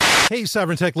Hey,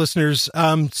 Sovereign Tech listeners.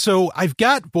 So I've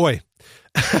got, I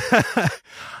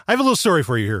have a little story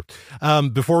for you here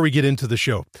before we get into the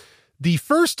show. The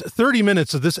first 30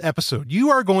 minutes of this episode, you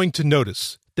are going to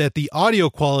notice that the audio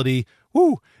quality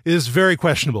is very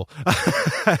questionable.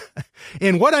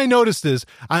 And what I noticed is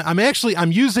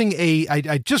I'm using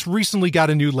I just recently got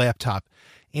a new laptop,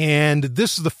 and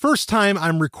this is the first time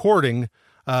I'm recording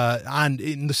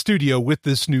in the studio with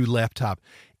this new laptop.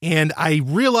 And I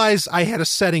realized I had a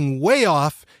setting way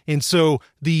off. And so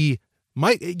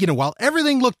while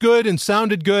everything looked good and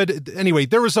sounded good, anyway,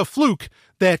 there was a fluke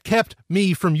that kept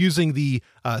me from using the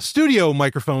studio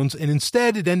microphones. And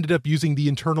instead it ended up using the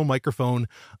internal microphone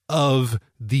of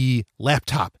the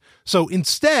laptop. So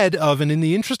instead of, and in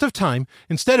the interest of time,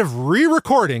 instead of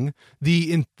re-recording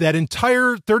that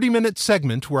entire 30-minute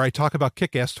segment where I talk about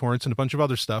Kick-Ass Torrents and a bunch of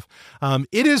other stuff,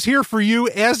 it is here for you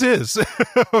as is.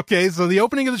 Okay, so the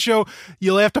opening of the show,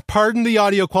 you'll have to pardon the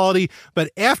audio quality,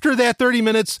 but after that 30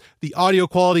 minutes, the audio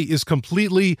quality is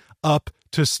completely up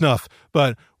to snuff.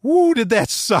 But did that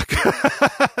suck?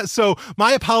 So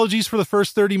my apologies for the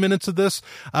first 30 minutes of this.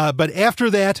 But after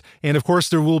that, and of course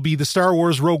there will be the Star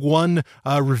Wars Rogue One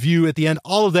review at the end.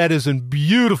 All of that is in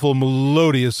beautiful,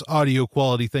 melodious audio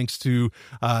quality, thanks to,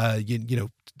 the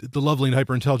lovely and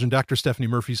hyper-intelligent Dr. Stephanie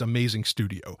Murphy's amazing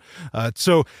studio.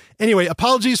 So anyway,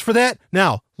 apologies for that.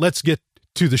 Now let's get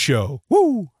to the show.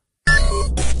 Woo!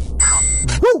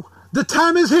 The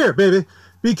time is here, baby,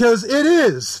 because it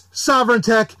is Sovereign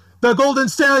Tech, the Golden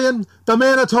Stallion, the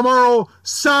Man of Tomorrow,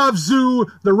 Savzu,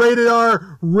 the Rated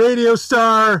R Radio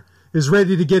Star, is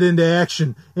ready to get into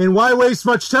action. And why waste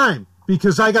much time?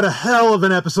 Because I got a hell of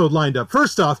an episode lined up.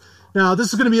 First off, now this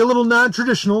is going to be a little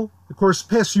non-traditional. Of course,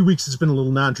 the past few weeks it's been a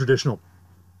little non-traditional.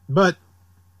 But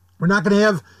we're not going to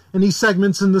have any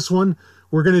segments in this one.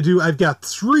 I've got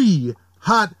 3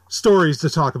 hot stories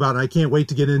to talk about, and I can't wait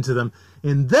to get into them.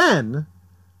 And then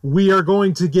we are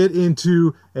going to get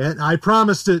into, and I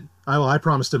promised it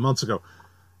months ago,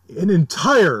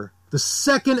 the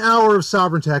second hour of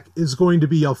Sovereign Tech is going to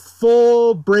be a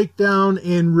full breakdown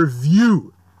and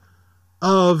review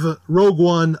of Rogue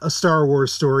One, A Star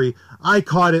Wars Story. I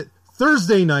caught it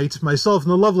Thursday night, myself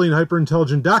and the lovely and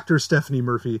hyper-intelligent Dr. Stephanie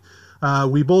Murphy.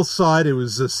 We both saw it. It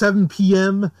was 7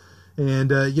 p.m.,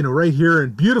 and, right here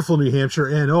in beautiful New Hampshire,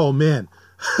 and oh man,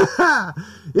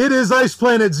 it is Ice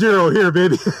Planet Zero here,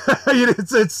 baby.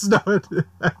 It's snowing.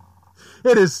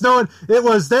 It is snowing. It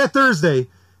was that Thursday.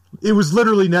 It was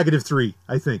literally -3,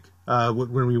 I think,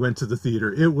 when we went to the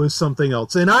theater. It was something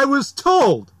else. And I was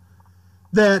told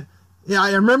that,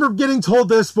 I remember getting told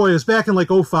this, it was back in like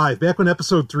 2005, back when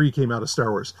episode 3 came out of Star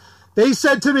Wars. People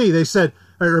said to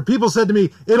me,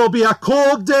 it'll be a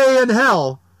cold day in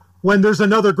hell when there's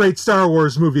another great Star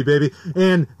Wars movie, baby.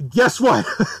 And guess what?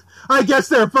 I guess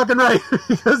they're fucking right,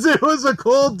 because it was a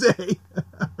cold day.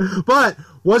 But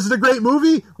was it a great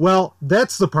movie? Well,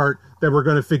 that's the part that we're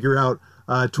going to figure out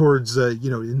towards,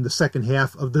 in the second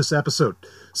half of this episode.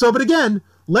 So, but again,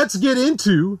 let's get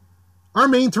into our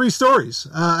main 3 stories.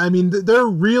 They're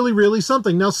really, really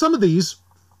something. Now, some of these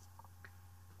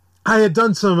I had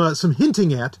done some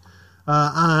hinting at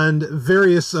on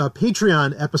various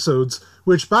Patreon episodes,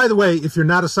 which, by the way, if you're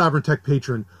not a Sovereign Tech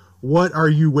patron, what are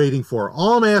you waiting for?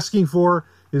 All I'm asking for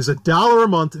is $1 a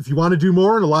month. If you want to do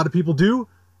more, and a lot of people do,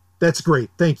 that's great.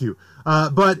 Thank you.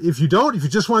 But if you don't, if you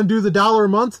just want to do the $1 a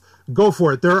month, go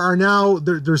for it. There are now,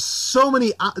 there's so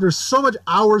much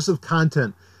hours of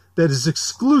content that is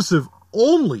exclusive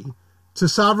only to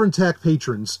Sovereign Tech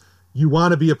patrons. You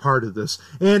want to be a part of this.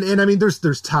 And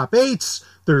there's top 8s.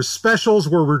 There's specials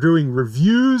where we're doing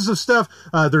reviews of stuff.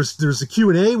 There's a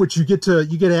Q&A, which you get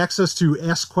access to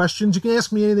ask questions. You can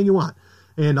ask me anything you want.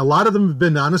 And a lot of them have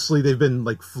been, honestly, they've been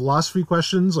like philosophy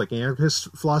questions, like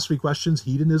anarchist philosophy questions,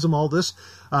 hedonism, all this.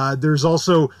 There's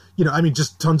also,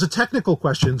 just tons of technical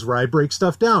questions where I break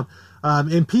stuff down.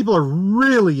 And people are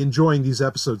really enjoying these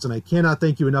episodes, and I cannot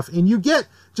thank you enough. And you get,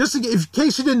 in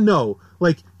case you didn't know,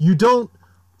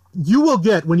 you will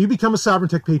get, when you become a Sovereign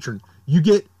Tech patron, you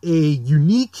get a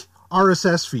unique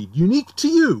RSS feed, unique to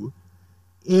you.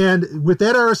 And with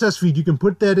that RSS feed, you can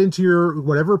put that into your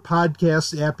whatever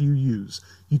podcast app you use.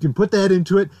 You can put that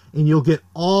into it, and you'll get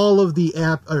all of the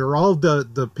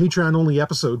the Patreon-only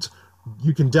episodes.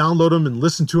 You can download them and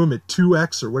listen to them at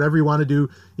 2x or whatever you want to do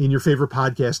in your favorite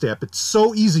podcast app. It's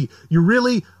so easy. You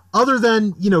really, other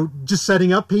than, just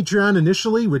setting up Patreon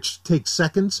initially, which takes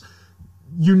seconds,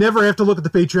 you never have to look at the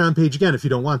Patreon page again if you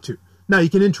don't want to. Now, you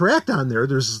can interact on there.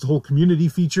 There's this whole community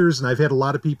features, and I've had a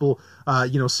lot of people,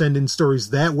 send in stories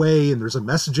that way, and there's a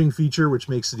messaging feature, which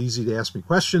makes it easy to ask me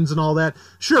questions and all that.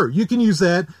 Sure, you can use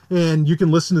that, and you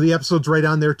can listen to the episodes right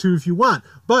on there, too, if you want.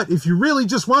 But if you really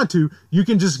just want to, you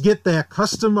can just get that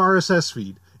custom RSS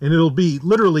feed, and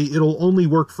it'll only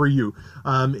work for you.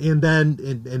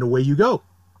 And away you go.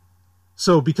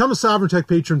 So become a Sovereign Tech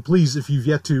patron, please, if you've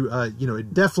yet to.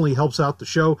 It definitely helps out the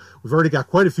show. We've already got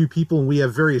quite a few people, and we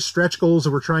have various stretch goals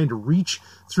that we're trying to reach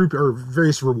through, or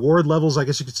various reward levels, I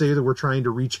guess you could say, that we're trying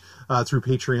to reach through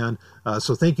Patreon.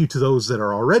 So thank you to those that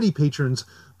are already patrons.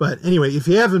 But anyway, if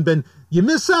you haven't been, you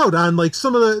miss out on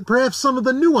perhaps some of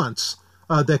the nuance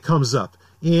that comes up.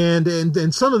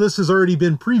 And some of this has already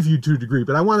been previewed to a degree,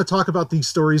 but I want to talk about these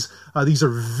stories. These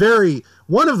are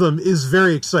one of them is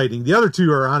very exciting. The other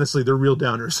two are, honestly, they're real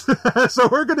downers. So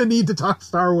we're going to need to talk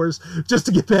Star Wars just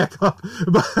to get back up.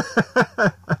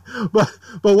 But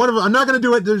one of them, I'm not going to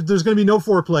do it. There's going to be no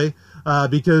foreplay,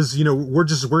 because,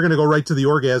 we're going to go right to the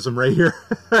orgasm right here.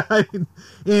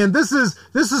 And this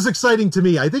is exciting to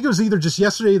me. I think it was either just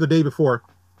yesterday or the day before.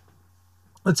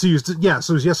 Let's see. So it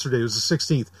was yesterday. It was the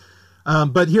 16th.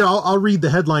 But here, I'll read the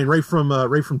headline right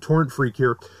from Torrent Freak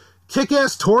here.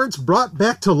 Kick-ass torrents brought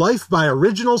back to life by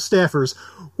original staffers.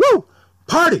 Woo!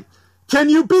 Party! Can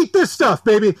you beat this stuff,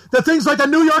 baby? The thing's like a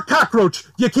New York cockroach.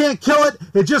 You can't kill it.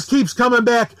 It just keeps coming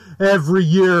back every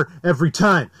year, every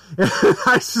time. And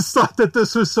I just thought that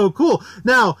this was so cool.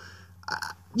 Now,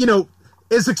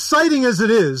 as exciting as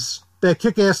it is that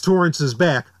Kick-Ass Torrents is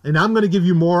back, and I'm going to give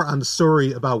you more on the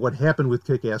story about what happened with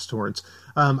Kick-Ass Torrents.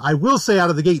 I will say out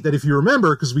of the gate that if you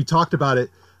remember, because we talked about it,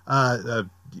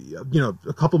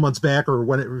 a couple months back, or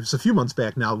when it was a few months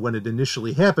back now, when it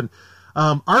initially happened,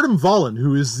 Artem Volin,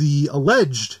 who is the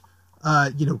alleged,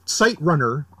 site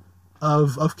runner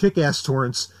of Kick-Ass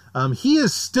Torrents, he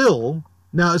is still,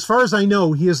 now as far as I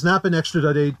know, he has not been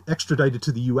extradited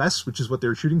to the U.S., which is what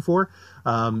they're shooting for.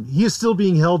 He is still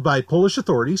being held by Polish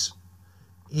authorities.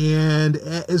 And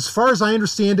as far as I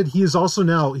understand it, he's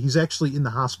actually in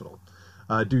the hospital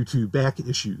due to back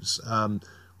issues,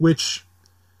 which,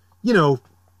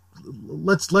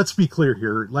 let's be clear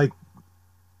here. Like,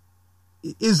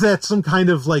 is that some kind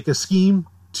of like a scheme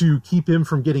to keep him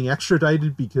from getting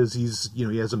extradited because he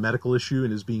has a medical issue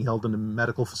and is being held in a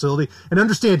medical facility? And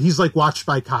understand, he's like watched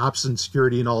by cops and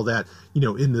security and all that,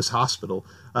 in this hospital.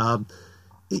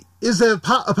 Is that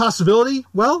a possibility?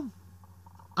 Well,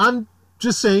 I'm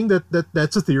just saying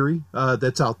that's a theory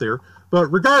that's out there. But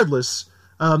regardless,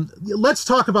 let's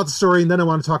talk about the story, and then I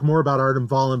want to talk more about Artem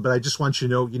Volin, but I just want you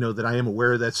to know that I am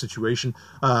aware of that situation.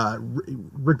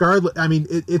 Regardless, I mean,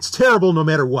 it's terrible no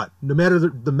matter what. No matter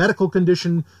the medical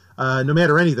condition, no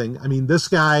matter anything. I mean, this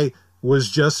guy was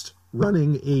just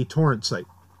running a torrent site.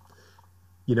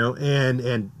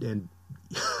 And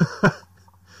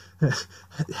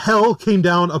hell came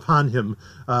down upon him,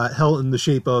 hell in the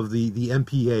shape of the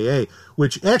MPAA,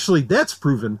 which actually that's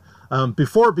proven.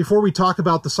 Before we talk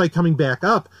about the site coming back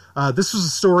up, this was a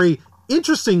story.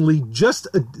 Interestingly,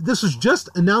 this was just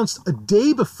announced a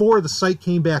day before the site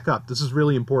came back up. This is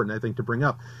really important, I think, to bring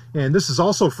up. And this is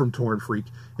also from Torrent Freak,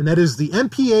 and that is the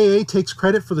MPAA takes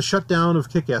credit for the shutdown of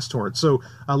Kick-Ass Torrents. So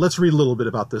let's read a little bit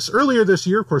about this. Earlier this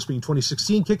year, of course, being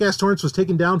 2016, Kick-Ass Torrents was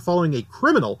taken down following a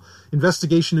criminal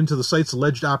investigation into the site's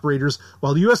alleged operators.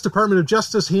 While the U.S. Department of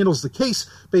Justice handles the case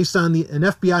based on an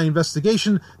FBI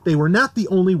investigation, they were not the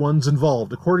only ones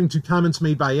involved. According to comments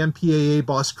made by MPAA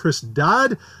boss Chris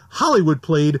Dodd, Hollywood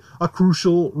played a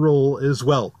crucial role as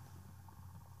well.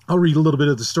 I'll read a little bit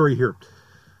of the story here.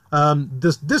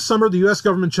 This summer, the U.S.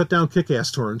 government shut down Kick-Ass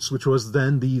Torrents, which was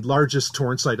then the largest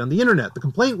torrent site on the internet. The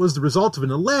complaint was the result of an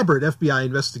elaborate FBI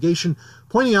investigation,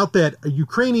 pointing out that a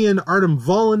Ukrainian Artem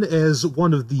Volin as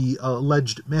one of the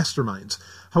alleged masterminds.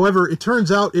 However, it turns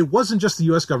out it wasn't just the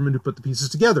U.S. government who put the pieces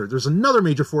together. There's another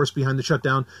major force behind the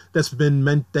shutdown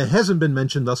that hasn't been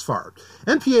mentioned thus far.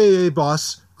 MPAA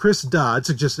boss Chris Dodd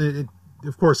suggested.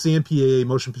 Of course, the MPAA,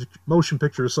 Motion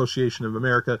Picture Association of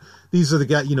America, these are the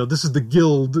guys, this is the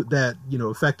guild that,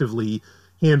 effectively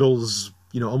handles,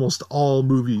 almost all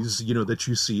movies, that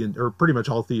you see, or pretty much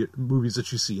all movies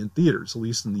that you see in theaters, at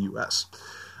least in the U.S.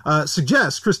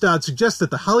 Chris Dodd suggests that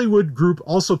the Hollywood group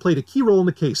also played a key role in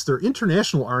the case. Their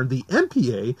international arm, the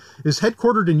MPA, is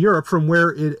headquartered in Europe, from where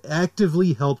it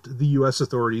actively helped the U.S.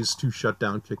 authorities to shut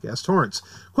down Kick-Ass Torrents.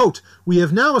 Quote, "We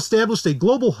have now established a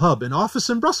global hub and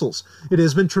office in Brussels. It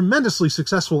has been tremendously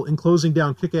successful in closing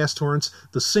down Kick-Ass Torrents,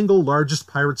 the single largest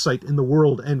pirate site in the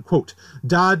world," end quote.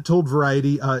 Dodd told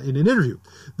Variety in an interview.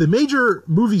 The major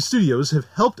movie studios have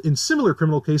helped in similar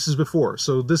criminal cases before,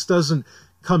 so this doesn't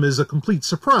come as a complete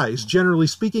surprise. Generally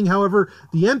speaking, however,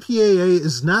 the MPAA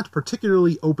is not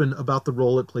particularly open about the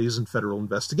role it plays in federal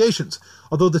investigations.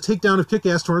 Although the takedown of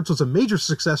Kick-Ass Torrance was a major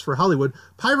success for Hollywood,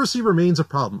 piracy remains a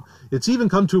problem. It's even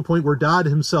come to a point where Dodd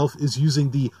himself is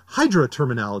using the Hydra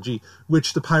terminology,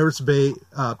 which the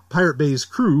Pirate Bay's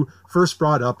crew first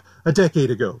brought up a decade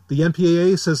ago. The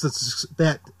MPAA says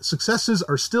that successes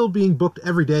are still being booked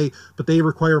every day, but they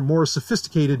require more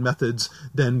sophisticated methods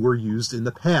than were used in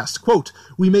the past. Quote,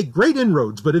 "We make great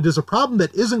inroads, but it is a problem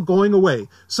that isn't going away.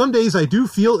 Some days I do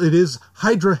feel it is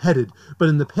Hydra-headed, but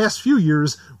in the past few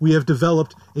years we have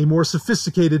developed a more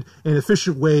sophisticated and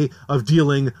efficient way of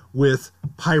dealing with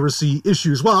piracy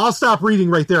issues." Well, I'll stop reading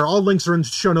right there. All links are in the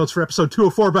show notes for episode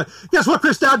 204, but guess what,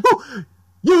 Chris Dodd? Woo!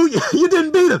 You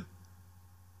didn't beat him.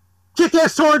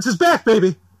 Kick-Ass Torrance is back,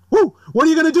 baby. Woo! What are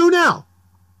you going to do now?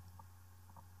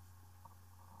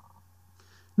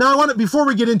 Now, before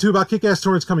we get into about Kick-Ass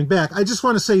Torrance coming back, I just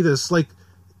want to say this, like,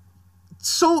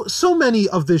 so many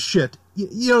of this shit,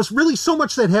 it's really so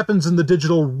much that happens in the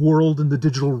digital world, in the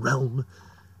digital realm,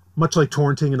 much like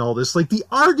torrenting and all this, like the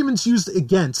arguments used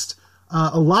against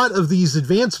a lot of these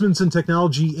advancements in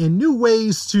technology and new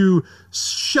ways to,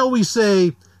 shall we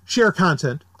say, share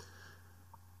content.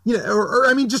 Or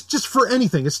I mean, just for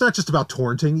anything. It's not just about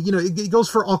torrenting. It goes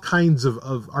for all kinds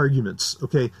of arguments,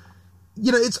 okay?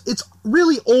 It's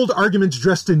really old arguments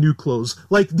dressed in new clothes.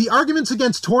 Like, the arguments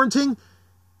against torrenting,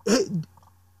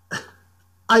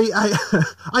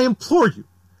 I implore you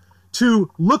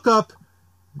to look up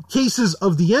cases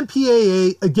of the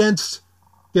MPAA against,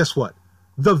 guess what?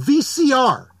 The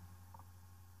VCR.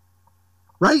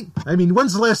 Right? I mean,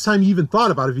 when's the last time you even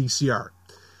thought about a VCR?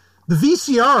 The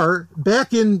VCR,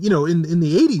 back in the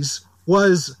 80s,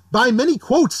 was, by many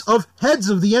quotes of heads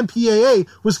of the MPAA,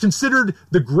 was considered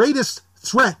the greatest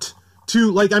threat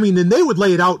to, and they would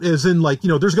lay it out as in,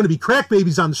 there's going to be crack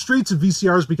babies on the streets and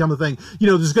VCRs become a thing.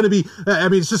 There's going to be,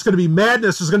 it's just going to be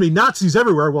madness. There's going to be Nazis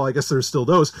everywhere. Well, I guess there's still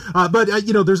those. But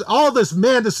there's all this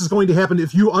madness is going to happen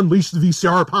if you unleash the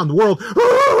VCR upon the world.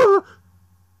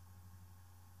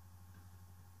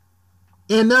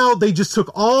 And now they just took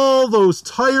all those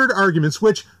tired arguments,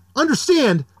 which,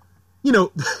 understand, the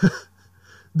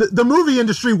movie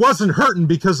industry wasn't hurting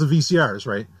because of VCRs,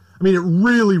 right? I mean, it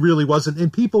really, really wasn't.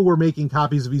 And people were making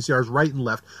copies of VCRs right and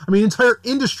left. I mean, entire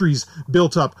industries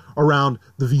built up around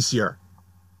the VCR.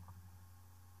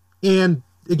 And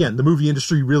again, the movie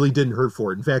industry really didn't hurt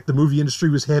for it. In fact, the movie industry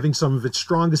was having some of its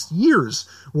strongest years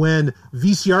when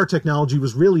VCR technology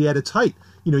was really at its height.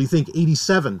 You think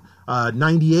 87,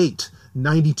 98,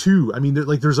 92. I mean,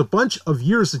 there's a bunch of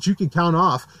years that you can count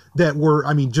off that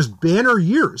were, just banner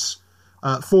years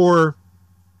for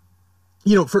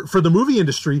the movie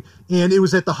industry. And it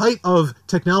was at the height of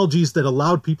technologies that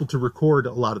allowed people to record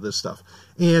a lot of this stuff.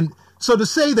 And so to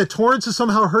say that torrents is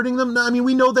somehow hurting them,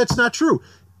 we know that's not true.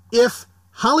 If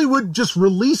Hollywood just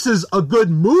releases a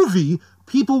good movie,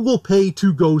 people will pay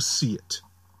to go see it.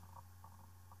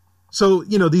 So,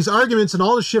 these arguments and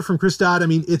all this shit from Chris Dodd,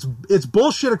 it's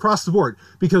bullshit across the board.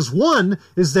 Because one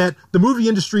is that the movie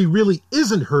industry really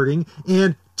isn't hurting,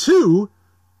 and two,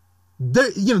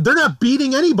 they're not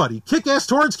beating anybody. Kick-Ass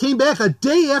Torrance came back a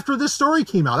day after this story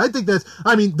came out. I think that's,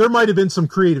 there might have been some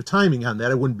creative timing on that.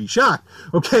 I wouldn't be shocked.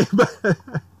 Okay, but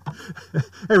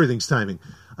everything's timing.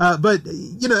 But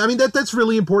that's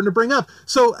really important to bring up.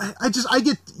 So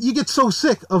you get so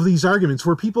sick of these arguments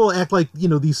where people act like,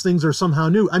 these things are somehow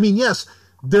new. Yes,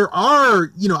 there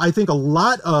are, I think a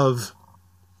lot of,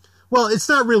 well, it's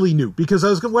not really new, because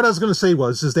what I was going to say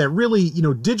is that really,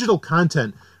 digital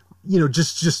content,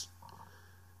 just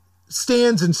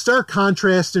stands in stark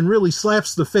contrast and really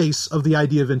slaps the face of the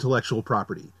idea of intellectual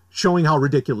property, showing how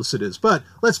ridiculous it is. But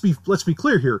let's be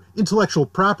clear here. Intellectual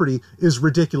property is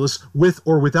ridiculous with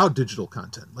or without digital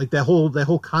content. Like that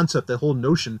whole concept, that whole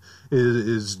notion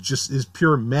is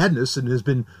pure madness and has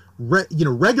been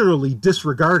regularly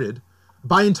disregarded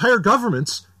by entire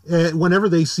governments whenever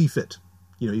they see fit.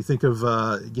 You think of,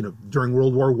 during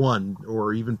World War I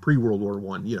or even pre-World War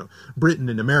I, Britain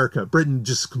and America. Britain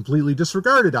just completely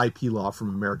disregarded IP law from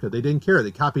America. They didn't care. They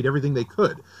copied everything they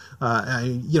could.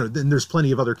 Then there's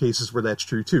plenty of other cases where that's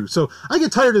true too. So I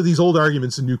get tired of these old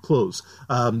arguments in new clothes.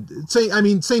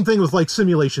 Same thing with like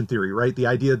simulation theory, right? The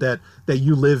idea that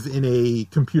you live in a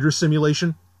computer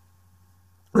simulation,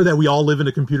 or that we all live in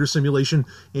a computer simulation,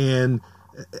 and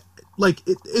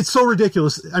it's so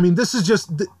ridiculous. This is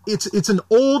just, it's an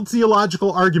old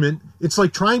theological argument. It's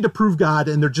like trying to prove God,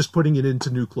 and they're just putting it into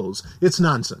new clothes. It's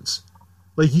nonsense.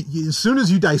 Like, as soon as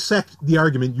you dissect the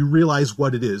argument, you realize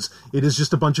what it is. It is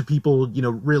just a bunch of people,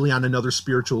 really on another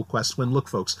spiritual quest. When, look,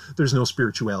 folks, there's no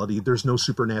spirituality, there's no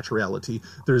supernaturality,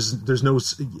 there's no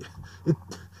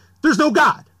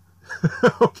God.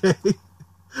 Okay,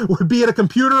 be it a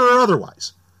computer or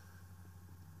otherwise.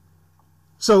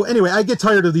 So anyway, I get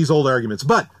tired of these old arguments,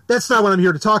 but that's not what I'm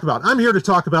here to talk about. I'm here to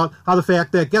talk about how the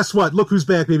fact that, guess what? Look who's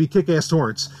back, baby, Kick-Ass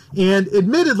Torrents. And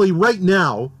admittedly, right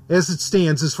now, as it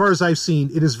stands, as far as I've seen,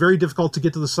 it is very difficult to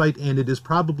get to the site, and it is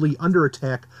probably under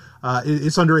attack.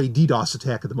 It's under a DDoS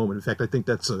attack at the moment. In fact, I think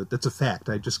that's a fact.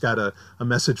 I just got a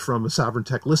message from a Sovereign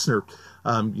Tech listener,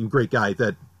 great guy,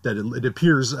 that it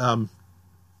appears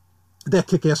that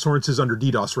Kick-Ass Torrents is under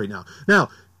DDoS right now. Now,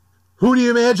 who do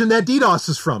you imagine that DDoS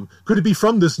is from? Could it be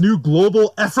from this new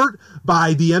global effort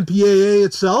by the MPAA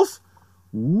itself?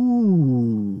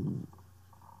 Ooh.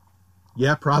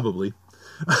 Yeah, probably.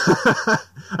 I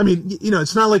mean,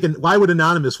 it's not like, why would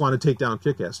Anonymous want to take down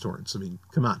Kick-Ass Torrents? I mean,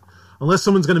 come on. Unless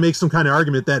someone's going to make some kind of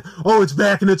argument that, it's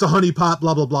back and it's a honeypot,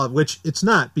 blah, blah, blah, which it's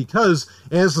not, because,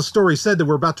 as the story said that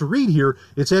we're about to read here,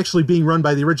 it's actually being run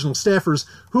by the original staffers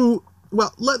who...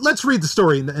 Well, let's read the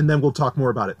story, and then we'll talk more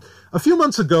about it. A few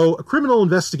months ago, a criminal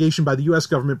investigation by the U.S.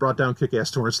 government brought down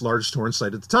Kick-Ass Torrents' largest torrent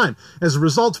site at the time. As a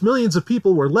result, millions of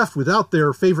people were left without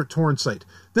their favorite torrent site.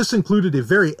 This included a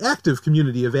very active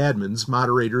community of admins,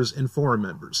 moderators, and forum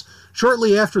members.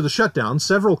 Shortly after the shutdown,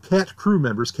 several CAT crew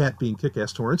members, CAT being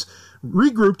Kick-Ass Torrents,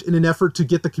 regrouped in an effort to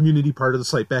get the community part of the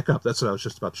site back up. That's what I was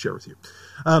just about to share with you.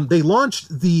 They launched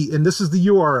and this is the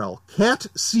URL,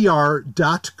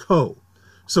 catcr.co.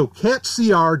 So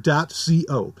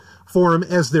catcr.co forum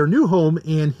as their new home,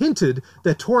 and hinted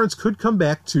that torrents could come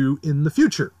back to in the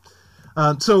future.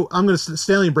 So I'm going to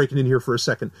stallion breaking in here for a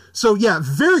second. So yeah,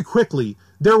 very quickly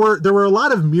there were a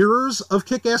lot of mirrors of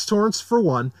Kick-Ass Torrents for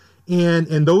one, and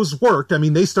those worked. I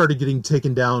mean, they started getting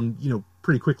taken down,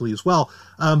 pretty quickly as well.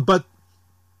 But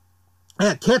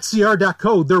at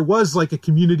catcr.co there was like a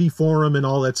community forum and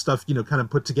all that stuff, kind of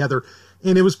put together,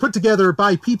 and it was put together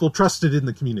by people trusted in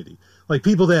the community. Like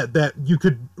people that you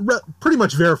could pretty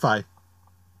much verify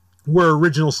were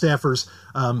original staffers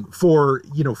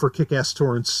for Kick-Ass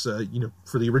Torrents,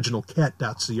 for the original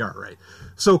cat.cr, right?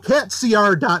 So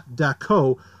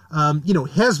catcr.co,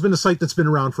 has been a site that's been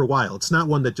around for a while. It's not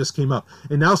one that just came up.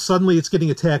 And now suddenly it's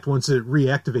getting attacked once it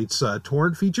reactivates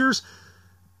torrent features.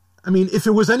 I mean, if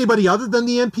it was anybody other than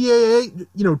the MPAA,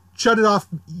 shut it off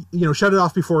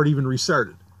before it even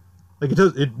restarted. Like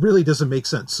it really doesn't make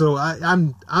sense. So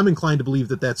I'm inclined to believe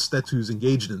that's who's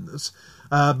engaged in this.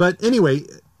 But anyway,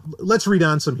 let's read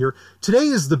on some here. Today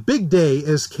is the big day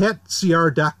as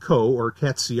catcr.co, or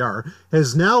catcr,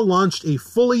 has now launched a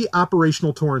fully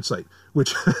operational torrent site,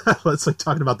 which it's like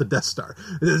talking about the Death Star.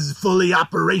 This is fully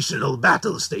operational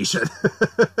battle station,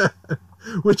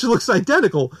 which looks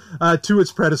identical to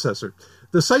its predecessor.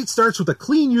 The site starts with a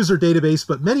clean user database,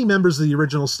 but many members of the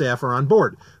original staff are on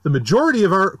board. The majority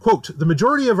of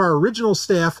our original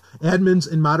staff,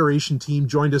 admins, and moderation team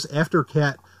joined us after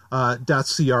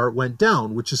cat.cr went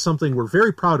down, which is something we're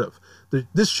very proud of.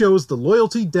 This shows the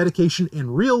loyalty, dedication,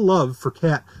 and real love for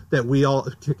Cat that we all,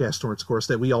 Kick-Ass Torrents, of course,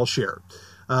 that we all share.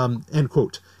 End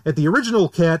quote. At the original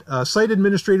CAT, site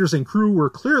administrators and crew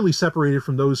were clearly separated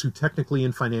from those who technically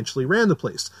and financially ran the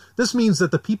place. This means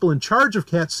that the people in charge of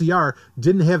CatCR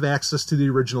didn't have access to the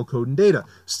original code and data.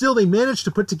 Still, they managed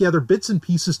to put together bits and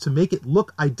pieces to make it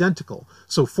look identical,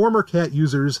 so former CAT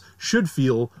users should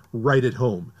feel right at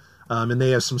home. And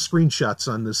they have some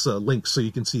screenshots on this link so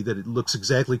you can see that it looks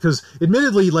exactly, because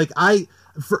admittedly, like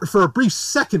for a brief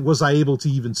second was I able to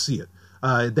even see it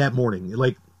that morning.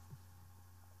 Like,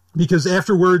 because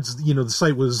afterwards, the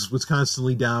site was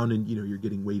constantly down, and, you're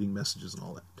getting waiting messages and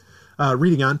all that.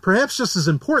 Reading on, perhaps just as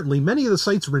importantly, many of the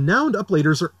site's renowned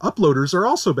uploaders are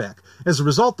also back. As a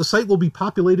result, the site will be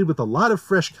populated with a lot of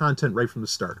fresh content right from the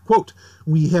start. Quote,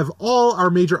 we have all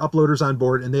our major uploaders on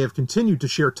board, and they have continued to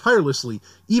share tirelessly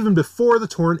even before the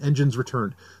torrent engines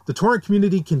returned. The torrent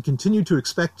community can continue to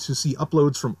expect to see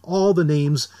uploads from all the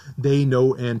names they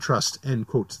know and trust, end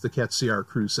quote, the CatCR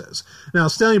crew says. Now,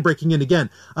 Stallion breaking in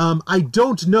again. I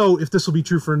don't know if this will be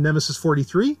true for Nemesis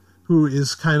 43, who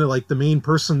is kind of like the main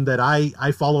person that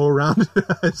I follow around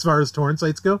as far as torrent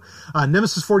sites go.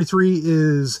 Nemesis 43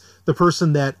 is the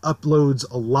person that uploads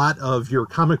a lot of your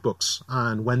comic books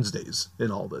on Wednesdays in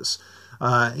all this.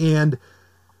 And,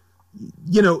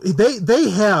 they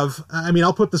have, I mean,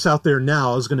 I'll put this out there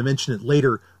now. I was going to mention it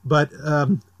later, but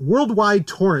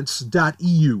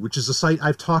worldwidetorrents.eu, which is a site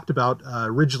I've talked about.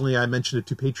 Originally, I mentioned it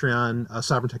to Patreon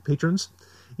Sovereign Tech patrons.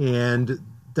 And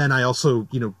then I also,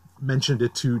 mentioned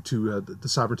it to the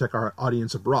Sovereign Tech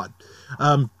audience abroad.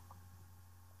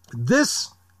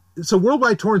 So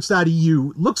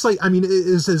worldwidetorrents.eu looks like, I mean,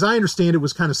 as I understand it,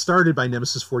 was kind of started by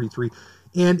Nemesis 43,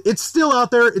 and it's still out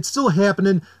there. It's still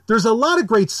happening. There's a lot of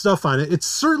great stuff on it. It's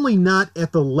certainly not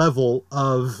at the level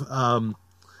of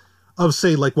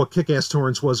say, like what Kick-Ass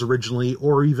Torrents was originally,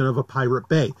 or even of a Pirate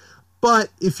Bay. But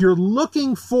if you're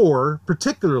looking for,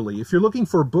 particularly, if you're looking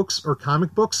for books or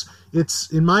comic books, it's,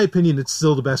 in my opinion, it's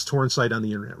still the best torrent site on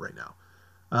the internet right now.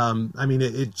 I mean,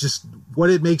 it just,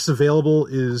 what it makes available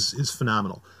is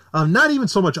phenomenal. Not even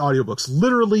so much audiobooks,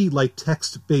 literally like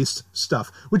text-based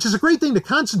stuff, which is a great thing to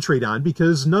concentrate on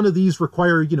because none of these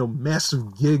require,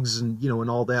 massive gigs and, and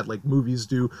all that like movies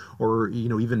do, or,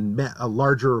 even a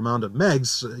larger amount of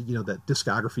megs, that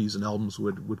discographies and albums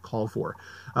would call for.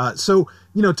 So,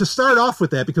 to start off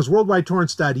with that, because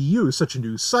worldwidetorrents.eu is such a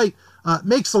new site,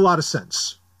 makes a lot of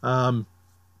sense.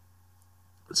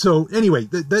 So anyway,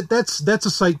 that's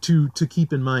a site to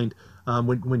keep in mind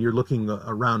when you're looking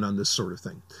around on this sort of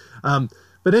thing.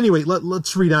 But anyway,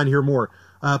 let's read on here more.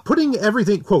 Putting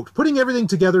everything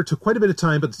together took quite a bit of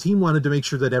time, but the team wanted to make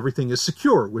sure that everything is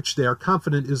secure, which they are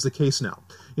confident is the case now.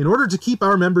 In order to keep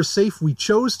our members safe, we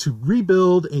chose to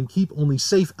rebuild and keep only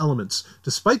safe elements.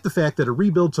 Despite the fact that a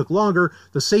rebuild took longer,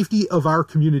 the safety of our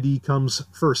community comes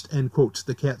first, end quote,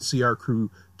 the Cat CR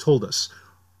crew told us.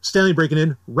 Stallion breaking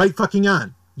in, right fucking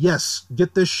on. Yes,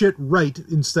 get this shit right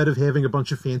instead of having a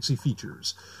bunch of fancy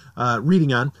features.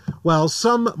 Reading on, while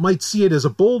some might see it as a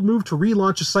bold move to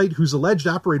relaunch a site whose alleged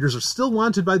operators are still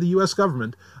wanted by the U.S.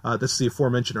 government, that's the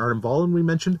aforementioned Artem Volin we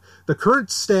mentioned, the current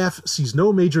staff sees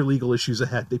no major legal issues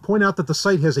ahead. They point out that the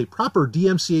site has a proper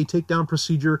DMCA takedown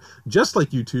procedure, just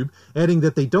like YouTube, adding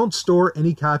that they don't store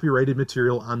any copyrighted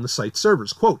material on the site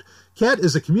servers. Quote, CAT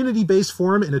is a community-based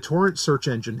forum and a torrent search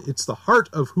engine. It's the heart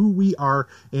of who we are,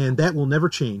 and that will never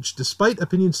change. Despite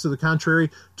opinions to the contrary,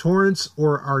 torrents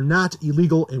are not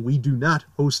illegal, and we do not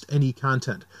host any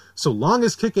content. So long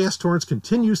as Kick-Ass Torrents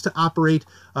continues to operate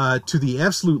to the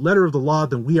absolute letter of the law,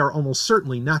 then we are almost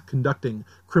certainly not conducting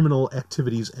criminal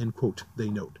activities, end quote, they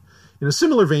note. In a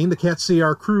similar vein, the Cat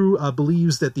CR crew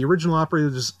believes that the original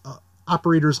operators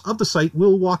of the site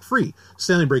will walk free.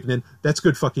 Stanley breaking in, that's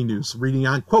good fucking news. Reading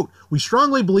on, quote, we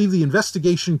strongly believe the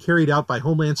investigation carried out by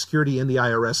Homeland Security and the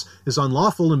IRS is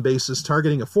unlawful in basis,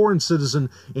 targeting a foreign citizen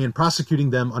and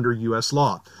prosecuting them under U.S.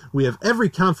 law. We have every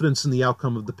confidence in the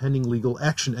outcome of the pending legal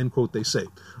action, end quote, they say.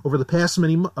 Over the past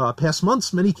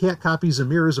months, many cat copies and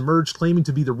mirrors emerged claiming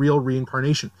to be the real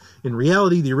reincarnation. In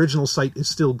reality, the original site is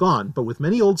still gone, but with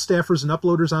many old staffers and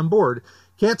uploaders on board,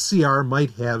 Cat CR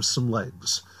might have some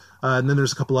legs. And then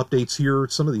there's a couple updates here.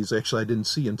 Some of these, actually, I didn't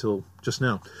see until just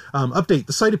now. Update.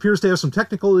 The site appears to have some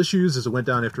technical issues as it went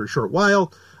down after a short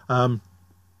while.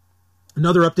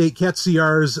 Another update, Cat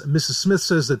CR's Mrs. Smith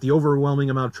says that the overwhelming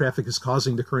amount of traffic is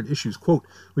causing the current issues. Quote,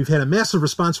 we've had a massive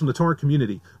response from the torrent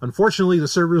community. Unfortunately, the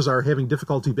servers are having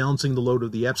difficulty balancing the load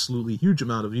of the absolutely huge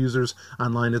amount of users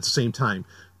online at the same time.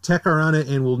 Tech are on it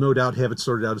and will no doubt have it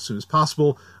sorted out as soon as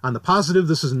possible. On the positive,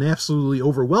 this is an absolutely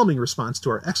overwhelming response to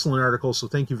our excellent article, so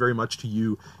thank you very much to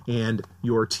you and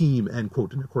your team, end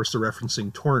quote. And of course, they're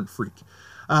referencing Torrent Freak.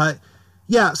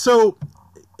 So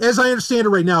as I understand it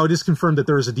right now, it is confirmed that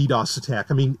there is a DDoS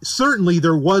attack. I mean, certainly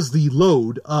there was the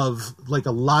load of like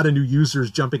a lot of new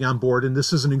users jumping on board, and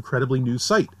this is an incredibly new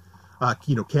site,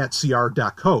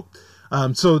 catcr.co.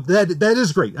 So that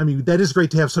is great. I mean, that is great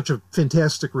to have such a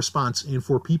fantastic response and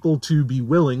for people to be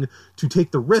willing to take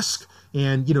the risk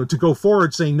and, to go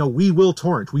forward saying, no, we will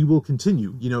torrent, we will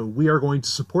continue, we are going to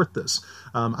support this.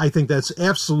 I think that's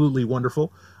absolutely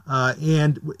wonderful.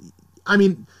 And I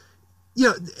mean,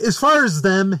 as far as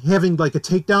them having like a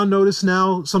takedown notice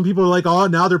now, some people are like, oh,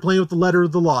 now they're playing with the letter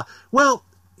of the law. Well,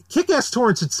 Kick-Ass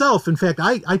Torrents itself, in fact,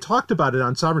 I talked about it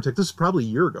on Sovereign Tech. This is probably a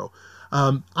year ago.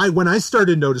 When I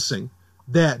started noticing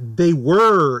that they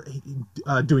were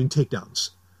doing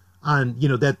takedowns on,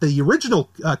 that the original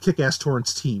Kick-Ass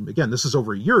Torrents team, again, this is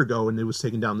over a year ago and it was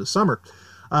taken down this summer,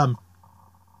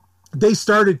 they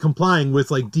started complying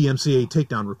with like DMCA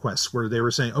takedown requests where they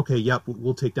were saying, okay, yep,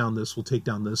 we'll take down this,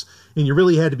 and you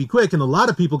really had to be quick. And a lot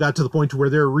of people got to the point to where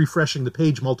they're refreshing the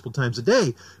page multiple times a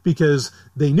day because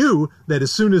they knew that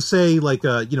as soon as, say, like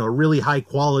a really high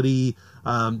quality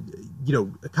a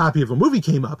copy of a movie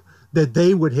came up, that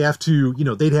they would have to,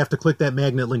 they'd have to click that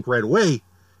magnet link right away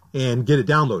and get it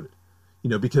downloaded,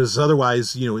 because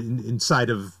otherwise, inside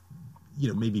of,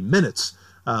 maybe minutes,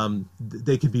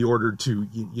 they could be ordered to,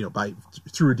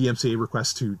 through a DMCA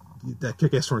request to, that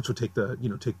Kick-Ass Torrents would take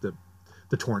the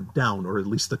torrent down, or at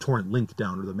least the torrent link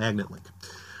down, or the magnet link.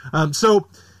 So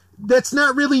that's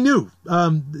not really new.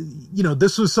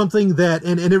 This was something that,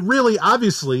 and it really,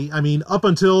 obviously, I mean, up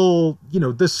until,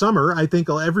 this summer, I think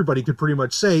everybody could pretty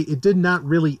much say it did not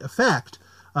really affect,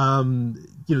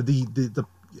 the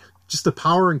just the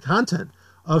power and content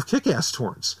of Kick-Ass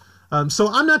torrents. So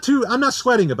I'm not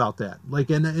sweating about that. Like,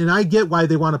 and I get why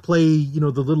they want to play, the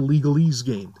little legalese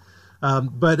game.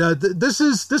 But this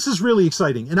is really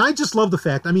exciting. And I just love the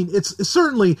fact, I mean,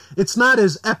 it's not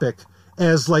as epic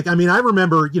as, like, I mean, I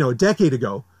remember, a decade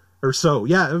ago or so.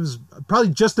 Yeah, it was probably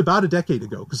just about a decade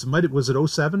ago, because was it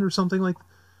 07 or something like?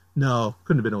 No,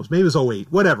 couldn't have been 07. Maybe it was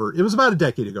 08, whatever. It was about a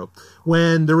decade ago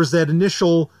when there was that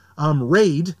initial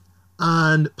raid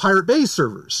on Pirate Bay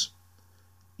servers.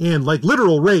 And, like,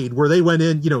 literal raid where they went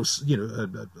in, a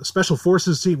special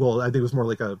forces team. Well, I think it was more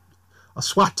like a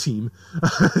SWAT team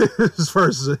as far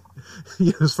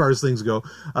as things go,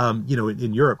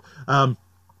 in Europe.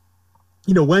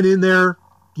 Went in there,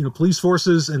 police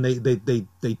forces, and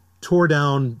they tore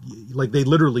down, like, they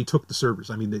literally took the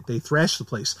servers. I mean, they thrashed the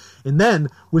place. And then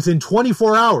within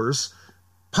 24 hours,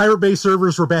 Pirate Bay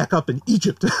servers were back up in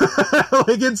Egypt,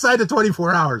 like inside of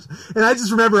 24 hours. And I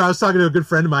just remember I was talking to a good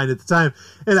friend of mine at the time,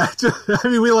 and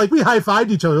we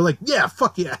high-fived each other, like, yeah,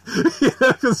 fuck yeah.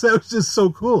 Because that was just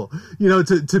so cool,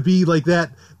 to be like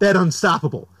that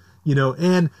unstoppable,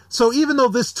 And so even though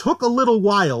this took a little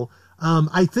while,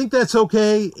 I think that's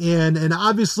okay, and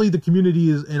obviously the community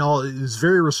is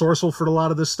very resourceful for a lot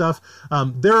of this stuff.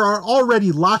 There are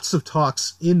already lots of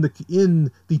talks in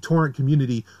the torrent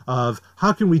community of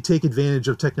how can we take advantage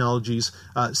of technologies,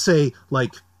 say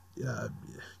like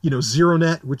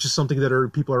ZeroNet, which is something that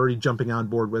people are already jumping on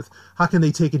board with. How can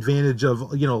they take advantage of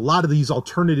a lot of these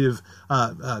alternative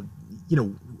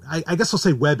I guess I'll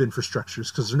say web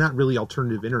infrastructures, because they're not really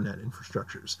alternative internet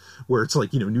infrastructures where it's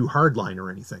like, new hardline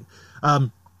or anything.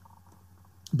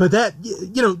 But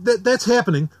that's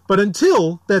happening. But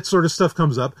until that sort of stuff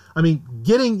comes up, I mean,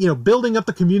 building up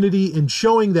the community and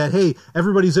showing that, hey,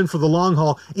 everybody's in for the long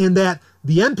haul, and that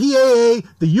the MPAA,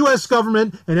 the U.S.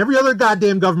 government, and every other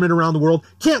goddamn government around the world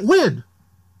can't win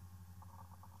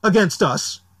against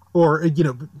us or,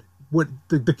 what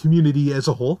the community as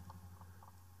a whole.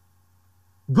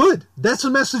 Good. That's a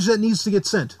message that needs to get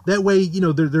sent. That way,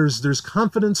 there's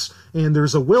confidence and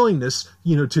there's a willingness,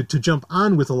 to jump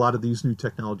on with a lot of these new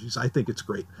technologies. I think it's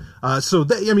great. Just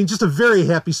a very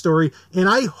happy story. And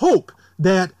I hope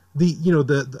that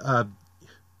the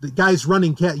guys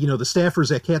running Cat, the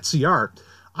staffers at CatCR,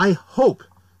 I hope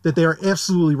that they are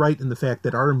absolutely right in the fact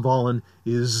that Artem Volin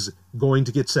is going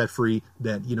to get set free,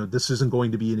 that, this isn't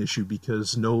going to be an issue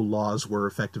because no laws were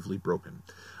effectively broken.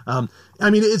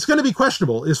 It's going to be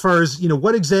questionable as far as,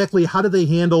 how do they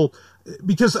handle,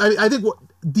 because I think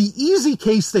the easy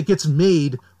case that gets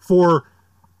made for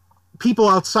people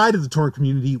outside of the torrent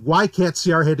community, why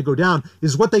CatCR had to go down,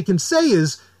 is what they can say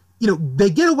is, they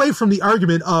get away from the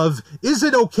argument of, is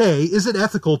it okay, is it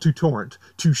ethical to torrent,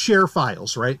 to share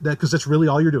files, right? Because that's really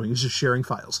all you're doing is just sharing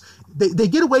files. They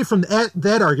get away from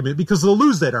that argument because they'll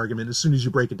lose that argument as soon as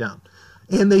you break it down.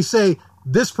 And they say,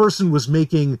 this person was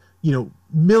making,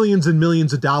 millions and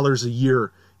millions of dollars a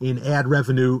year in ad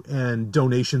revenue and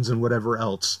donations and whatever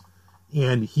else,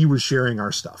 and he was sharing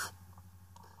our stuff.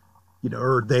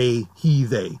 Or they,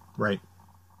 right?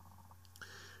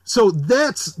 So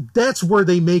that's where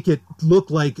they make it look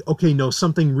like, okay, no,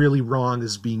 something really wrong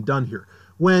is being done here.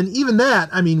 When even that,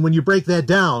 I mean, when you break that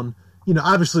down,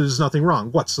 obviously there's nothing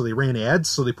wrong. What? So they ran ads?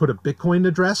 So they put a Bitcoin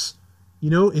address,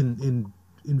 in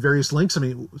various links? I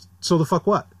mean, so the fuck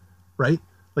what? Right?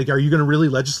 Like, are you going to really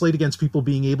legislate against people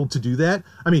being able to do that?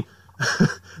 I mean,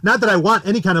 not that I want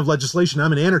any kind of legislation.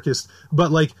 I'm an anarchist.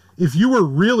 But, like, if you were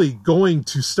really going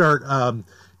to start,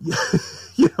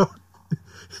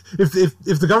 if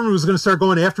the government was going to start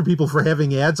going after people for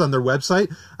having ads on their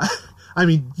website, I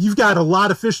mean, you've got a lot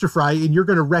of fish to fry, and you're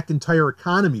going to wreck entire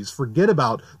economies. Forget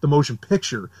about the motion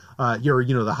picture.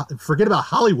 Forget about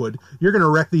Hollywood. You're going to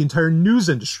wreck the entire news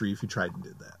industry if you tried and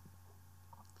did that.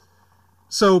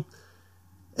 So,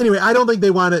 anyway, I don't think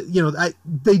they want to,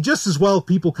 they just as well,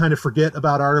 people kind of forget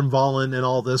about Artem Volin and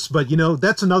all this, but,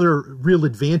 that's another real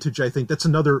advantage, I think. That's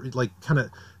another, like, kind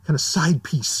of side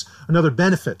piece, another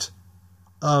benefit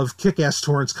of Kick-Ass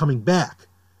torrents coming back,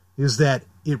 is that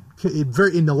it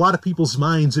very, in a lot of people's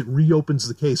minds, it reopens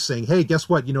the case, saying, hey, guess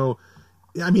what, again,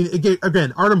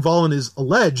 Artem Volin is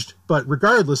alleged, but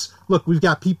regardless, look, we've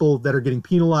got people that are getting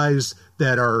penalized,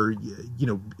 that are,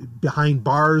 behind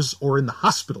bars or in the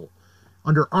hospital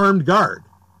under armed guard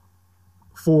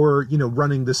for,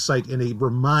 running this site, and it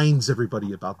reminds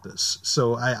everybody about this.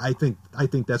 So I think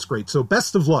that's great. So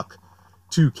best of luck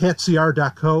to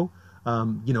catcr.co.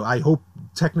 I hope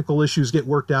technical issues get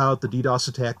worked out, the DDoS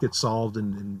attack gets solved,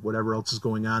 and whatever else is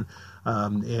going on.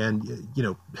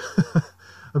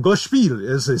 Godspeed,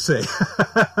 as they say,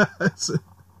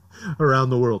 around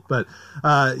the world. But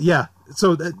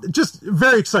so just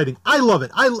very exciting. I love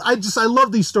it. I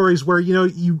love these stories where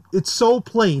it's so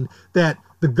plain that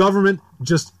the government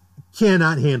just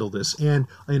cannot handle this, and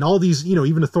all these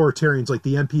even authoritarians like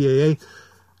the MPAA,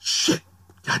 shit,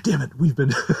 god damn it, we've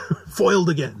been foiled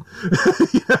again.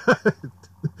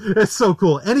 It's so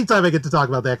cool. Anytime I get to talk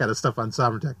about that kind of stuff on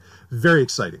Sovereign Tech, very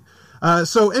exciting.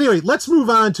 So anyway, let's move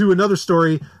on to another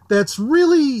story that's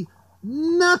really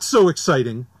not so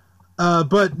exciting,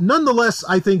 but nonetheless,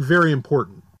 I think very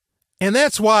important. And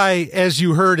that's why, as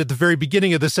you heard at the very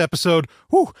beginning of this episode,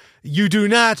 you do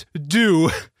not do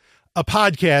a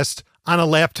podcast on a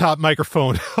laptop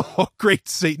microphone. Oh, great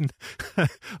Satan.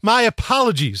 My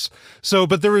apologies.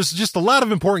 But there was just a lot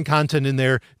of important content in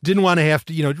there. Didn't want to have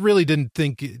to, really didn't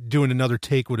think doing another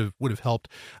take would have helped.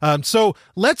 So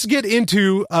let's get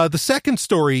into the second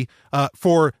story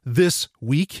for this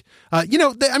week.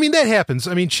 That happens.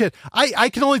 Shit. I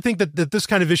can only think that this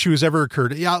kind of issue has ever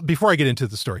occurred. Before I get into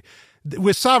the story.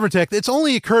 With Sovereign Tech, it's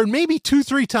only occurred maybe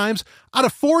 2-3 times out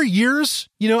of 4 years,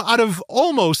 out of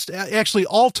almost, actually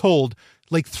all told,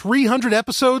 like 300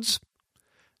 episodes.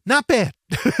 Not bad.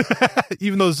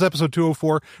 Even though this is episode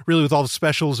 204, really with all the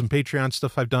specials and Patreon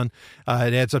stuff I've done,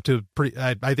 it adds up to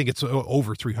I think it's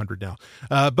over 300 now.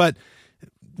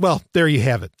 Well, there you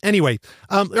have it. Anyway,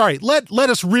 all right, let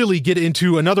us really get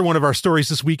into another one of our stories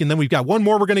this week, and then we've got one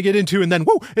more we're going to get into, and then,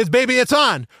 it's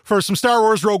on for some Star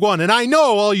Wars Rogue One. And I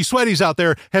know all you sweaties out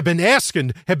there have been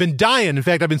asking, have been dying. In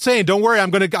fact, I've been saying, don't worry, I'm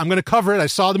going to cover it. I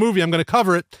saw the movie, I'm going to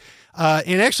cover it.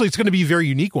 And actually, it's going to be a very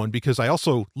unique one because I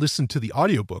also listened to the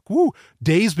audiobook,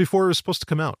 days before it was supposed to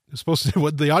come out.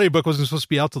 The audiobook wasn't supposed to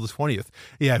be out till the 20th.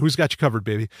 Yeah, who's got you covered,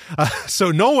 baby?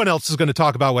 So no one else is going to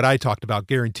talk about what I talked about,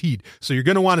 guaranteed. So you're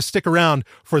going to want to stick around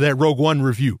for that Rogue One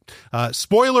review.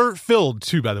 Spoiler filled,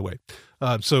 too, by the way.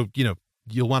 So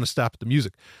you'll want to stop at the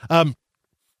music.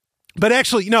 But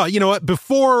actually, no, you know what?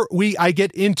 Before I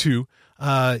get into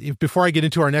our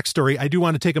next story, I do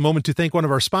want to take a moment to thank one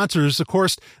of our sponsors, of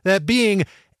course, that being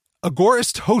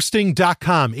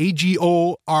agoristhosting.com,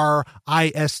 AGORIST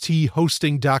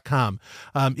hosting.com.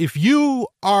 If you're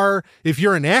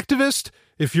an activist,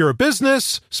 if you're a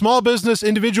business, small business,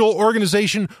 individual,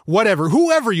 organization, whatever,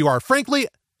 whoever you are, frankly,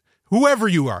 whoever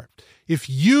you are, if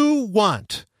you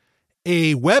want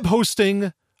a web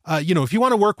hosting, if you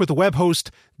want to work with a web host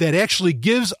that actually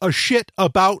gives a shit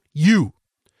about you,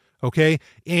 okay,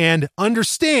 and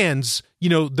understands,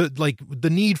 the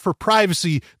need for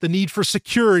privacy, the need for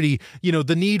security,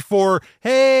 the need for,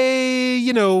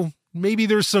 hey, maybe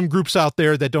there's some groups out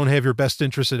there that don't have your best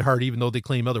interest at heart, even though they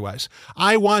claim otherwise.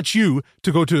 I want you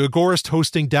to go to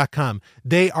agoristhosting.com.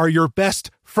 They are your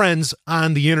best friends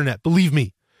on the internet. Believe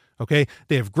me. Okay.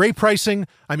 They have great pricing.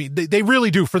 They really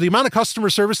do. For the amount of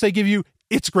customer service they give you,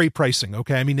 it's great pricing,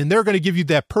 okay? And they're going to give you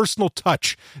that personal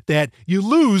touch that you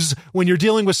lose when you're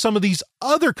dealing with some of these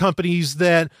other companies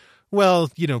that,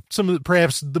 some of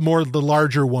perhaps the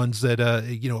larger ones that,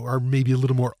 are maybe a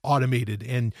little more automated.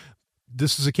 And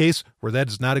this is a case where that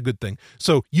is not a good thing.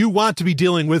 So you want to be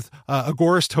dealing with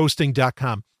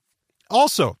agoristhosting.com.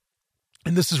 Also,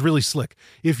 and this is really slick,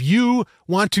 if you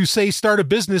want to, say, start a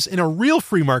business in a real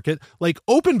free market like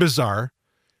OpenBazaar,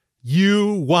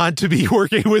 you want to be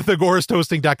working with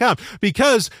agoristhosting.com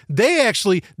because they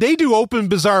do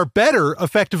OpenBazaar better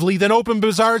effectively than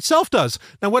OpenBazaar itself does.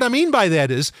 Now, what I mean by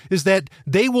that is that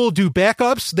they will do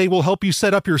backups. They will help you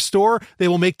set up your store. They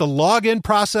will make the login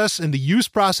process and the use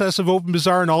process of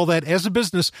OpenBazaar and all that as a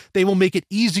business. They will make it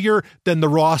easier than the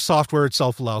raw software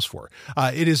itself allows for.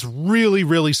 It is really,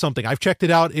 really something. I've checked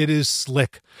it out. It is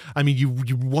slick.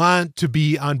 You want to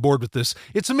be on board with this.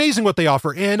 It's amazing what they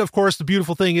offer. And of course, the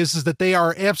beautiful thing is that they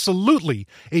are absolutely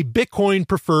a Bitcoin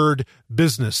preferred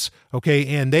business. Okay.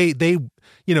 And they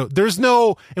there's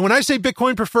no, and when I say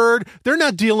Bitcoin preferred, they're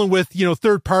not dealing with,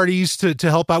 third parties to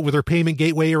help out with their payment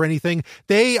gateway or anything.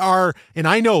 They are, and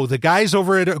I know the guys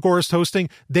over at Agorist Hosting,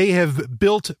 they have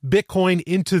built Bitcoin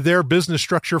into their business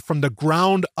structure from the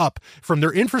ground up, from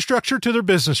their infrastructure to their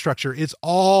business structure. It's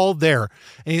all there.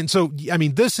 And so,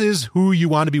 this is who you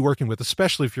want to be working with,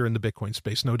 especially if you're in the Bitcoin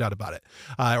space, no doubt about it,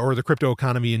 or the crypto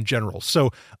economy in general. So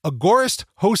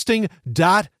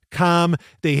agoristhosting.com.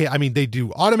 They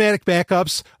do automatic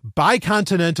backups,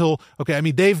 bicontinental. Okay.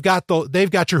 They've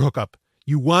got your hookup.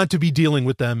 You want to be dealing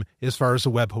with them as far as a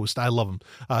web host. I love them.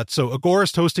 So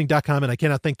agoristhosting.com, and I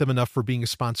cannot thank them enough for being a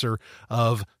sponsor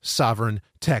of Sovereign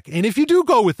Tech. And if you do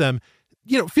go with them,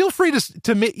 feel free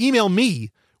to email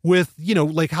me with,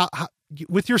 like how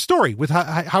with your story, with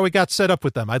how it got set up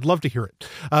with them. I'd love to hear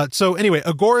it. So anyway,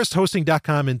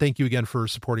 agorasthosting.com, and thank you again for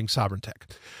supporting Sovereign Tech.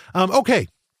 Okay.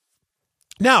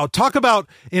 Now, talk about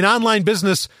an online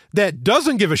business that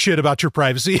doesn't give a shit about your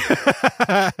privacy.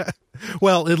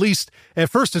 Well, at least at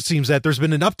first it seems that there's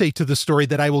been an update to the story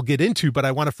that I will get into, but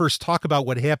I want to first talk about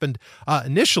what happened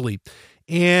initially.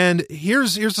 And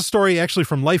here's the story actually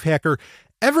from Lifehacker.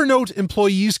 Evernote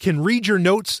employees can read your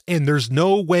notes and there's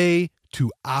no way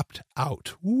to opt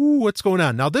out. Ooh, what's going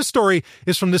on? Now, this story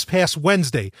is from this past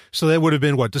Wednesday. So that would have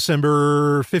been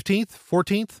December 15th,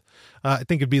 14th? I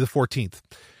think it'd be the 14th.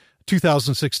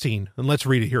 2016, and let's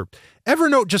read it here.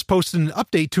 Evernote just posted an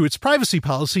update to its privacy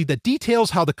policy that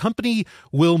details how the company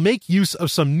will make use of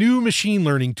some new machine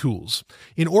learning tools.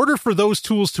 In order for those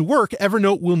tools to work,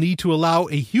 Evernote will need to allow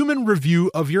a human review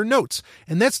of your notes.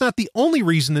 And that's not the only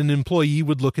reason an employee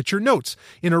would look at your notes.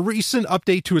 In a recent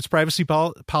update to its privacy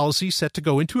policy set to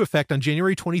go into effect on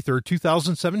January 23rd,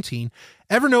 2017,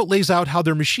 Evernote lays out how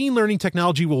their machine learning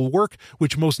technology will work,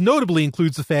 which most notably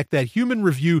includes the fact that human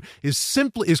review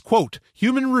quote,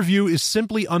 human review is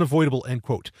simply unavoidable, end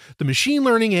quote. The machine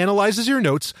learning analyzes your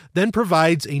notes, then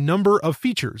provides a number of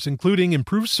features, including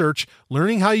improved search,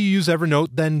 learning how you use Evernote,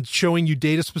 then showing you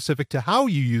data specific to how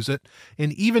you use it,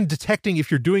 and even detecting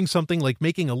if you're doing something like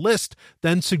making a list,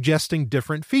 then suggesting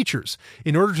different features.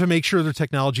 In order to make sure their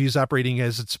technology is operating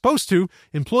as it's supposed to,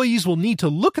 employees will need to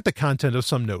look at the content of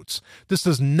some notes. This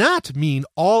does not mean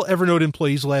all Evernote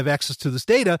employees will have access to this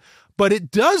data, but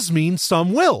it does mean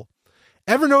some will.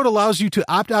 Evernote allows you to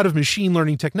opt out of machine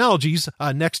learning technologies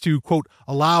next to, quote,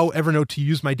 allow Evernote to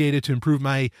use my data to improve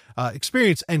my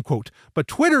experience, end quote. But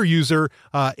Twitter user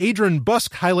Adrian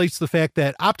Busk highlights the fact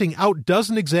that opting out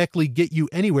doesn't exactly get you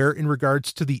anywhere in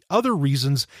regards to the other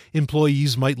reasons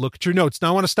employees might look at your notes. Now,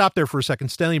 I want to stop there for a second.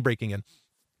 Stallion breaking in.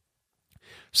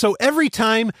 So every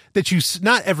time that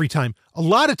not every time, a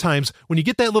lot of times when you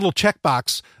get that little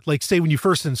checkbox, like say when you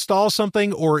first install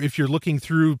something, or if you're looking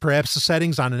through perhaps the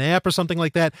settings on an app or something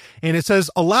like that, and it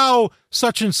says, allow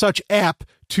such and such app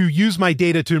to use my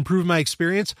data to improve my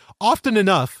experience, often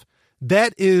enough,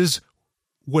 that is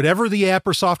whatever the app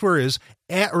or software is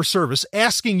or service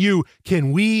asking you,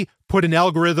 can we put an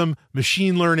algorithm,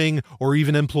 machine learning, or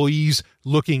even employees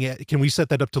looking at, can we set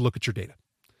that up to look at your data?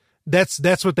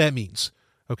 That's what that means.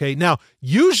 Okay. Now,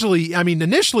 usually,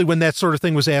 initially when that sort of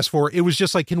thing was asked for, it was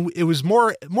just like, it was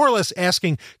more or less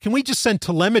asking, can we just send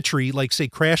telemetry, like say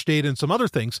crash data and some other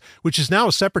things, which is now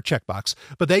a separate checkbox.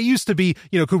 But that used to be,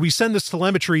 could we send this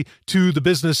telemetry to the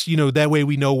business, that way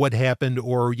we know what happened,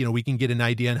 or, we can get an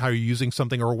idea on how you're using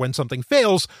something, or when something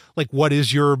fails, like what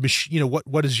is your,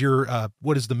 what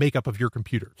is the makeup of your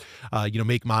computer,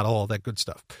 make, model, all that good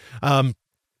stuff.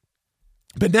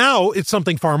 But now it's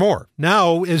something far more.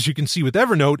 Now, as you can see with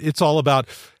Evernote, it's all about,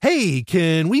 hey,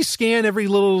 can we scan every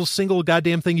little single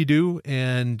goddamn thing you do?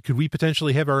 And could we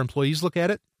potentially have our employees look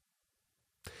at it?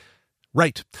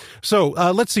 Right. So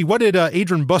let's see. What did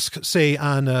Adrian Busk say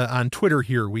on Twitter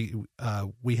here? We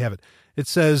have it. It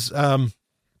says,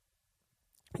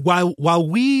 while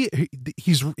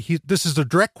this is a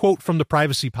direct quote from the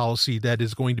privacy policy that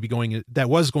was going to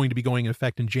be going in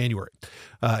effect in January.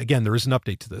 Again, there is an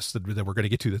update to this that we're going to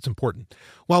get to that's important.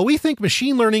 While we think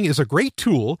machine learning is a great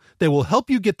tool that will help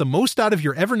you get the most out of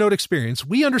your Evernote experience,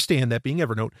 we understand, that being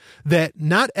Evernote, that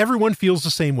not everyone feels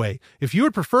the same way. If you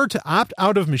would prefer to opt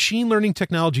out of machine learning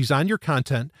technologies on your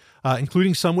content,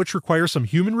 including some which require some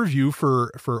human review for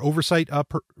oversight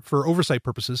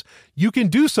purposes, you can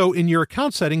do so in your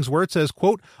account settings where it says,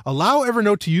 quote, allow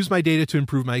Evernote to use my data to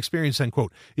improve my experience, end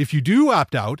quote. If you do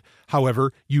opt out,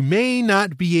 however, you may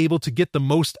not be able to get the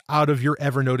most out of your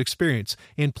Evernote experience.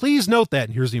 And please note that,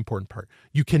 and here's the important part,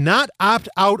 you cannot opt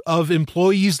out of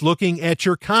employees looking at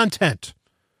your content.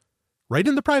 Right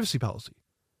in the privacy policy.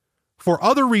 For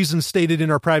other reasons stated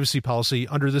in our privacy policy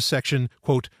under this section,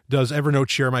 quote, does Evernote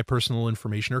share my personal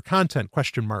information or content,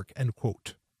 question mark, end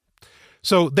quote.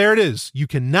 So there it is. You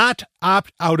cannot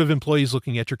opt out of employees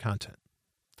looking at your content.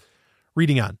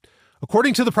 Reading on.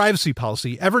 According to the privacy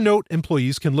policy, Evernote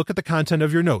employees can look at the content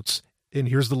of your notes. And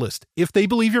here's the list. If they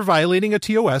believe you're violating a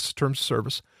TOS, terms of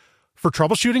service, for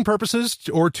troubleshooting purposes,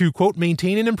 or to, quote,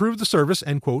 maintain and improve the service,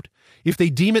 end quote, if they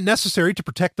deem it necessary to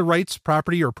protect the rights,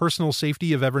 property, or personal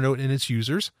safety of Evernote and its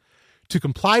users, to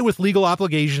comply with legal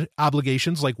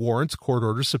obligations like warrants, court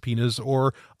orders, subpoenas,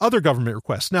 or other government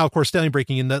requests. Now, of course, Stallion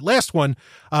breaking in, that last one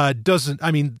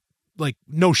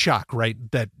no shock,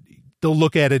 right? That they'll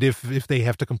look at it if they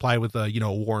have to comply with a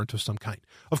warrant of some kind.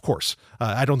 Of course,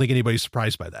 I don't think anybody's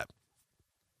surprised by that.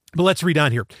 But let's read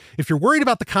on here. If you're worried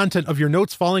about the content of your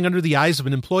notes falling under the eyes of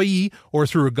an employee or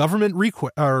through a government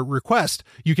request,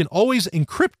 you can always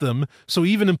encrypt them so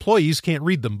even employees can't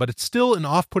read them, but it's still an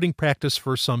off-putting practice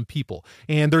for some people.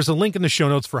 And there's a link in the show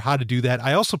notes for how to do that.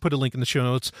 I also put a link in the show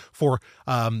notes for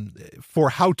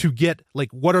how to get,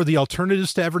 like, what are the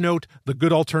alternatives to Evernote, the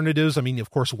good alternatives. I mean, of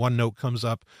course, OneNote comes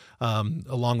up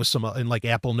along with some, and like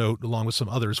Apple Note, along with some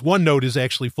others. OneNote is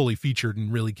actually fully featured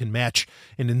and really can match,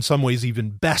 and in some ways even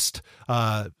best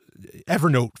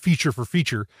Evernote feature for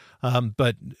feature.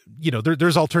 But you know,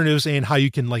 there's alternatives and how you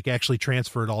can like actually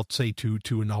transfer it all, say,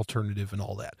 to an alternative and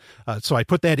all that. So I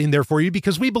put that in there for you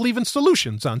because we believe in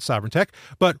solutions on Sovereign Tech.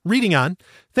 But reading on,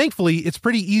 thankfully, it's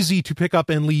pretty easy to pick up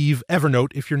and leave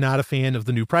Evernote if you're not a fan of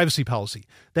the new privacy policy.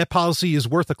 That policy is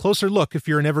worth a closer look if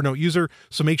you're an Evernote user.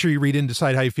 So make sure you read it and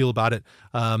decide how you feel about it.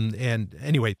 And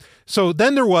anyway, so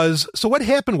what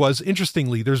happened was,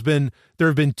 interestingly, there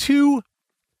have been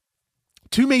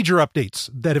two major updates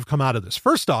that have come out of this.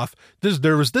 First off,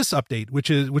 there was this update,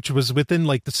 which was within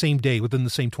like the same day, within the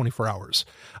same 24 hours.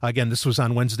 Again, this was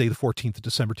on Wednesday, the 14th of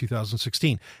December,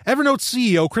 2016. Evernote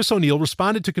CEO Chris O'Neill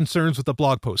responded to concerns with a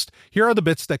blog post. Here are the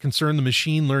bits that concern the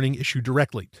machine learning issue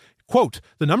directly. Quote,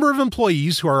 the number of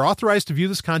employees who are authorized to view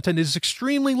this content is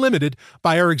extremely limited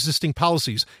by our existing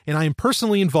policies, and I am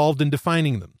personally involved in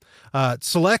defining them.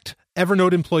 Select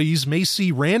Evernote employees may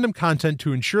see random content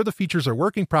to ensure the features are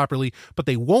working properly, but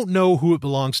they won't know who it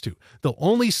belongs to. They'll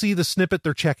only see the snippet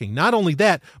they're checking. Not only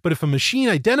that, but if a machine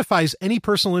identifies any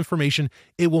personal information,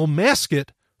 it will mask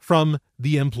it from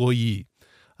the employee.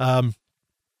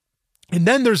 And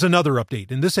then there's another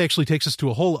update, and this actually takes us to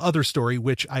a whole other story,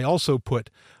 which I also put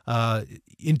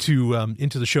into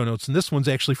the show notes. And this one's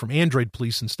actually from Android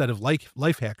Police instead of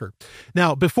Lifehacker.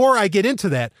 Now, before I get into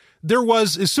that,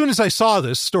 as soon as I saw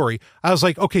this story, I was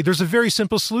like, okay, there's a very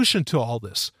simple solution to all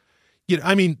this. You know,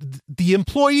 I mean, the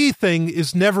employee thing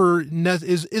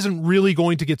isn't really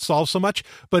going to get solved so much.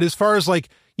 But as far as like,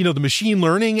 you know, the machine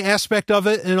learning aspect of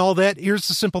it and all that, here's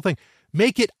the simple thing.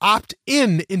 Make it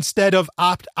opt-in instead of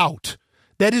opt-out.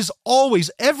 That is always,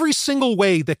 every single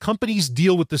way that companies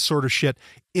deal with this sort of shit.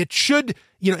 It should,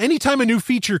 you know, anytime a new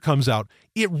feature comes out,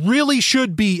 it really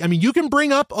should be, I mean, you can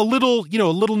bring up a little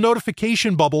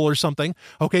notification bubble or something,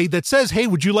 okay, that says, hey,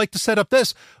 would you like to set up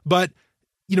this? But,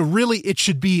 you know, really it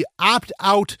should be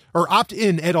opt-out or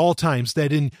opt-in at all times.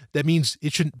 That means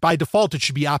it should, by default, it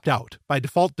should be opt-out. By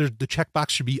default, the checkbox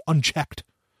should be unchecked.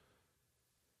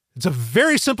 It's a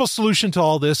very simple solution to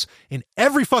all this, and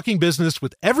every fucking business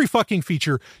with every fucking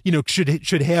feature, you know, should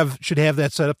have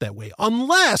that set up that way.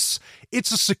 Unless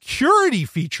it's a security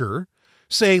feature,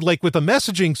 say like with a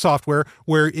messaging software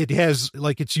where it has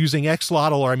like it's using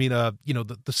XLOTL or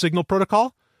the Signal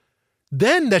protocol,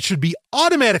 then that should be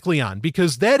automatically on,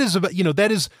 because that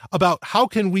is about how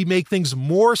can we make things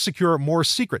more secure, more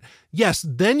secret. Yes,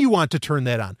 then you want to turn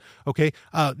that on. Okay.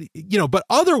 But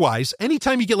otherwise,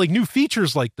 anytime you get like new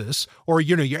features like this, or,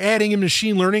 you know, you're adding in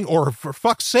machine learning, or for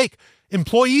fuck's sake,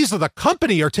 employees of the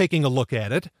company are taking a look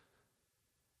at it.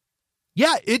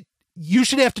 Yeah, you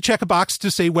should have to check a box to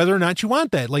say whether or not you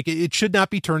want that. Like it should not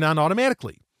be turned on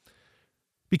automatically,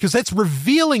 because that's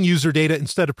revealing user data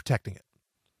instead of protecting it.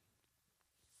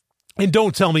 And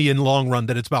don't tell me in the long run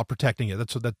that it's about protecting it.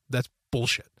 That's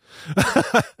bullshit.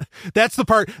 That's the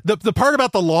part, the part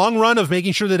about the long run of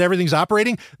making sure that everything's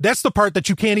operating. That's the part that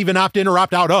you can't even opt in or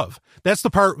opt out of. That's the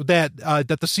part that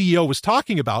the CEO was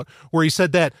talking about, where he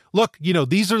said that, look, you know,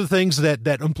 these are the things that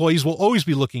employees will always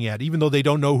be looking at, even though they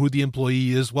don't know who the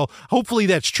employee is. Well, hopefully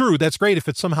that's true. That's great if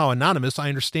it's somehow anonymous. I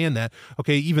understand that.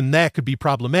 Okay. Even that could be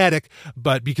problematic,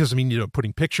 but because, I mean, you know,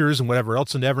 putting pictures and whatever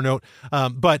else into Evernote.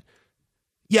 But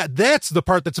yeah, that's the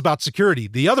part that's about security.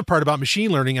 The other part about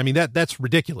machine learning, I mean, that's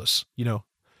ridiculous, you know.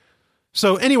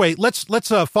 So anyway, let's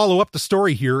follow up the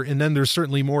story here, and then there's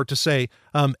certainly more to say.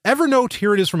 Evernote,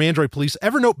 here it is from Android Police.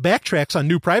 Evernote backtracks on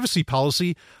new privacy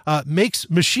policy, makes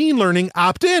machine learning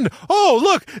opt-in. Oh,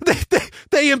 look,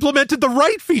 they implemented the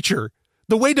right feature,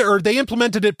 they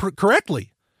implemented it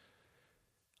correctly.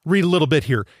 Read a little bit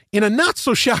here. In a not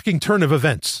so shocking turn of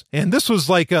events, and this was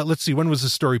like, let's see, when was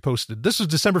this story posted? This was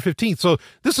December 15th. So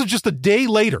this is just a day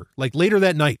later, like later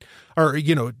that night, or,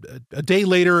 you know, a day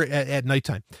later at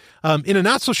nighttime. In a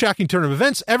not so shocking turn of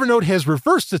events, Evernote has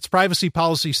reversed its privacy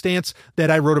policy stance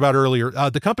that I wrote about earlier.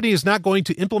 The company is not going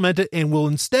to implement it and will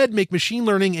instead make machine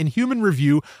learning and human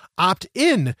review opt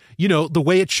in, the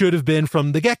way it should have been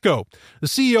from the get-go. The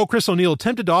CEO, Chris O'Neill,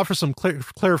 attempted to offer some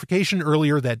clarification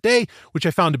earlier that day, which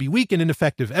I found to be weak and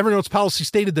ineffective. Evernote's policy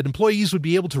stated that employees would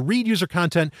be able to read user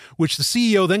content, which the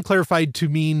CEO then clarified to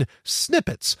mean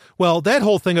snippets. Well, that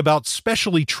whole thing about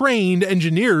specially trained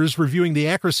engineers reviewing the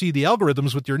accuracy of the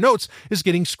algorithms with your notes is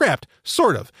getting scrapped,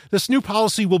 sort of. This new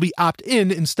policy will be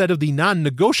opt-in instead of the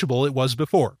non-negotiable it was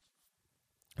before.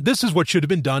 This is what should have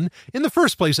been done in the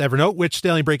first place, Evernote, which,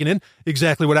 Stallion breaking in,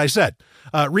 exactly what I said.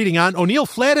 Reading on, O'Neill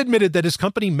flat admitted that his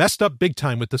company messed up big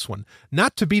time with this one.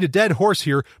 Not to beat a dead horse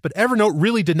here, but Evernote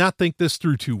really did not think this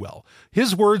through too well.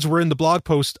 His words were in the blog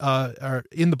post,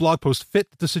 fit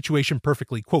the situation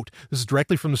perfectly. Quote, this is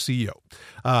directly from the CEO,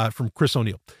 from Chris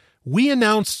O'Neill. We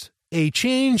announced a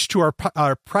change to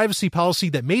our privacy policy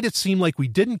that made it seem like we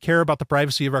didn't care about the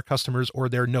privacy of our customers or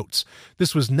their notes.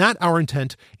 This was not our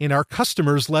intent, and our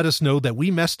customers let us know that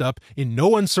we messed up in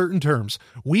no uncertain terms.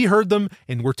 We heard them,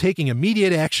 and we're taking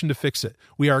immediate action to fix it.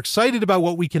 We are excited about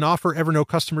what we can offer Evernote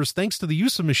customers thanks to the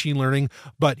use of machine learning,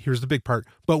 but here's the big part,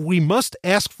 but we must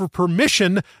ask for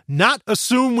permission, not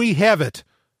assume we have it.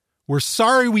 We're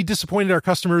sorry we disappointed our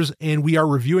customers, and we are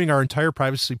reviewing our entire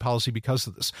privacy policy because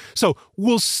of this. So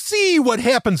we'll see what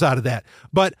happens out of that.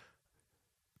 But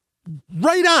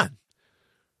right on.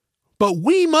 But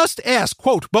we must ask,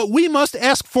 quote, but we must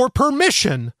ask for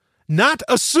permission, not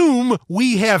assume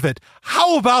we have it.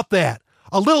 How about that?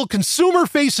 A little consumer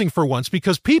facing for once,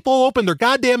 because people open their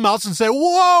goddamn mouths and say,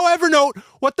 whoa, Evernote,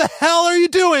 what the hell are you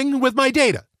doing with my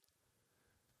data?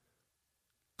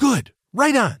 Good.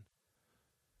 Right on.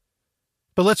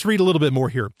 But let's read a little bit more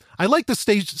here. I like this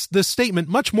statement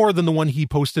much more than the one he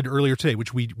posted earlier today,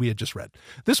 which we had just read.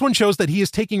 This one shows that he is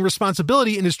taking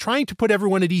responsibility and is trying to put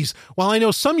everyone at ease. While I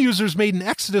know some users made an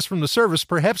exodus from the service,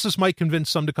 perhaps this might convince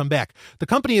some to come back. The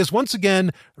company has once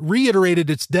again reiterated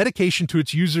its dedication to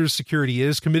its users' security. It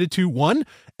is committed to 1.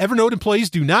 Evernote employees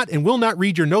do not and will not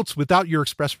read your notes without your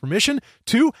express permission.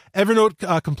 2.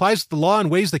 Evernote complies with the law in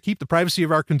ways that keep the privacy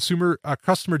of our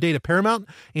customer data paramount.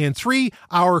 And 3.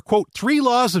 Our, quote, 3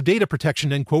 laws of data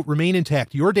protection, end quote, remain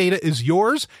intact. Your data is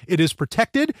yours, it is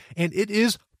protected, and it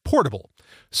is portable.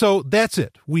 So that's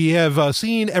it. We have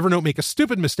seen Evernote make a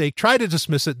stupid mistake, try to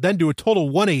dismiss it, then do a total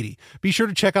 180. Be sure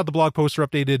to check out the blog post or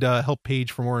updated help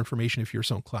page for more information if you're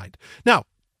so inclined. Now,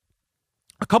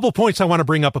 a couple points I want to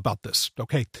bring up about this,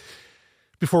 okay,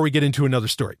 before we get into another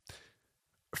story.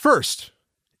 First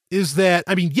is that,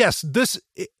 yes,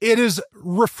 it is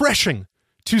refreshing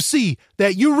to see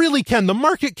that you really can, the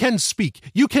market can speak.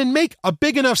 You can make a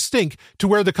big enough stink to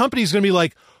where the company's going to be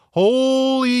like,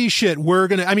 holy shit, we're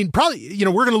going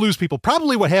to lose people.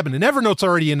 Probably what happened, and Evernote's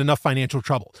already in enough financial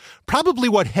trouble. Probably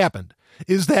what happened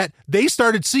is that they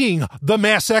started seeing the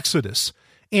mass exodus.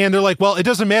 And they're like, well, it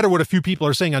doesn't matter what a few people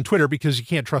are saying on Twitter, because you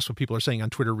can't trust what people are saying on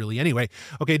Twitter really anyway.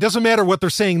 Okay, it doesn't matter what they're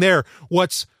saying there.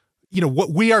 What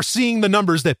we are seeing the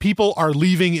numbers that people are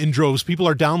leaving in droves. People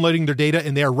are downloading their data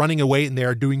and they are running away, and they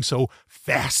are doing so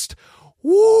fast.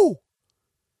 Woo!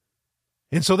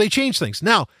 And so they change things.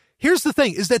 Now, here's the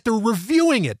thing, is that they're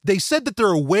reviewing it. They said that they're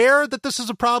aware that this is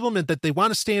a problem and that they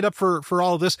want to stand up for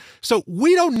all of this. So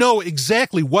we don't know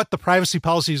exactly what the privacy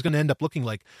policy is going to end up looking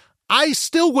like. I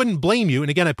still wouldn't blame you, and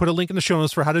again, I put a link in the show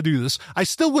notes for how to do this. I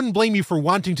still wouldn't blame you for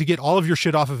wanting to get all of your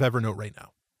shit off of Evernote right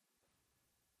now.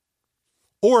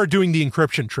 Or doing the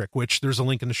encryption trick, which there's a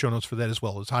link in the show notes for that as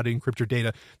well, is how to encrypt your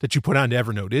data that you put onto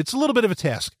Evernote. It's a little bit of a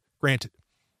task, granted.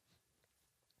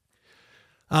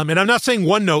 And I'm not saying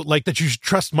OneNote like that you should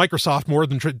trust Microsoft more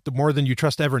than you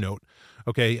trust Evernote.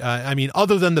 Okay.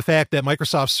 Other than the fact that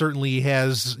Microsoft certainly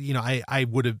has, I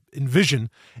would envision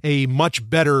a much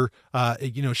better,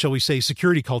 shall we say,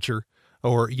 security culture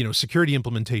or, security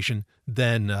implementation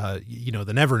than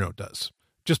Evernote does,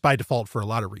 just by default for a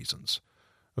lot of reasons.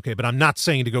 Okay. But I'm not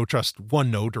saying to go trust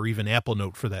OneNote or even Apple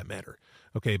Note for that matter.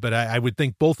 Okay. But I would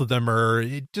think both of them are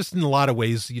just in a lot of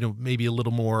ways, maybe a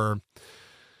little more.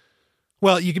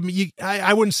 Well,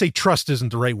 I wouldn't say trust isn't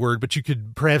the right word, but you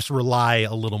could perhaps rely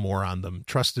a little more on them.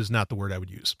 Trust is not the word I would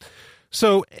use.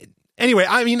 So anyway,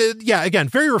 again,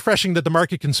 very refreshing that the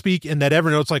market can speak and that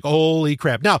Evernote's like, holy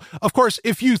crap. Now, of course,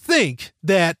 if you think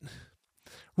that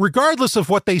regardless of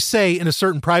what they say in a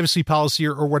certain privacy policy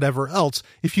or whatever else,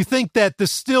 if you think that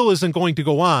this still isn't going to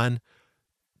go on,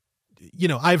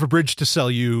 I have a bridge to sell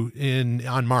you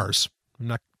on Mars. I'm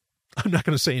not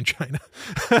going to say in China.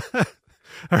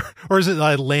 Or is it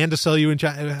land to sell you in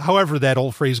China? However that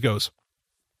old phrase goes.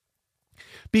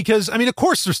 because, I mean, of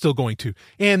course they're still going to.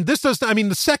 And this does, I mean,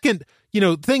 the second,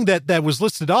 thing that was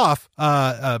listed off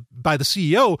by the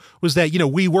CEO was that,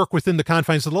 we work within the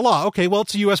confines of the law. Okay, well,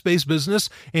 it's a U.S. based business.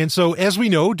 And so as we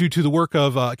know, due to the work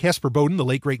of Casper Bowden, the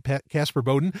late great Casper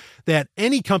Bowden, that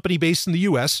any company based in the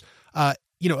U.S.,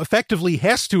 effectively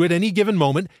has to, at any given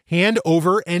moment, hand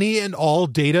over any and all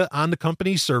data on the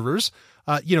company's servers,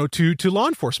 to law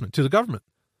enforcement, to the government.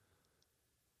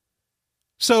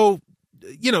 So,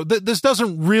 this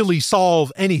doesn't really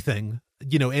solve anything,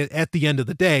 at the end of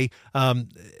the day,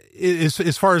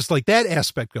 as far as like that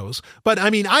aspect goes. But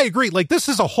I mean, I agree, like this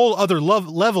is a whole other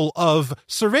level of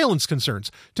surveillance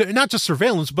concerns, to not just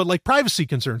surveillance, but like privacy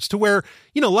concerns, to where,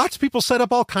 lots of people set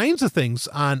up all kinds of things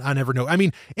on Evernote. I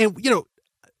mean, and,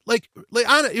 like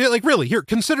really, here,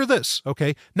 consider this,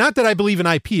 okay? Not that I believe in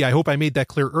IP. I hope I made that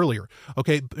clear earlier,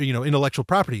 okay? Intellectual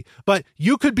property. But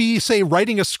you could be, say,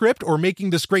 writing a script or making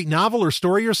this great novel or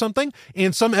story or something,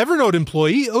 and some Evernote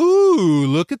employee, ooh,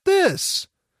 look at this.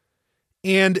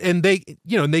 And they,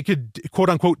 and they could, quote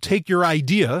unquote, take your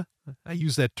idea. I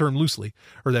use that term loosely,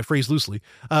 or that phrase loosely,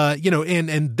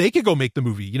 and they could go make the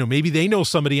movie. Maybe they know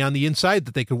somebody on the inside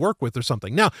that they could work with or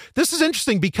something. Now, this is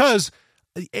interesting because,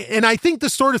 and I think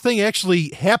this sort of thing actually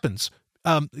happens.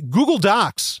 Google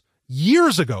Docs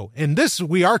years ago, and this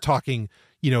we are talking,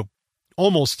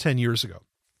 almost 10 years ago.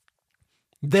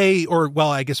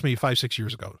 I guess maybe 5-6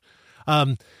 years ago.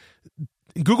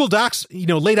 Google Docs,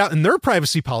 laid out in their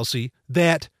privacy policy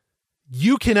that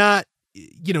you cannot,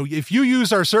 if you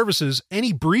use our services,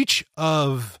 any breach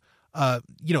of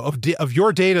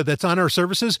your data that's on our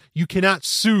services, you cannot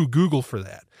sue Google for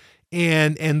that.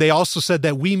 And they also said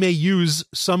that we may use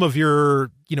some of your,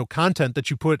 content that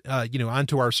you put,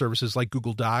 onto our services like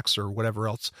Google Docs or whatever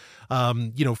else,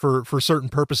 for certain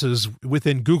purposes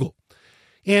within Google.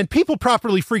 And people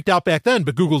properly freaked out back then,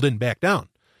 but Google didn't back down.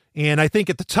 And I think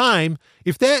at the time,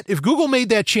 if Google made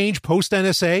that change post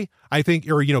NSA, I think,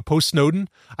 or, post Snowden,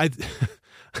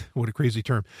 what a crazy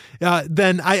term,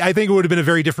 then I think it would have been a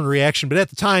very different reaction. But at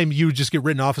the time, you would just get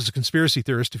written off as a conspiracy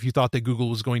theorist if you thought that Google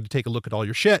was going to take a look at all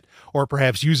your shit or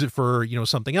perhaps use it for,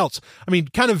 something else. I mean,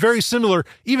 kind of very similar,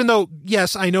 even though,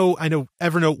 yes, I know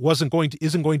Evernote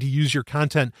isn't going to use your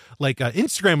content like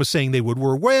Instagram was saying they would,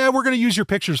 we're going to use your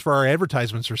pictures for our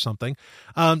advertisements or something.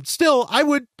 Still, I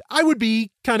would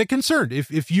be kind of concerned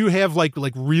if you have like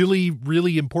really,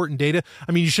 really important data.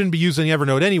 I mean, you shouldn't be using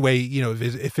Evernote anyway,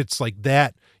 if it's like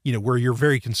that, where you're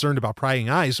very concerned about prying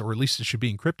eyes, or at least it should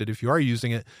be encrypted if you are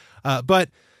using it. But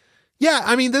yeah,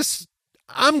 I mean,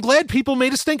 I'm glad people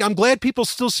made a stink. I'm glad people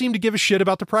still seem to give a shit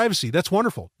about the privacy. That's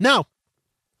wonderful. Now,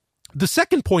 the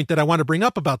second point that I want to bring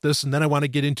up about this, and then I want to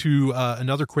get into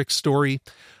another quick story,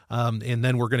 and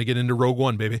then we're going to get into Rogue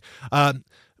One, baby.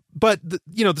 But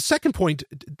the second point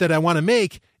that I want to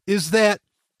make is that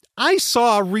I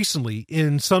saw recently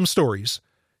in some stories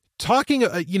talking,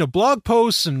 blog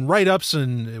posts and write-ups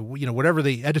and, whatever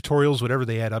editorials, whatever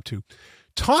they add up to,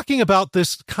 talking about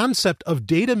this concept of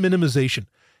data minimization.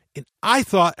 And I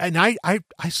thought, and I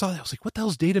saw that, I was like, what the hell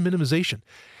is data minimization?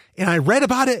 And I read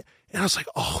about it and I was like,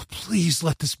 oh, please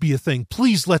let this be a thing.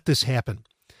 Please let this happen.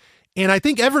 And I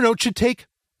think Evernote should take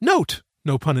note,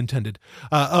 no pun intended,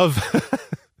 of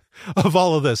of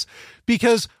all of this,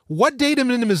 because what data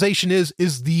minimization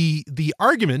is the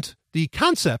argument, the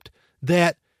concept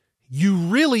that you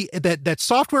really, that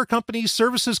software companies,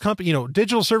 services company,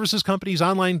 digital services companies,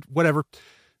 online, whatever,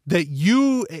 that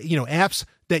apps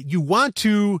that you want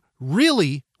to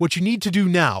really, what you need to do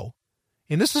now.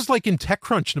 And this is like in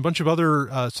TechCrunch and a bunch of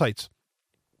other sites,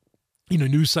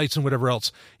 news sites and whatever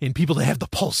else, and people that have the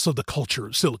pulse of the culture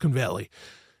of Silicon Valley,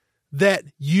 that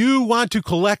you want to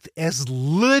collect as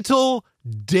little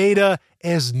data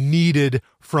as needed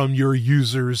from your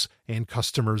users and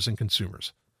customers and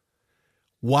consumers.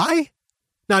 Why?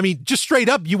 Now, I mean, just straight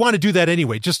up, you want to do that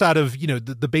anyway, just out of,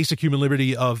 the basic human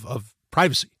liberty of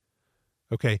privacy.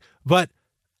 Okay. But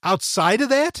outside of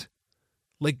that,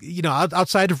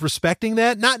 outside of respecting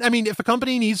that, if a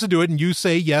company needs to do it and you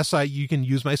say, yes, you can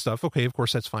use my stuff. Okay. Of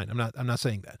course, that's fine. I'm not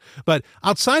saying that, but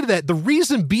outside of that, the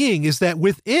reason being is that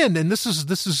within, and this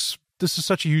is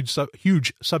such a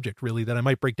huge subject really that I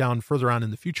might break down further on in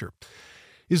the future,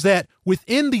 is that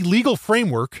within the legal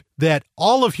framework that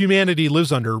all of humanity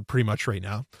lives under pretty much right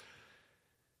now,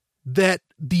 that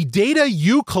the data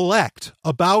you collect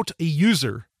about a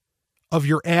user of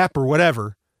your app or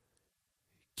whatever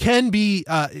can be,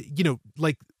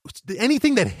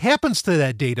 anything that happens to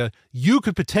that data, you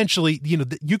could potentially,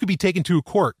 you could be taken to a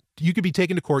court, could be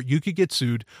taken to court, you could get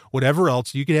sued, whatever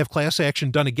else, you could have class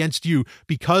action done against you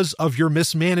because of your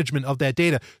mismanagement of that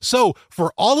data. So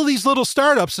for all of these little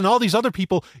startups and all these other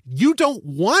people, you don't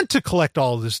want to collect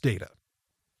all of this data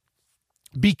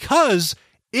because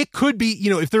it could be,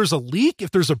 if there's a leak, if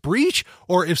there's a breach,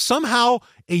 or if somehow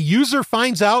a user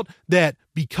finds out that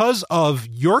because of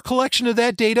your collection of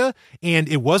that data and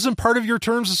it wasn't part of your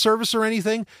terms of service or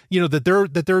anything, that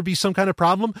there would be some kind of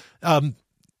problem, that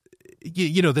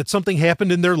something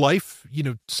happened in their life,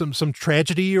 some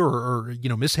tragedy or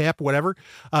mishap, whatever,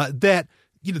 that,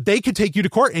 they could take you to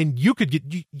court and you could get,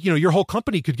 your whole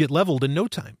company could get leveled in no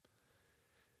time.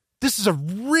 This is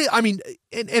and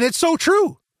it's so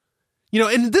true.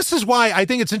 And this is why I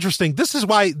think it's interesting. This is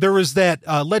why there was that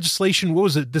legislation, what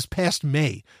was it, this past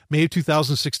May of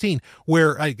 2016,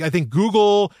 where I think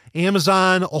Google,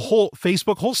 Amazon,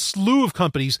 Facebook, a whole slew of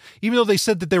companies, even though they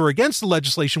said that they were against the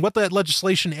legislation, what that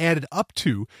legislation added up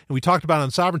to, and we talked about it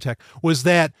on Sovereign Tech, was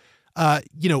that, a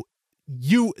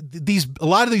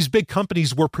lot of these big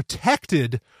companies were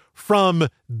protected from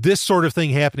this sort of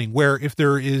thing happening, where if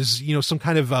there is, some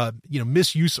kind of,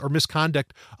 misuse or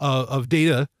misconduct of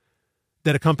data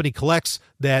that a company collects,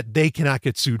 that they cannot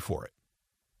get sued for it.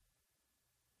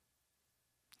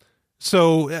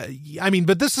 So,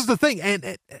 but this is the thing.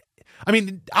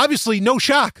 And obviously no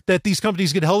shock that these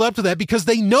companies get held up to that because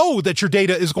they know that your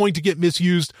data is going to get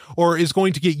misused or is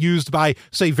going to get used by,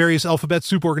 say, various alphabet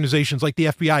soup organizations like the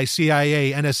FBI,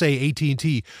 CIA, NSA,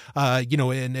 AT&T,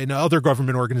 and other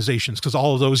government organizations, because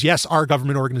all of those, yes, are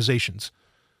government organizations,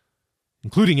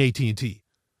 including AT&T.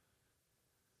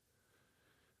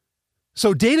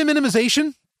 So data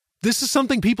minimization, this is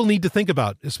something people need to think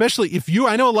about, especially if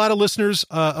I know a lot of listeners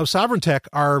of Sovereign Tech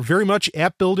are very much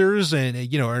app builders and,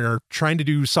 are trying to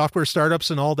do software startups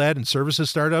and all that and services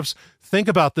startups. Think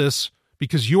about this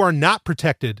because you are not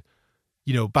protected,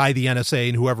 by the NSA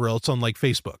and whoever else, unlike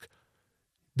Facebook.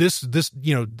 This,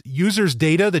 users'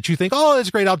 data that you think, oh,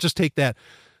 that's great, I'll just take that,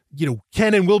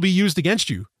 can and will be used against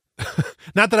you.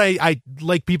 Not that I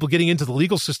like people getting into the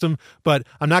legal system, but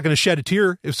I'm not going to shed a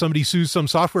tear if somebody sues some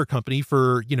software company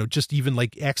for, just even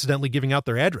like accidentally giving out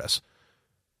their address.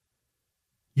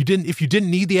 If you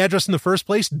didn't need the address in the first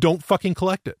place, don't fucking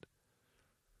collect it.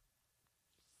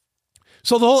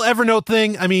 So the whole Evernote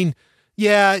thing,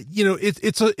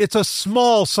 it's a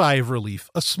small sigh of relief,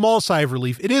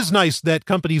 It is nice that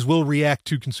companies will react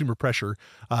to consumer pressure,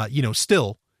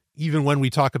 still. Even when we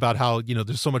talk about how,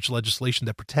 there's so much legislation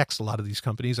that protects a lot of these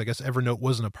companies. I guess Evernote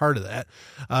wasn't a part of that.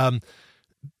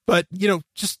 But,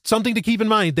 just something to keep in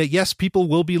mind that, yes, people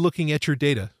will be looking at your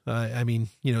data.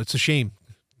 It's a shame.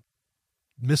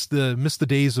 Miss the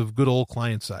days of good old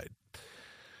client side.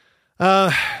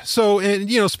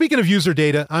 Speaking of user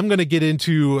data, I'm going to get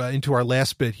into our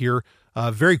last bit here.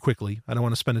 Very quickly. I don't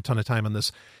want to spend a ton of time on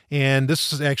this. And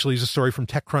this is actually a story from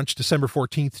TechCrunch, December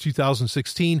 14th,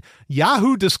 2016.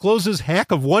 Yahoo discloses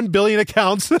hack of 1 billion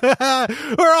accounts.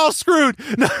 We're all screwed.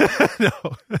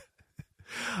 No.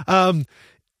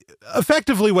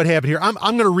 Effectively what happened here, I'm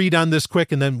going to read on this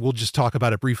quick and then we'll just talk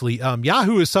about it briefly.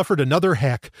 Yahoo has suffered another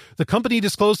hack. The company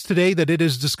disclosed today that it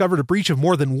has discovered a breach of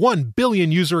more than 1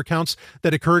 billion user accounts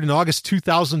that occurred in August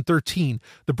 2013.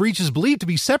 The breach is believed to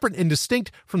be separate and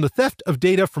distinct from the theft of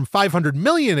data from 500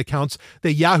 million accounts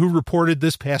that Yahoo reported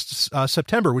this past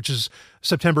September, which is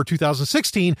September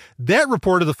 2016. That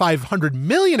reported the 500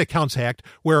 million accounts hacked,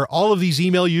 where all of these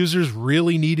email users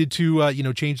really needed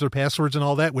to, change their passwords and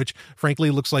all that, which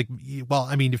frankly looks like,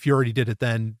 if you already did it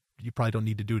then, you probably don't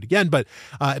need to do it again. But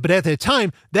at that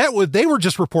time, they were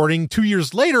just reporting 2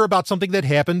 years later about something that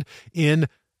happened in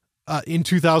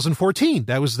 2014.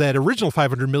 That was that original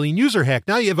 500 million user hack.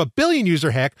 Now you have a billion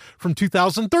user hack from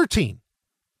 2013,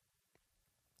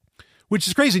 which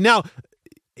is crazy. Now,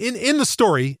 in the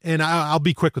story, and I'll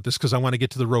be quick with this because I want to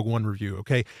get to the Rogue One review.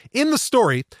 Okay. In the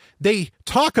story, they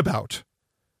talk about,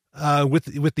 with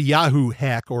the Yahoo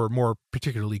hack, or more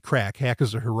particularly crack. Hack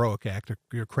is a heroic act.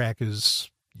 Crack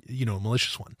is, a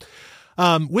malicious one.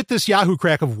 With this Yahoo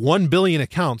crack of 1 billion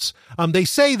accounts, they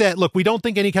say that, look, we don't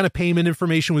think any kind of payment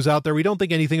information was out there. We don't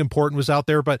think anything important was out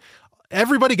there, but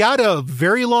everybody got a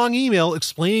very long email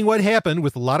explaining what happened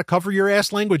with a lot of cover your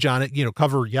ass language on it,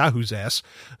 cover Yahoo's ass.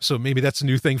 So maybe that's a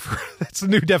new thing that's a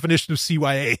new definition of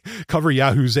CYA, cover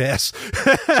Yahoo's ass.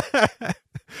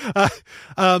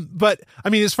 But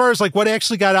as far as like what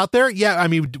actually got out there,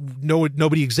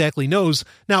 nobody exactly knows.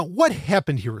 Now, what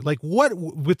happened here? Like what,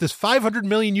 with this 500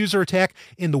 million user attack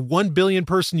and the 1 billion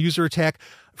person user attack,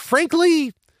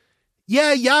 frankly,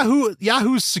 yeah,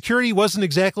 Yahoo's security wasn't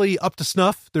exactly up to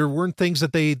snuff. There weren't things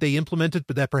that they implemented,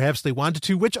 but that perhaps they wanted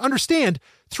to, which understand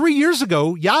 3 years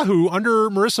ago, Yahoo under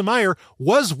Marissa Mayer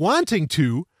was wanting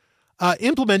to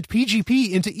implement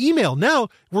PGP into email. Now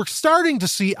we're starting to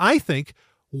see, I think,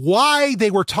 why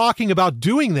they were talking about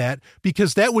doing that,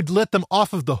 because that would let them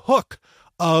off of the hook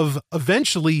of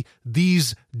eventually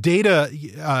these data,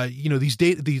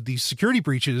 these security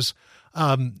breaches,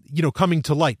 coming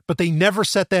to light. But they never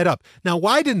set that up. Now,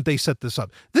 why didn't they set this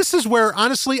up? This is where,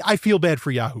 honestly, I feel bad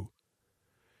for Yahoo.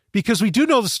 Because we do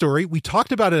know the story. We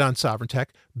talked about it on Sovereign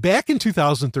Tech back in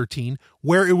 2013,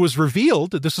 where it was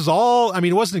revealed that this is all,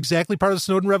 it wasn't exactly part of the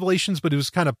Snowden revelations, but it was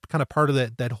kind of part of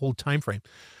that whole time frame,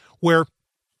 where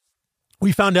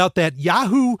we found out that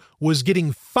Yahoo was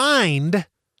getting fined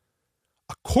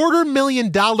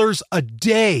 $250,000 a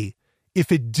day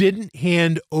if it didn't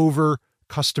hand over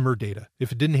customer data,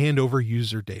 if it didn't hand over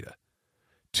user data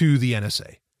to the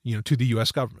NSA, to the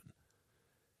U.S. government.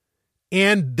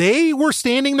 And they were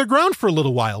standing their ground for a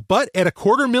little while, but at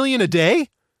 $250,000 a day,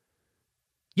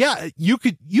 yeah, you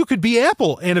could be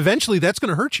Apple, and eventually that's going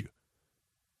to hurt you.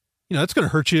 That's going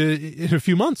to hurt you in a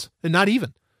few months, and not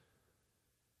even.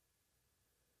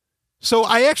 So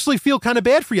I actually feel kind of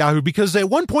bad for Yahoo, because at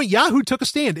one point Yahoo took a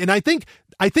stand, and I think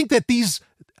that these,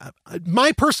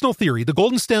 my personal theory, the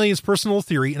Golden Stallion's personal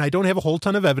theory, and I don't have a whole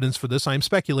ton of evidence for this, I'm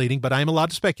speculating, but I'm allowed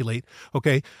to speculate,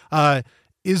 okay,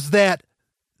 is that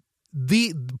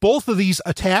both of these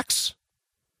attacks,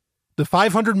 the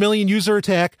 500 million user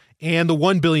attack and the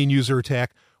 1 billion user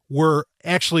attack, were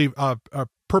actually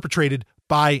perpetrated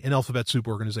by an alphabet soup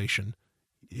organization.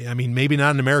 Maybe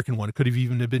not an American one. It could have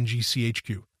even been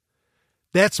GCHQ.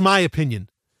 That's my opinion,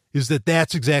 is that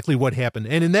that's exactly what happened.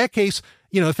 And in that case,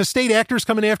 if a state actor is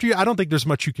coming after you, I don't think there's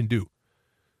much you can do.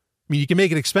 You can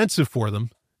make it expensive for them.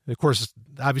 Of course,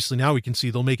 obviously now we can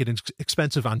see they'll make it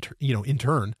expensive in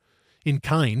turn, in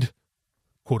kind,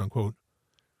 quote unquote.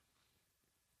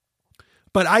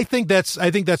 But I think that's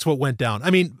what went down.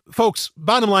 Folks,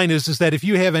 bottom line is that if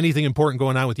you have anything important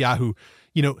going on with Yahoo,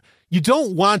 you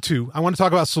don't want to, I want to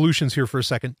talk about solutions here for a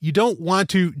second. You don't want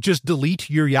to just delete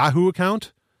your Yahoo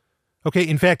account. Okay.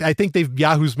 In fact, I think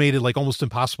Yahoo's made it like almost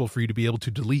impossible for you to be able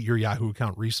to delete your Yahoo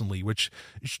account recently, which,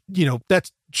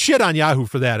 that's shit on Yahoo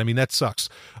for that. That sucks.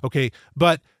 Okay.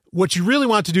 But what you really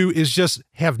want to do is just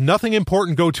have nothing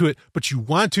important go to it, but you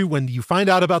want to, when you find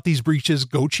out about these breaches,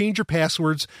 go change your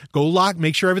passwords,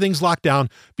 make sure everything's locked down,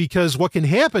 because what can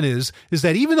happen is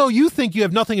that even though you think you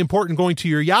have nothing important going to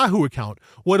your Yahoo account,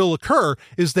 what'll occur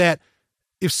is that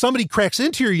if somebody cracks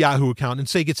into your Yahoo account and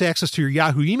say gets access to your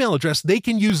Yahoo email address, they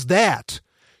can use that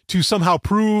to somehow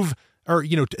prove or,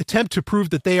 attempt to prove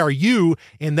that they are you,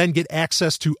 and then get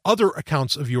access to other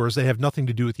accounts of yours that have nothing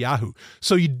to do with Yahoo.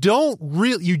 So you don't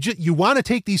really, you want to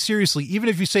take these seriously, even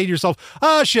if you say to yourself,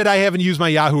 oh shit, I haven't used my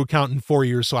Yahoo account in 4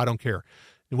 years, so I don't care.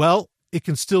 Well, it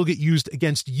can still get used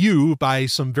against you by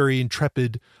some very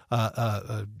intrepid,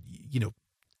 hacker,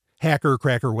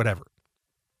 cracker, whatever.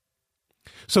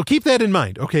 So keep that in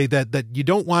mind, okay, that you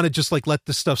don't want to just let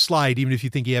this stuff slide, even if you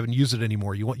think you haven't used it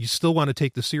anymore. You still want to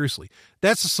take this seriously.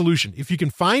 That's the solution. If you can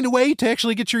find a way to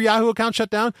actually get your Yahoo account shut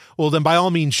down, well, then by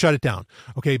all means, shut it down.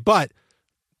 Okay. But,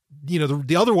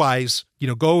 the otherwise,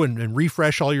 go and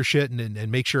refresh all your shit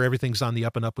and make sure everything's on the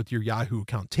up and up with your Yahoo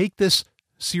account. Take this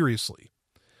seriously.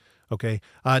 Okay.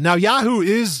 Now Yahoo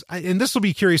is, and this will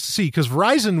be curious to see, because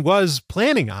Verizon was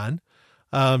planning on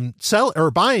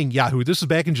buying Yahoo. This is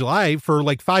back in July for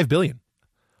 $5 billion.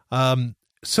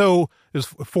 So it was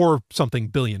 4 something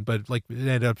billion, but it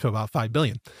ended up to about $5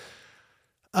 billion.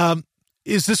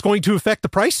 Is this going to affect the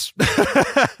price?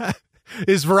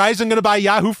 Is Verizon going to buy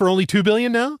Yahoo for only $2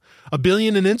 billion now? $1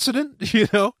 billion an incident,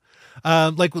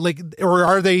 or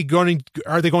are they going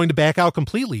to back out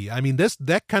completely?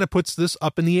 That kind of puts this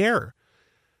up in the air.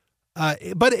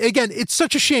 But again, it's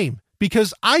such a shame.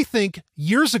 Because I think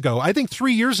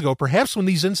 3 years ago, perhaps when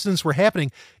these incidents were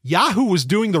happening, Yahoo was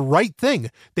doing the right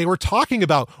thing. They were talking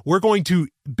about, we're going to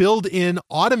build in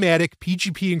automatic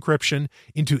PGP encryption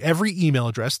into every email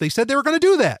address. They said they were going to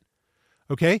do that.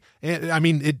 Okay. And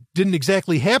it didn't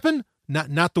exactly happen.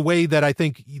 Not the way that I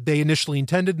think they initially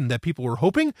intended and that people were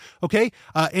hoping. Okay.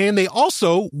 And they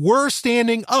also were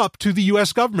standing up to the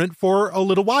U.S. government for a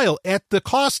little while at the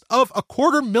cost of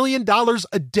 $250,000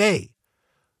 a day.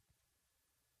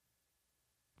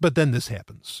 But then this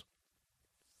happens.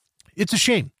 It's a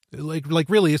shame.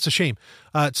 Really, it's a shame.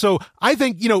 So I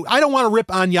think, I don't want to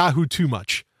rip on Yahoo too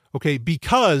much. Okay.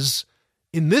 Because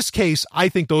in this case, I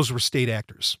think those were state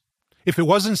actors. If it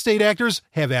wasn't state actors,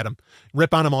 have at them.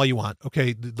 Rip on them all you want.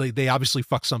 Okay, they obviously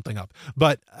fucked something up.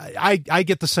 But I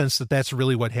get the sense that that's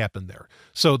really what happened there.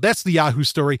 So that's the Yahoo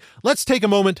story. Let's take a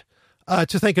moment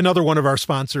to thank another one of our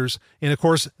sponsors. And of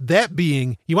course, that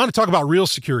being, you want to talk about real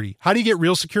security. How do you get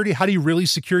real security? How do you really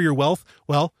secure your wealth?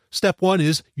 Well, step one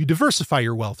is you diversify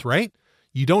your wealth, right?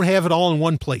 You don't have it all in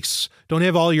one place. Don't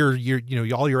have all your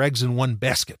all your eggs in one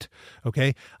basket.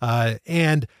 Okay.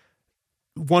 And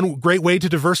one great way to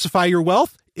diversify your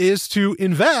wealth is to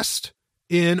invest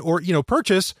in or,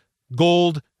 purchase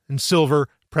gold and silver,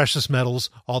 precious metals,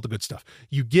 all the good stuff.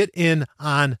 You get in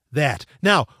on that.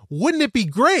 Now, wouldn't it be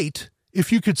great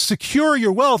if you could secure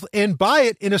your wealth and buy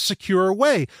it in a secure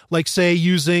way? Like, say,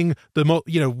 using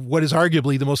what is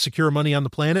arguably the most secure money on the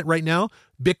planet right now,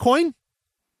 Bitcoin?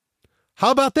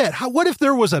 How about that? What if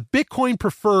there was a Bitcoin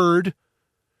preferred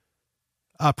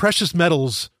precious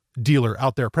metals dealer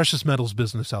out there, precious metals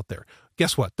business out there?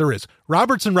 Guess what? There is.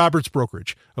 Roberts & Roberts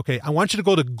Brokerage. Okay, I want you to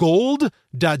go to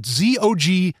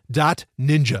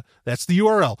gold.zog.ninja. That's the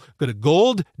URL. Go to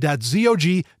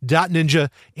gold.zog.ninja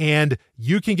and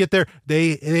you can get there.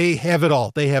 They have it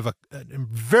all. They have a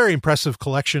very impressive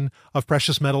collection of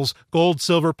precious metals, gold,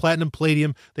 silver, platinum,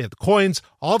 palladium. They have the coins,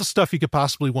 all the stuff you could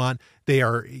possibly want.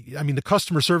 The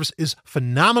customer service is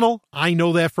phenomenal. I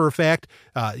know that for a fact.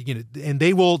 And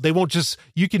they won't just,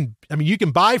 you can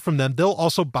buy from them. They'll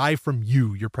also buy from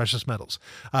you, your precious metals.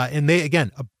 And they,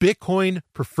 again, a Bitcoin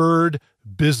preferred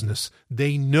business.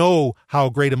 They know how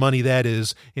great a money that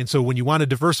is. And so when you want to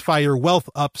diversify your wealth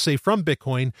up, say from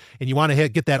Bitcoin, and you want to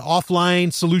get that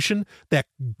offline solution, that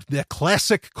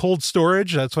classic cold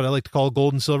storage, that's what I like to call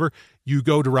gold and silver, you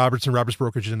go to Roberts & Roberts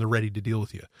Brokerage and they're ready to deal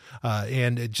with you.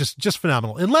 And it just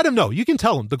phenomenal. And let them know. You can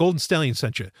tell them the Golden Stallion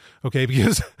sent you. Okay.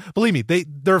 Because believe me,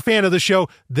 they're a fan of the show.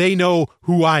 They know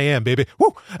who I am, baby.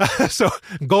 Woo! So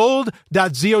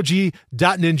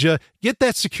gold.zog.ninja, get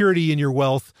that security in your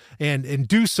wealth and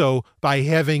do so by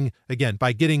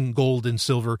getting gold and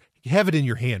silver. Have it in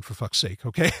your hand, for fuck's sake,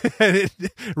 okay?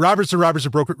 Roberts & Roberts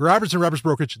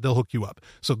Brokerage, they'll hook you up.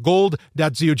 So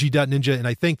gold.zog.ninja, and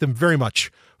I thank them very much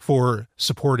for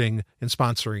supporting and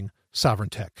sponsoring Sovereign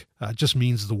Tech. Just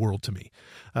means the world to me.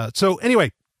 So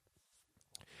anyway,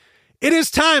 it is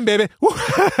time, baby.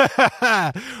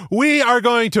 We are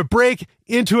going to break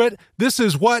into it. This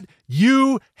is what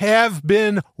you have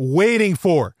been waiting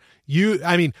for.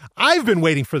 I've been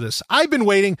waiting for this. I've been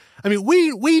waiting.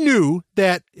 We knew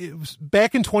that it was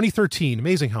back in 2013.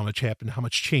 Amazing how much happened, how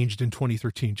much changed in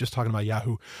 2013, just talking about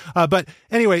Yahoo. But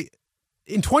anyway,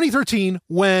 in 2013,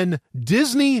 when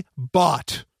Disney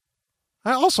bought,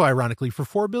 also ironically for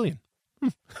 $4 billion.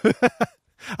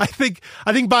 I think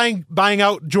buying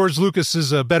out George Lucas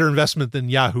is a better investment than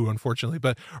Yahoo, unfortunately,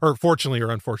 or fortunately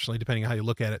or unfortunately, depending on how you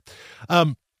look at it.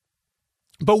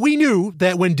 But we knew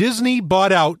that when Disney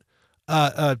bought out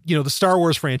the Star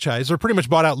Wars franchise, or pretty much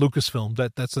bought out Lucasfilm.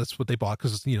 That's what they bought,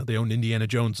 because they own Indiana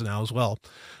Jones now as well.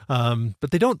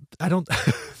 But they don't own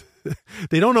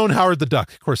Howard the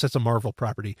Duck. Of course, that's a Marvel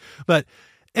property. But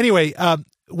anyway,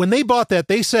 when they bought that,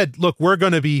 they said, "Look, we're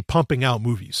going to be pumping out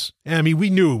movies." And we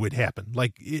knew it would happen.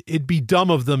 Like it'd be dumb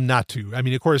of them not to.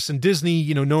 Of course, in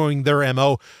Disney, knowing their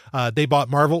MO, they bought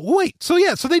Marvel. Wait, so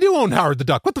they do own Howard the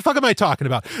Duck. What the fuck am I talking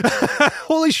about?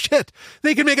 Holy shit!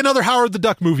 They could make another Howard the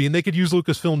Duck movie, and they could use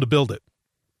Lucasfilm to build it,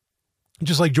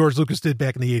 just like George Lucas did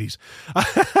back in the 80s.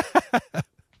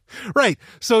 Right.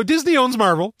 So Disney owns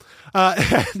Marvel,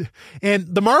 and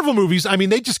the Marvel movies,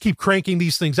 they just keep cranking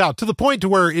these things out to the point to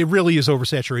where it really is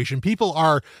oversaturation.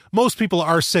 Most people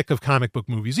are sick of comic book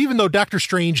movies, even though Doctor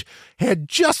Strange had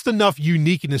just enough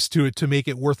uniqueness to it to make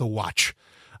it worth a watch.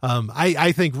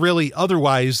 I think really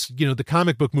otherwise, the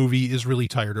comic book movie is really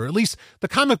tired, or at least the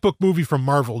comic book movie from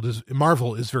Marvel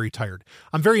is very tired.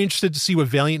 I'm very interested to see what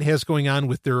Valiant has going on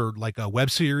with their a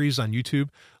web series on YouTube,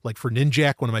 like for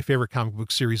Ninjak, one of my favorite comic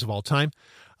book series of all time.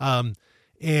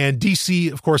 And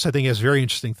DC, of course, I think has very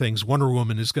interesting things. Wonder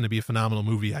Woman is going to be a phenomenal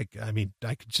movie. I can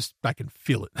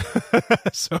feel it.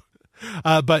 So,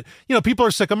 but people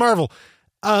are sick of Marvel.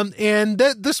 And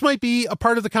this might be a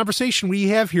part of the conversation we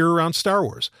have here around Star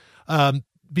Wars.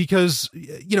 Because,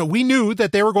 we knew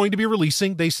that they were going to be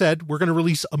releasing, they said, we're going to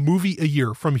release a movie a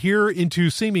year from here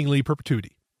into seemingly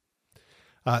perpetuity.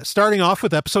 Starting off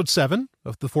with episode 7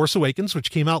 of The Force Awakens,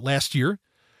 which came out last year.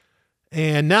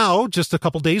 And now, just a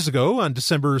couple days ago on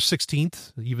December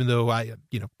 16th, even though I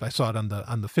saw it on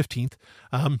the 15th,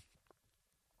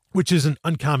 which isn't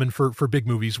uncommon for big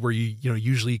movies where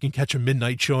usually you can catch a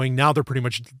midnight showing. Now they're pretty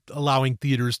much allowing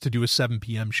theaters to do a 7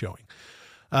 p.m. showing.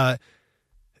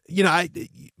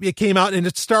 It came out and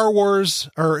it's Star Wars,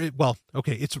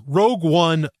 it's Rogue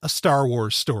One, a Star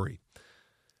Wars story.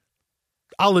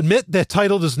 I'll admit that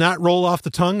title does not roll off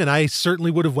the tongue, and I certainly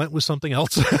would have went with something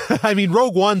else. I mean,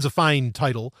 Rogue One's a fine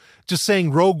title. Just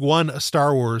saying Rogue One, a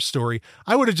Star Wars story,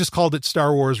 I would have just called it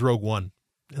Star Wars Rogue One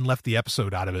and left the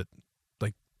episode out of it.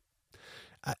 Like,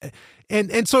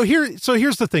 and so here's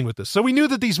the thing with this. So we knew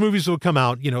that these movies would come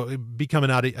out, be coming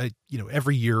out,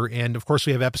 every year. And of course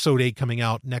we have episode 8 coming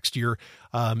out next year.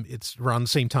 It's around the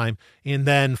same time. And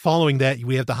then following that,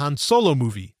 we have the Han Solo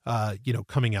movie,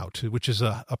 coming out, which is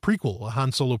a prequel, a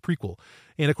Han Solo prequel.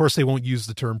 And of course they won't use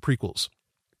the term prequels.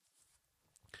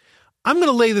 I'm going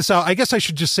to lay this out. I guess I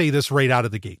should just say this right out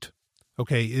of the gate.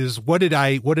 Okay. Is what did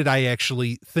I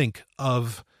actually think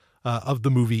of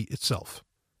the movie itself?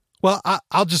 Well,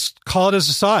 I'll just call it as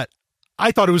I saw it.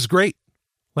 I thought it was great.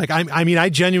 Like, I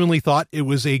genuinely thought it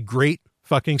was a great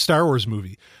fucking Star Wars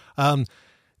movie.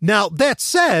 Now, that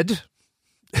said,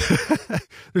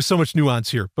 there's so much nuance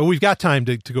here, but we've got time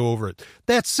to go over it.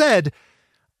 That said,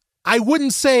 I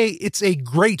wouldn't say it's a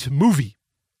great movie.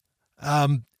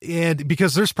 And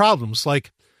because there's problems,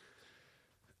 like,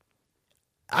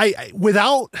 I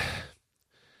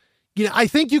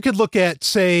think you could look at,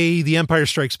 say, The Empire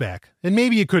Strikes Back, and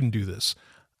maybe you couldn't do this.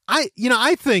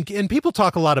 I think, and people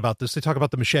talk a lot about this. They talk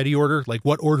about the machete order, like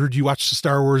what order do you watch the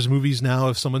Star Wars movies now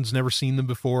if someone's never seen them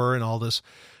before and all this,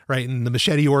 right? And the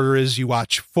machete order is you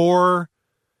watch 4,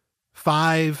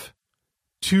 5,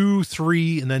 2,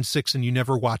 3, and then 6, and you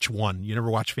never watch 1. You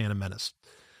never watch Phantom Menace.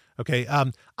 Okay.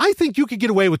 I think you could get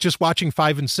away with just watching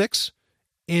 5 and 6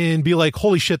 and be like,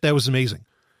 holy shit, that was amazing.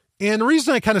 And the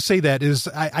reason I kind of say that is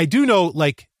I do know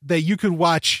like that you could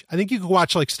watch, I think you could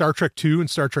watch like Star Trek 2 and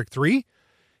Star Trek 3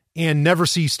 and never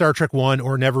see Star Trek 1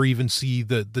 or never even see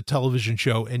the television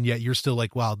show. And yet you're still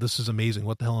like, wow, this is amazing.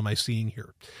 What the hell am I seeing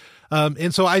here?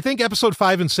 And so I think episode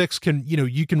 5 and 6 can,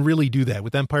 you can really do that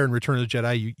with Empire and Return of the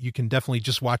Jedi. You can definitely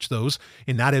just watch those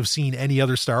and not have seen any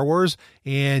other Star Wars.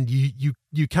 And you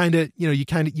kind of,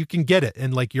 you can get it.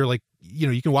 And like, you're like,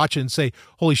 you can watch it and say,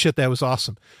 holy shit, that was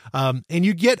awesome. And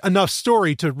you get enough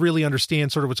story to really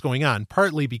understand sort of what's going on,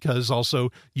 partly because also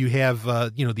you have,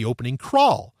 the opening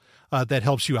crawl that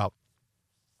helps you out,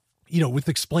 with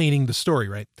explaining the story,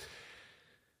 right?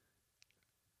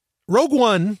 Rogue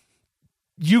One,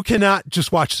 you cannot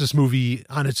just watch this movie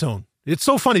on its own. It's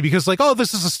so funny because like, oh,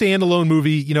 this is a standalone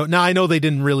movie. Now I know they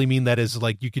didn't really mean that as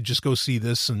like, you could just go see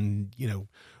this and,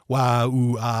 wow,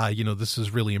 ooh, ah, this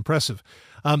is really impressive.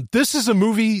 This is a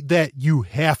movie that you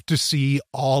have to see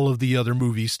all of the other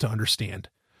movies to understand.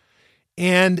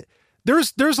 And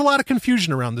there's a lot of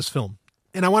confusion around this film.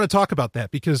 And I want to talk about that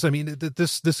because I mean,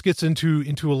 this gets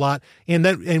into a lot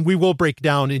and we will break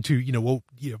down into,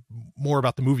 more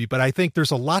about the movie, but I think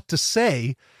there's a lot to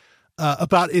say,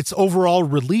 about its overall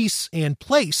release and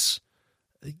place,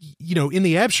 in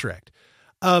the abstract.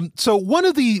 So one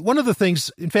of the things,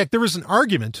 in fact, there was an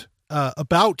argument,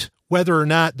 about whether or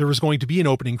not there was going to be an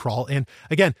opening crawl. And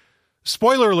again,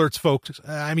 spoiler alerts, folks.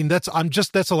 I mean, that's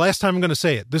the last time I'm going to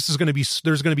say it. There's going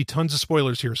to be tons of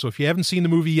spoilers here. So if you haven't seen the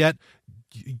movie yet,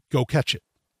 go catch it.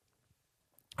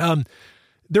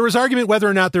 There was argument whether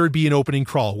or not there would be an opening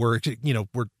crawl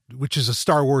which is a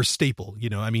Star Wars staple.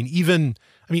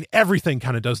 Everything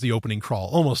kind of does the opening crawl,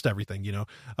 almost everything,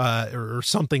 or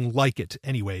something like it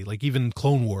anyway. Like even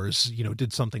Clone Wars,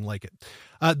 did something like it.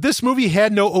 This movie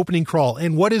had no opening crawl.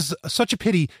 And what is such a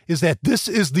pity is that this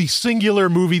is the singular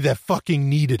movie that fucking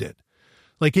needed it.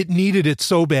 Like it needed it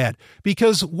so bad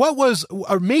because what was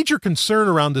a major concern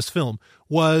around this film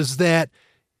was that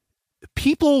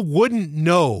people wouldn't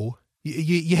know.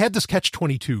 You had this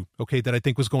catch-22, okay, that I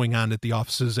think was going on at the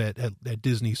offices at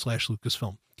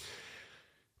Disney/Lucasfilm.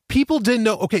 People didn't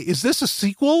know, okay, is this a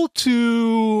sequel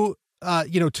to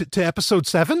episode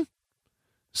 7?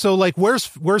 So like, where's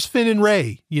Finn and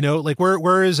Rey? Like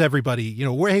where is everybody?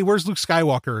 Where's Luke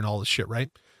Skywalker and all this shit, right?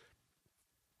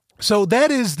 So that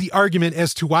is the argument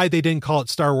as to why they didn't call it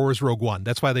Star Wars Rogue One.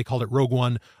 That's why they called it Rogue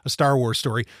One, a Star Wars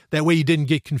story. That way you didn't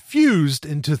get confused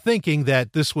into thinking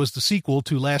that this was the sequel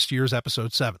to last year's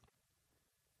episode 7.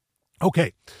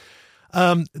 Okay.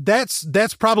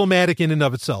 That's problematic in and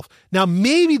of itself. Now,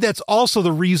 maybe that's also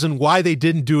the reason why they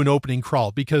didn't do an opening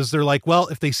crawl, because they're like, well,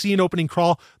 if they see an opening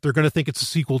crawl, they're going to think it's a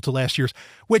sequel to last year's,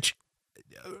 which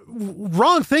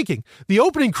wrong thinking. The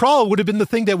opening crawl would have been the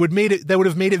thing that would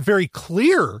have made it very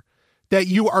clear that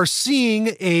you are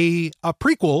seeing a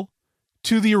prequel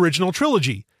to the original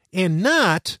trilogy and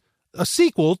not a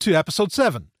sequel to episode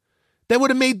 7. That would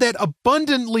have made that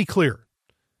abundantly clear.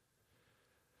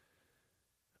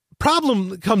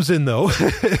 Problem comes in though,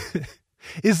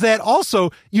 is that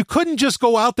also you couldn't just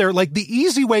go out there. Like the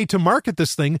easy way to market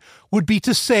this thing would be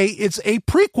to say it's a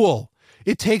prequel.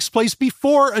 It takes place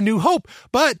before A New Hope.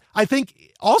 But I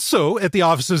think also at the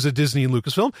offices of Disney and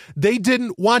Lucasfilm, they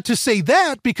didn't want to say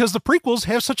that because the prequels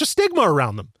have such a stigma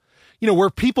around them.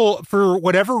 Where people, for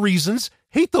whatever reasons,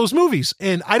 hate those movies.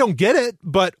 And I don't get it,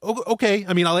 but okay.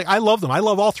 I mean, I love them. I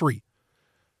love all three.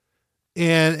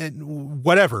 And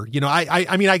whatever,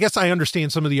 I mean, I guess I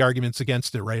understand some of the arguments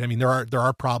against it, right? I mean, there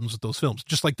are problems with those films,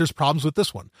 just like there's problems with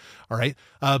this one. All right.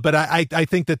 But I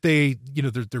think that they're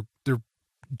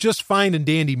just fine and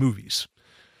dandy movies.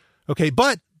 Okay.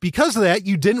 But because of that,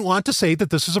 you didn't want to say that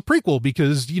this is a prequel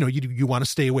because, you want to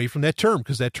stay away from that term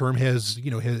because that term has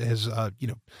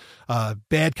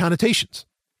bad connotations.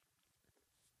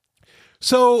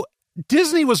 So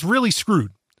Disney was really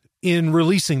screwed in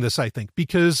releasing this, I think,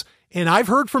 because, and I've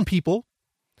heard from people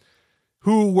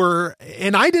who were,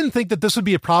 and I didn't think that this would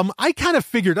be a problem. I kind of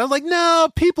figured, I was like, no,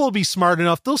 people will be smart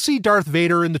enough. They'll see Darth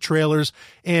Vader in the trailers.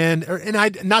 And I,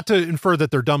 not to infer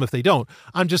that they're dumb if they don't.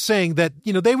 I'm just saying that,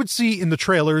 they would see in the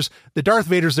trailers that Darth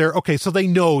Vader's there. Okay. So they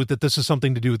know that this is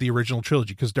something to do with the original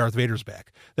trilogy because Darth Vader's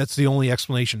back. That's the only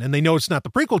explanation. And they know it's not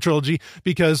the prequel trilogy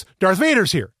because Darth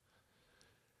Vader's here.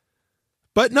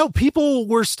 But no, people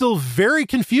were still very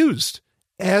confused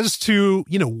as to,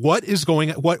 what is going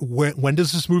on, when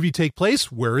does this movie take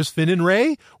place? Where is Finn and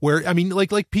Rey?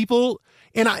 Like people,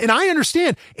 and I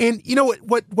understand. And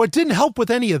what didn't help with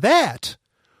any of that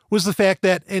was the fact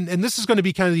that, and this is going to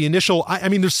be kind of the initial, I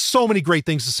mean, there's so many great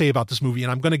things to say about this movie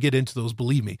and I'm going to get into those,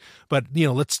 believe me, but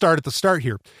let's start at the start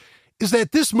here, is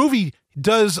that this movie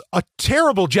does a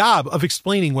terrible job of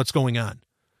explaining what's going on.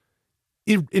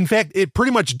 In fact, it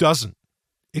pretty much doesn't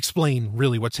explain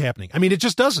really what's happening. I mean, it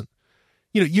just doesn't.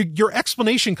 Your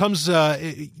explanation comes,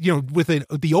 with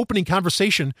the opening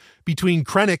conversation between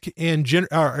Krennic and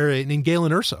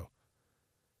Galen Erso.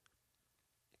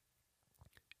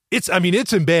 It's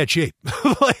in bad shape.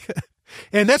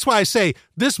 And that's why I say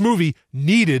this movie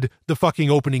needed the fucking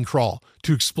opening crawl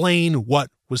to explain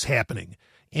what was happening.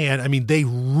 And I mean, they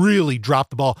really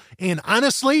dropped the ball. And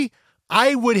honestly,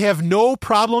 I would have no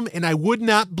problem, and I would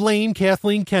not blame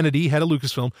Kathleen Kennedy, head of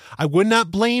Lucasfilm. I would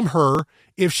not blame her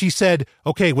if she said,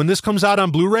 okay, when this comes out on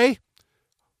Blu-ray,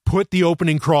 put the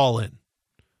opening crawl in.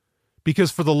 Because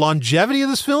for the longevity of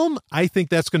this film, I think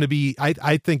that's going to be,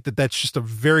 I think that that's just a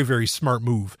very, very smart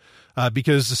move.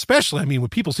 Because especially, I mean, when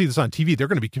people see this on TV, they're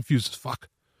going to be confused as fuck.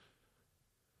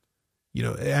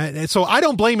 And so I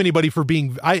don't blame anybody for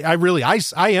being, I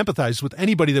empathize with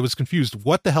anybody that was confused.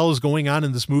 What the hell is going on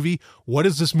in this movie? What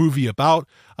is this movie about?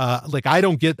 I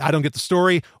don't get the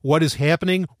story. What is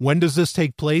happening? When does this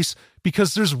take place?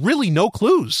 Because there's really no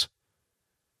clues,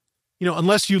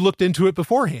 unless you looked into it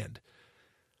beforehand.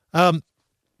 And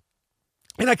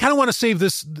I kind of want to save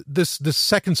this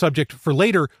second subject for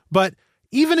later, but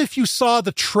even if you saw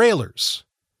the trailers,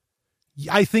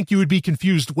 I think you would be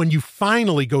confused when you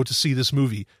finally go to see this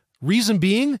movie. Reason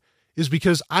being is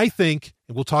because I think,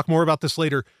 and we'll talk more about this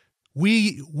later,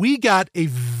 we got a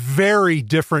very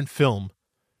different film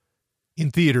in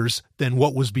theaters than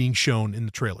what was being shown in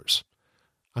the trailers.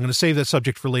 I'm going to save that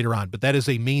subject for later on, but that is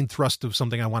a main thrust of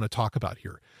something I want to talk about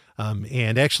here.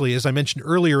 And actually, as I mentioned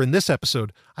earlier in this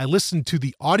episode, I listened to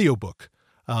the audiobook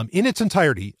in its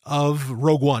entirety of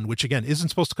Rogue One, which again isn't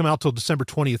supposed to come out till December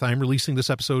 20th. I'm releasing this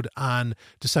episode on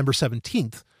December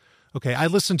 17th. Okay, I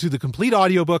listened to the complete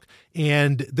audiobook,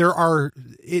 and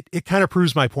it kind of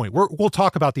proves my point. We'll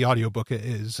talk about the audiobook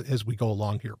as we go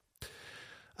along here.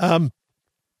 And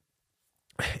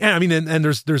I mean, and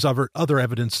there's other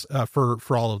evidence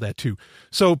for all of that too.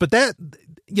 So, but that,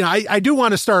 I do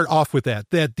want to start off with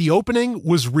that the opening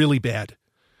was really bad.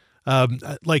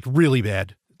 Really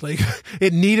bad. Like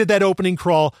it needed that opening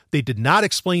crawl. They did not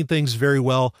explain things very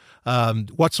well,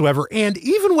 whatsoever. And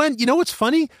even when, what's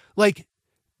funny, like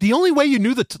the only way you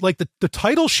knew that the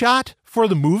title shot for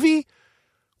the movie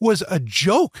was a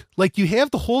joke. Like you have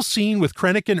the whole scene with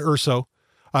Krennic and Erso,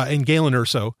 and Galen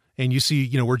Erso, and you see,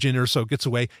 where Jyn Erso gets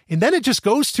away. And then it just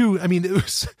goes to, I mean, it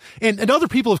was, and other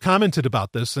people have commented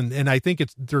about this, and I think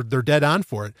they're dead on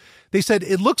for it. They said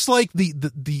it looks like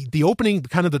the opening,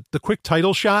 kind of the quick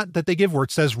title shot that they give where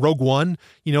it says Rogue One,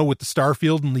 with the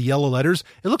Starfield and the yellow letters.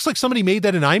 It looks like somebody made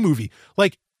that in iMovie.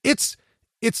 Like it's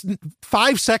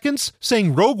 5 seconds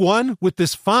saying Rogue One with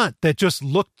this font that just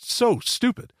looked so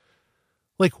stupid.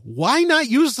 Like, why not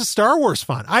use the Star Wars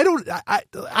font? I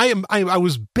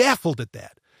was baffled at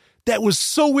that. That was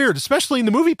so weird, especially in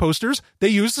the movie posters. They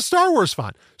use the Star Wars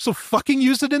font. So fucking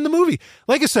use it in the movie.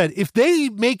 Like I said, if they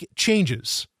make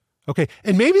changes, okay,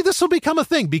 and maybe this will become a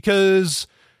thing because,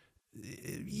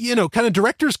 kind of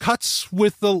director's cuts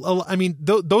with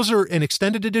those are in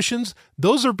extended editions.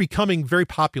 Those are becoming very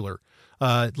popular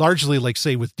largely like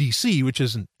say with DC, which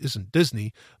isn't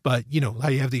Disney, but how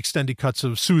you have the extended cuts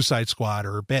of Suicide Squad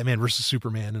or Batman versus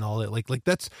Superman and all that. Like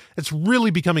it's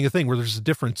really becoming a thing where there's a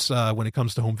difference when it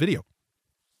comes to home video.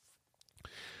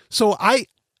 So I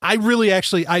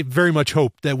very much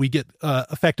hope that we get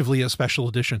effectively a special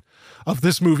edition of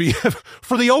this movie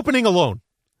for the opening alone.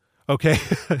 Okay.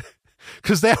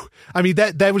 Cause that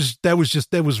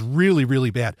was really, really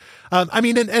bad.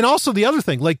 And also the other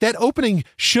thing, like that opening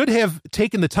should have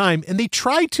taken the time, and they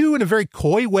tried to, in a very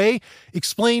coy way,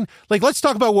 explain, like, let's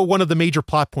talk about what one of the major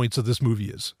plot points of this movie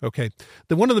is. Okay.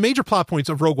 One of the major plot points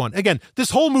of Rogue One, again,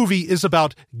 this whole movie is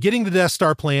about getting the Death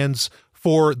Star plans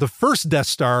for the first Death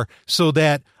Star so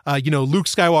that, Luke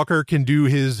Skywalker can do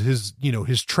his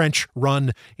trench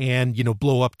run and,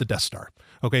 blow up the Death Star.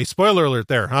 Okay. Spoiler alert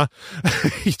there, huh?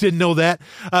 You didn't know that,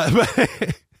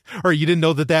 or you didn't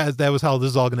know that was how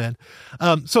this is all going to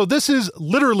end. So this is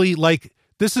literally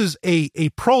this is a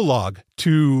prologue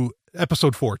to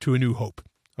episode 4, to A New Hope.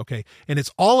 Okay. And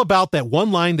it's all about that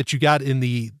one line that you got in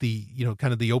the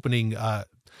kind of the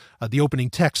opening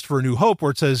text for A New Hope,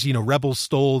 where it says, rebels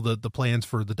stole the plans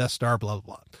for the Death Star, blah,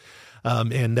 blah, blah.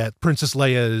 And that Princess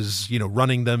Leia is,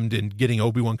 running them and getting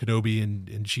Obi-Wan Kenobi,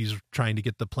 and she's trying to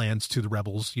get the plans to the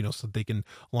rebels, so that they can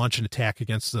launch an attack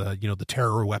against the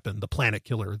terror weapon, the planet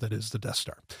killer that is the Death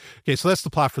Star. Okay. So that's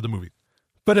the plot for the movie.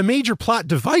 But a major plot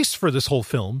device for this whole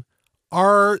film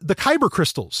are the Kyber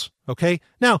crystals. Okay.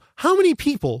 Now, how many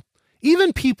people,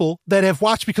 even people that have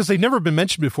watched, because they've never been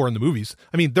mentioned before in the movies,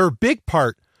 I mean, they're a big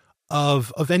part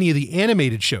of any of the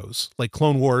animated shows like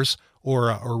Clone Wars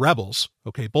or Rebels.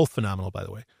 Okay. Both phenomenal, by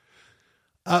the way.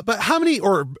 But how many,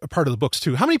 or part of the books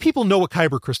too, how many people know what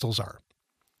Kyber crystals are?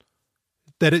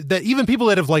 That even people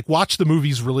that have watched the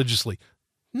movies religiously,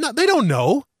 no, they don't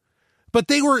know. But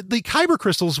they were the Kyber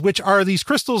crystals, which are these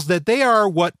crystals that they are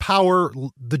what power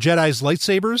the Jedi's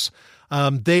lightsabers.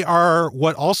 They are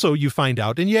what also you find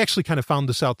out, and you actually kind of found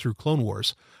this out through Clone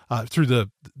Wars, through the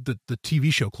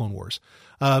TV show Clone Wars,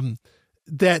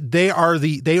 that they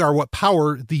are what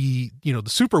power the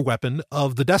super weapon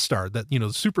of the Death Star, that,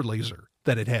 the super laser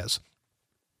that it has.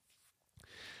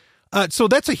 So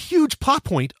that's a huge plot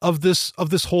point of this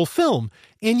whole film.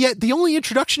 And yet the only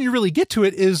introduction you really get to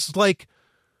it is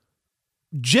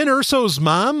Jyn Erso's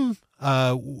mom,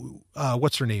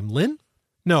 what's her name? Lynn?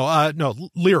 No,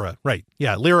 Lyra, right.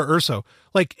 Yeah. Lyra Erso.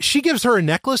 She gives her a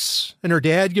necklace, and her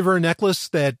dad give her a necklace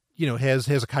that, has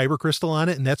a Kyber crystal on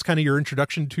it. And that's kind of your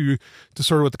introduction to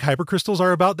sort of what the Kyber crystals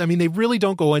are about. I mean, they really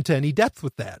don't go into any depth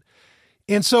with that.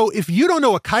 And so if you don't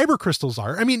know what Kyber crystals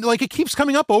are, I mean, it keeps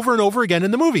coming up over and over again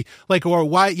in the movie. Or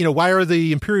why are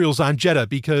the Imperials on Jedha?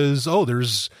 Because,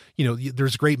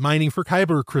 there's great mining for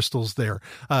Kyber crystals there.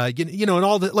 And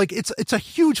all that, it's a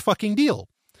huge fucking deal.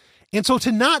 And so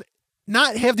to not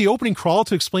have the opening crawl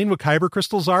to explain what Kyber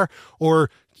crystals are, or,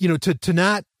 to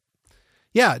not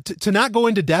go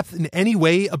into depth in any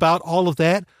way about all of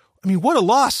that. I mean, what a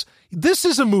loss. This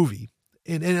is a movie.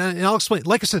 And I'll explain.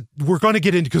 Like I said, we're going to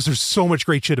get into, because there's so much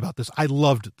great shit about this. I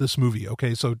loved this movie.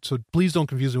 Okay. So please don't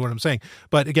confuse me with what I'm saying.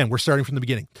 But again, we're starting from the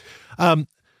beginning.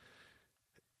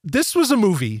 This was a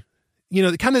movie,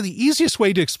 kind of the easiest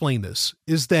way to explain this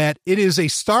is that it is a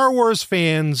Star Wars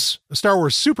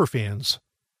super fans,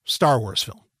 Star Wars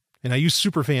film. And I use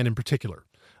super fan in particular.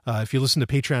 If you listen to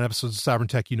Patreon episodes of Sovereign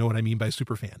Tech, you know what I mean by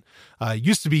super fan. It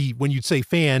used to be when you'd say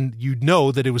fan, you'd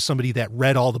know that it was somebody that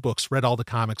read all the books, read all the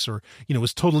comics, or,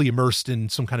 was totally immersed in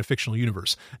some kind of fictional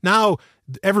universe. Now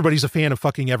everybody's a fan of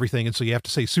fucking everything. And so you have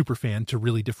to say super fan to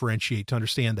really differentiate, to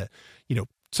understand that,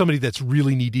 somebody that's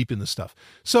really knee deep in this stuff.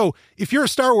 So if you're a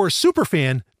Star Wars super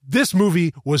fan, this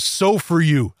movie was so for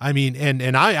you. I mean,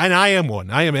 and I am one.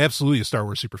 I am absolutely a Star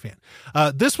Wars super fan.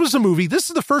 This was a movie. This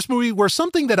is the first movie where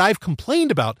something that I've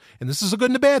complained about, and this is a good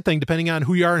and a bad thing, depending on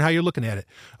who you are and how you're looking at it.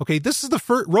 Okay. This is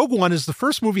Rogue One is the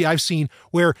first movie I've seen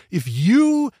where if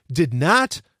you did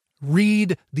not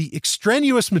read the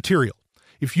extraneous material,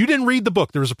 if you didn't read the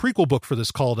book, there was a prequel book for this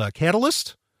called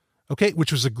Catalyst. Okay,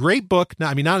 which was a great book. Now,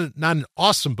 I mean, not an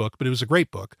awesome book, but it was a great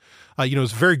book. It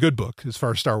was a very good book as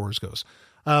far as Star Wars goes.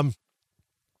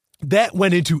 That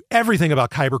went into everything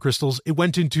about Kyber crystals. It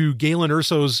went into Galen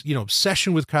Erso's,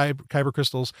 obsession with Kyber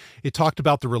crystals. It talked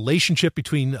about the relationship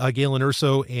between Galen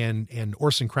Erso and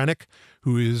Orson Krennic,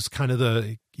 who is kind of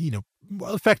the,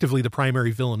 effectively the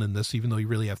primary villain in this, even though you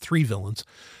really have 3 villains.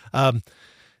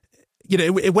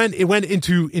 It went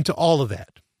into all of that.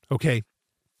 Okay.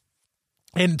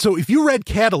 And so if you read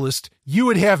Catalyst, you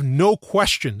would have no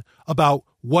question about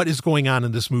what is going on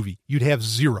in this movie. You'd have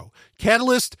zero.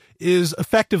 Catalyst is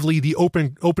effectively the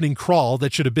opening crawl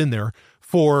that should have been there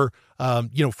for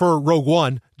Rogue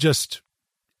One, just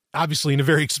obviously in a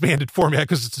very expanded format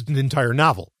because it's an entire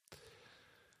novel.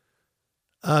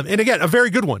 And again, a very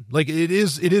good one. Like it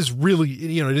is really,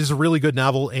 you know, it is a really good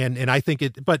novel. And I think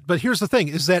but here's the thing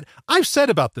is that I've said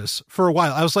about this for a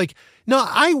while. I was like, no,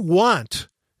 I want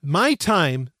my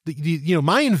time, you know,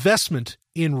 my investment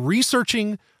in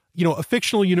researching, you know, a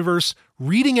fictional universe,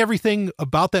 reading everything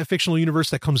about that fictional universe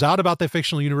that comes out about that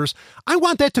fictional universe. I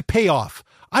want that to pay off.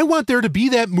 I want there to be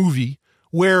that movie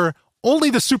where only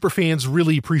the superfans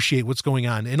really appreciate what's going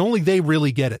on and only they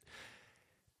really get it.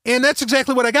 And that's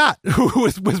exactly what I got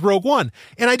with Rogue One.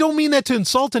 And I don't mean that to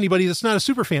insult anybody that's not a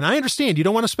super fan. I understand you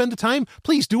don't want to spend the time.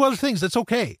 Please do other things. That's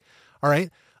okay. All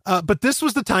right. But this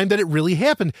was the time that it really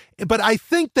happened. But I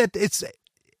think that it's,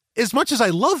 as much as I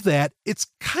love that, it's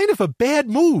kind of a bad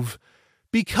move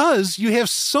because you have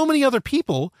so many other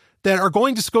people that are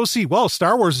going to go see, well,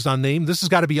 Star Wars is on name. This has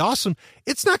got to be awesome.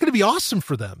 It's not going to be awesome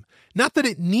for them. Not that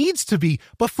it needs to be,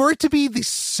 but for it to be the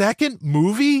second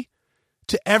movie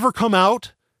to ever come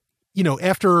out, you know,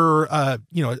 after,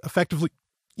 you know, effectively,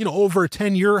 you know, over a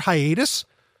 10-year hiatus,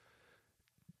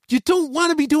 you don't want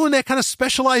to be doing that kind of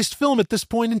specialized film at this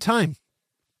point in time.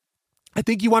 I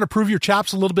think you want to prove your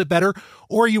chops a little bit better,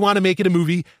 or you want to make it a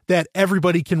movie that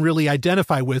everybody can really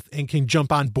identify with and can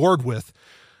jump on board with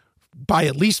by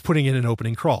at least putting in an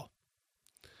opening crawl.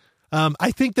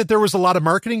 I think that there was a lot of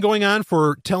marketing going on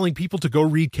for telling people to go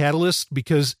read Catalyst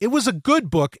because it was a good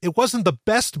book. It wasn't the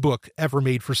best book ever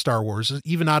made for Star Wars,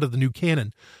 even out of the new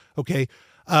canon. Okay.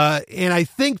 And I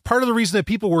think part of the reason that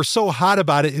people were so hot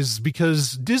about it is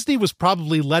because Disney was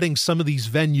probably letting some of these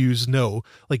venues know,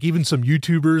 like even some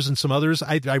YouTubers and some others.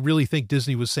 I really think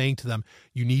Disney was saying to them,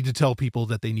 you need to tell people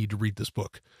that they need to read this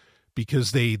book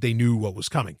because they knew what was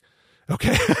coming.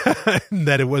 Okay.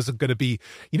 That it wasn't going to be,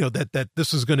 you know, that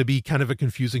this was going to be kind of a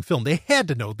confusing film. They had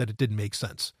to know that it didn't make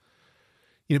sense,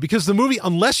 you know, because the movie,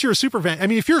 unless you're a super fan, I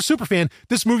mean, if you're a super fan,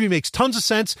 this movie makes tons of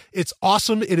sense. It's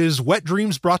awesome. It is wet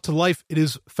dreams brought to life. It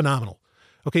is phenomenal.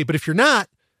 Okay. But if you're not,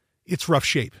 it's rough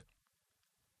shape.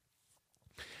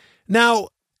 Now,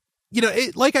 you know,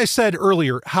 like I said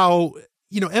earlier, how,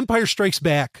 you know, Empire Strikes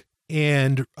Back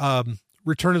and,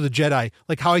 Return of the Jedi,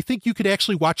 like how I think you could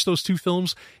actually watch those two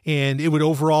films and it would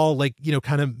overall, like, you know,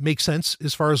 kind of make sense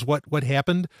as far as what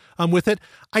happened with it.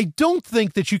 I don't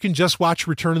think that you can just watch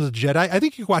Return of the Jedi. I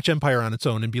think you can watch Empire on its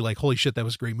own and be like, holy shit, that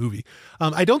was a great movie.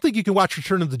 I don't think you can watch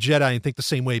Return of the Jedi and think the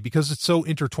same way because it's so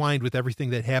intertwined with everything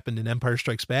that happened in Empire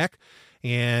Strikes Back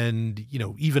and, you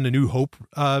know, even A New Hope,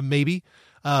 maybe.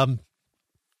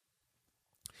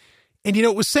 And, you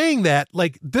know, it was saying that,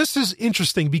 like, this is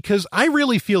interesting because I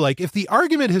really feel like if the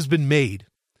argument has been made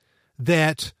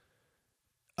that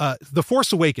The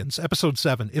Force Awakens, episode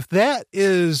 7, if that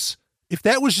was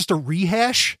just a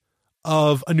rehash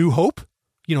of A New Hope,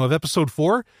 you know, of episode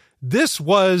 4, this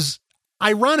was,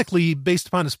 ironically, based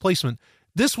upon its placement,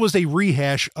 this was a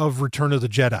rehash of Return of the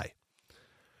Jedi.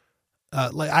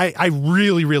 Like, I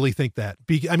really, really think that.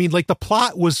 I mean, like, the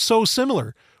plot was so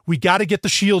similar. We got to get the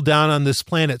shield down on this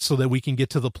planet so that we can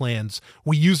get to the plans.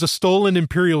 We use a stolen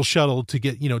Imperial shuttle to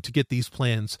get these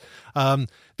plans.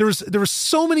 There was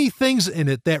so many things in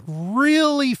it that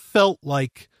really felt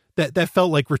like that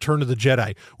felt like Return of the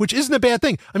Jedi, which isn't a bad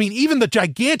thing. I mean, even the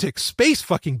gigantic space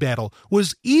fucking battle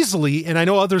was easily, and I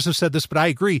know others have said this, but I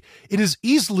agree, it is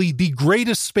easily the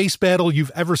greatest space battle you've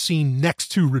ever seen next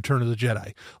to Return of the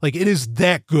Jedi. Like, it is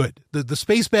that good. The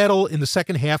space battle in the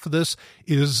second half of this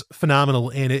is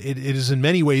phenomenal, and it is in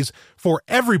many ways, for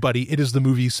everybody, it is the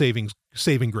movie's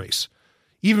saving grace.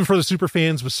 Even for the super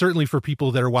fans, but certainly for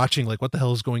people that are watching, like, what the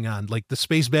hell is going on? Like, the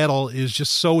space battle is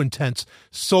just so intense,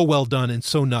 so well done, and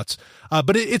so nuts.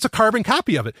 But it's a carbon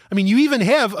copy of it. I mean, you even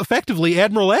have, effectively,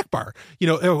 Admiral Akbar. You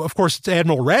know, of course, it's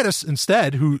Admiral Raddus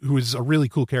instead, who is a really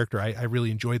cool character. I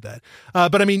really enjoyed that.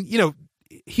 But, I mean, you know,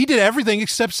 he did everything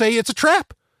except say it's a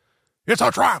trap. It's a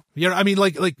trap. You know, I mean,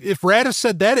 like if Raddus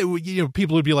said that, it would, you know,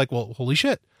 people would be like, well, holy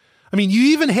shit. I mean, you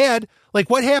even had, like,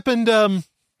 what happened...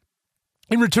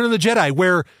 in Return of the Jedi,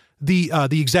 where the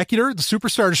Executor, the Super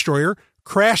Star Destroyer,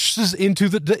 crashes into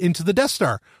the Death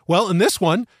Star. Well, in this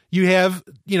one, you have,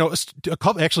 you know, a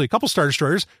couple Star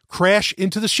Destroyers crash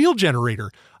into the shield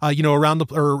generator, you know, around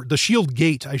the shield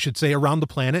gate, I should say, around the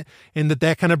planet, and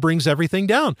that kind of brings everything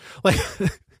down.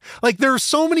 Like there are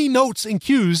so many notes and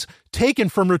cues taken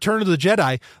from Return of the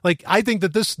Jedi. Like, I think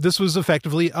that this was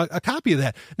effectively a copy of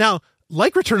that. Now,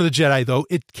 like Return of the Jedi, though,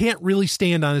 it can't really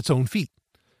stand on its own feet.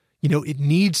 You know, it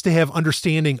needs to have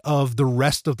understanding of the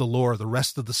rest of the lore, the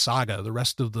rest of the saga, the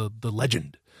rest of the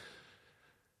legend.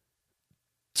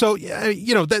 So,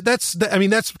 you know, that's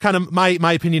kind of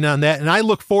my opinion on that. And I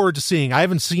look forward to seeing, I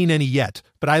haven't seen any yet,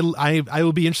 but I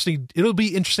will be interesting. It'll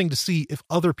be interesting to see if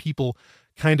other people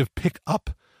kind of pick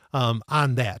up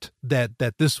on that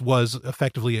this was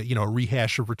effectively a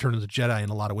rehash of Return of the Jedi in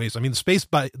a lot of ways. I mean,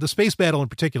 the space battle in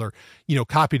particular,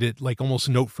 copied it like almost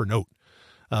note for note.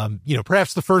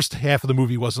 Perhaps the first half of the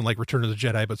movie wasn't like Return of the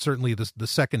Jedi, but certainly the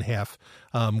second half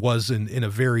was in a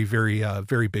very, very,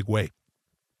 very big way.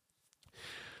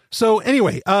 So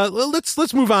anyway,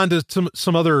 let's move on to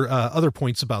some other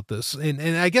points about this,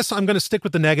 and I guess I'm going to stick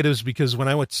with the negatives because when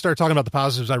I start talking about the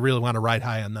positives, I really want to ride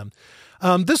high on them.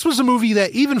 This was a movie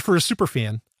that even for a super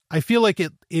fan, I feel like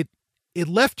it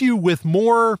left you with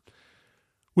a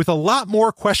lot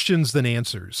more questions than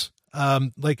answers. I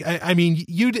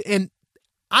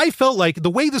felt like the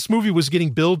way this movie was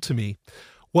getting billed to me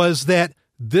was that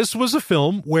this was a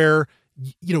film where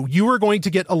you were going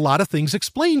to get a lot of things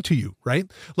explained to you,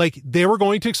 right? Like they were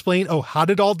going to explain, oh, how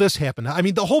did all this happen? I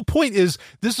mean, the whole point is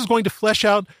this is going to flesh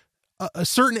out a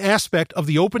certain aspect of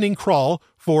the opening crawl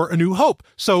for A New Hope.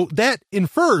 So that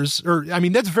infers,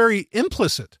 that's very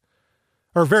implicit,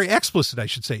 or very explicit, I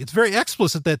should say. It's very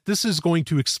explicit that this is going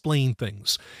to explain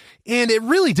things. And it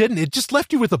really didn't. It just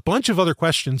left you with a bunch of other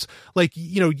questions. Like,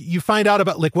 you find out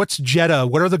about like, what's Jedha?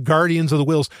 What are the Guardians of the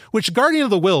Whills? Which Guardian of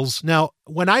the Whills? Now,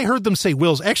 when I heard them say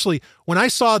Whills, actually, when I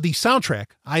saw the soundtrack,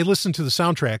 I listened to the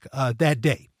soundtrack that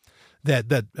day.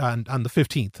 That on the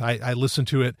 15th, I listened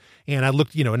to it and I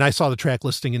looked, and I saw the track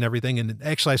listing and everything. And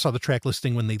actually I saw the track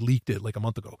listing when they leaked it like a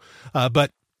month ago.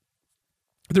 But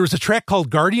there was a track called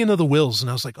Guardian of the Whills, and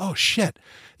I was like, oh shit.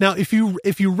 Now, if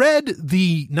you read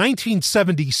the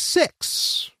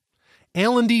 1976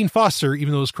 Alan Dean Foster,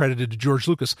 even though it was credited to George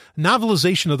Lucas,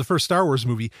 novelization of the first Star Wars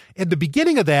movie, at the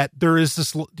beginning of that, there is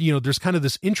this, there's kind of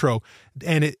this intro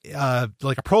and it,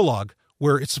 like a prologue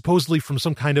where it's supposedly from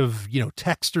some kind of,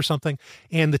 text or something.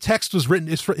 And the text was written,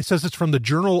 it says it's from the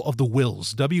Journal of the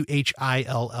Whills,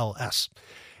 Wills.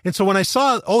 And so when I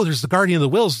saw, there's the Guardian of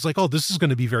the Whills, it's like, this is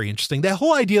going to be very interesting. That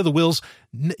whole idea of the Whills,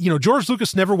 George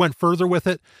Lucas never went further with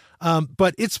it,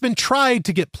 but it's been tried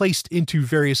to get placed into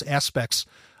various aspects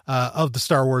of the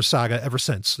Star Wars saga ever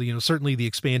since. Certainly the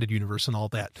expanded universe and all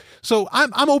that. So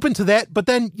I'm open to that, but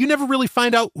then you never really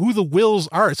find out who the Whills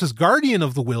are. It says Guardian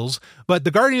of the Whills, but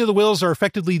the Guardian of the Whills are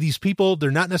effectively these people.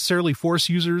 They're not necessarily Force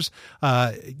users.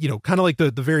 Kind of like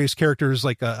the various characters,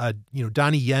 like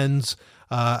Donnie Yen's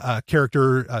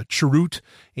character, Chirrut,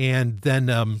 and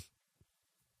then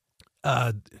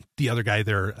the other guy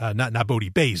there, not Bodhi,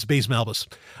 Baze Malbus.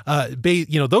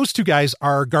 Those two guys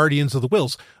are Guardians of the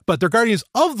Whills, but they're Guardians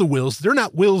of the Whills. They're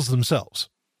not Whills themselves.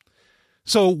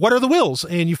 So what are the Whills?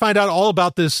 And you find out all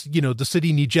about this, the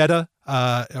city Nijeda,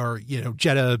 or,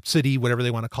 Jeddah City, whatever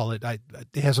they want to call it.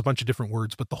 It has a bunch of different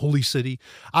words, but the Holy City,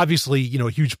 obviously, a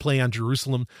huge play on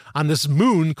Jerusalem, on this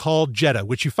moon called Jeddah,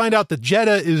 which you find out that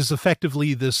Jeddah is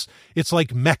effectively it's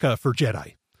like Mecca for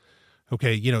Jedi.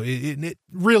 Okay, it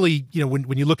really,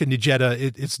 when you look at Jeddah,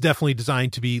 it's definitely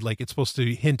designed to be like, it's supposed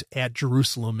to hint at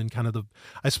Jerusalem and kind of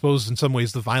I suppose in some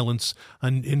ways the violence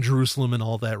in Jerusalem and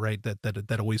all that, right?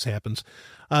 That always happens.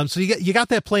 So you got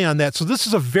that play on that. So this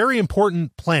is a very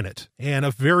important planet and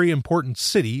a very important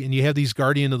city, and you have these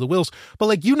Guardian of the Whills, but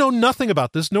like, nothing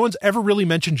about this. No one's ever really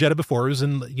mentioned Jeddah before. It was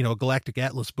in, a Galactic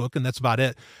Atlas book, and that's about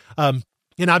it. And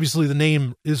obviously the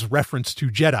name is reference to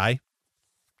Jedi.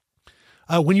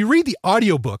 When you read the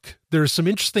audiobook, there's some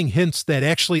interesting hints that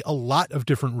actually a lot of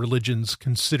different religions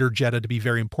consider Jeddah to be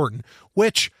very important,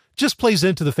 which just plays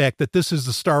into the fact that this is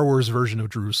the Star Wars version of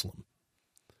Jerusalem.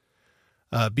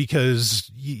 Because,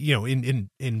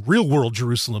 in real world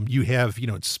Jerusalem, you have,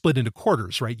 it's split into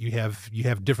quarters, right? You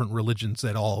have different religions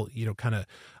that all, kind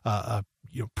of,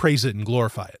 praise it and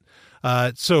glorify it.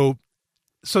 So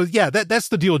yeah, that's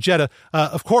the deal with Jeddah.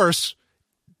 Of course,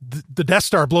 the Death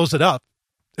Star blows it up.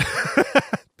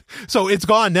 So it's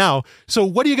gone now. So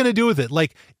what are you going to do with it?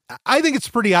 Like, I think it's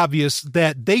pretty obvious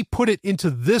that they put it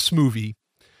into this movie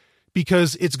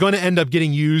because it's going to end up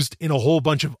getting used in a whole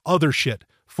bunch of other shit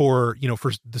for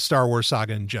the Star Wars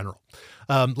saga in general.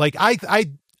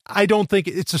 I don't think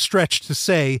it's a stretch to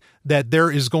say that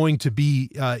there is going to be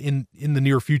in the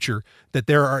near future that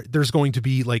there's going to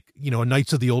be like, a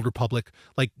Knights of the Old Republic,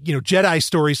 like, Jedi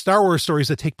stories, Star Wars stories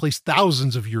that take place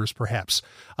thousands of years, perhaps,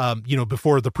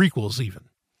 before the prequels even.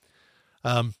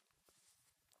 And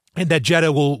that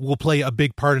Jeddah will play a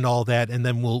big part in all that. And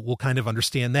then we'll kind of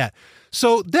understand that.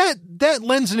 So that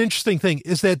lends an interesting thing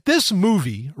is that this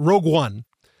movie, Rogue One,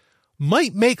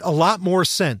 might make a lot more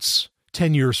sense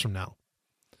 10 years from now.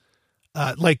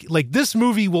 Like this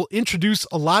movie will introduce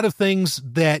a lot of things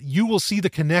that you will see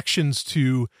the connections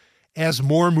to as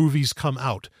more movies come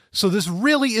out. So this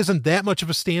really isn't that much of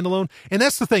a standalone. And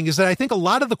that's the thing, is that I think a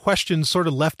lot of the questions sort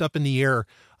of left up in the air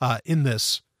in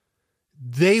this,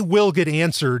 they will get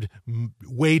answered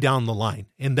way down the line.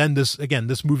 And then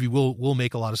this movie will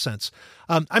make a lot of sense.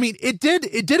 I mean, it did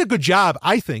a good job,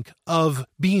 I think, of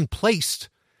being placed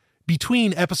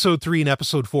between episode 3 and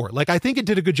episode 4. Like, I think it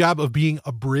did a good job of being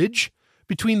a bridge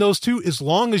between those two, as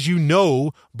long as you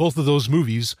know both of those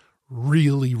movies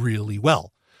really, really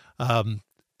well.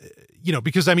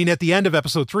 Because I mean, at the end of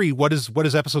episode 3, what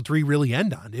does episode 3 really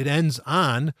end on? It ends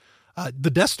on the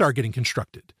Death Star getting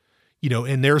constructed,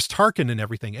 and there's Tarkin and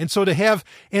everything. And so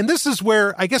and this is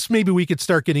where I guess maybe we could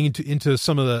start getting into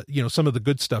some of the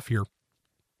good stuff here.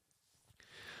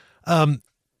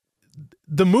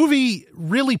 The movie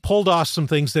really pulled off some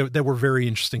things that were very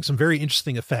interesting, some very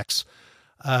interesting effects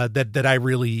that I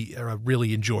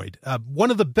really enjoyed.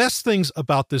 One of the best things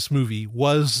about this movie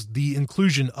was the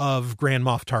inclusion of Grand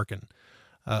Moff Tarkin.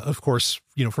 Of course,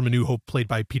 from A New Hope, played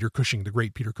by Peter Cushing, the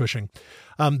great Peter Cushing.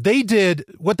 What they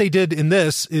did in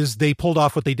this is they pulled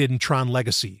off what they did in Tron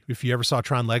Legacy. If you ever saw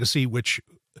Tron Legacy, which,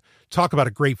 talk about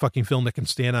a great fucking film that can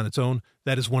stand on its own,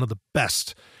 that is one of the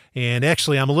best. And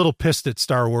actually, I'm a little pissed at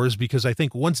Star Wars because I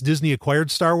think once Disney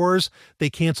acquired Star Wars, they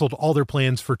canceled all their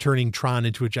plans for turning Tron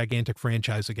into a gigantic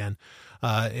franchise again.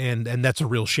 And that's a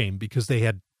real shame because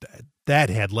that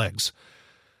had legs.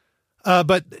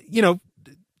 But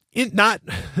not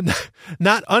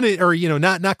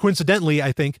coincidentally,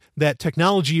 I think that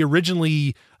technology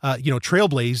originally,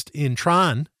 trailblazed in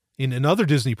Tron, in another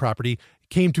Disney property,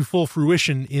 came to full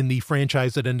fruition in the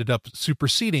franchise that ended up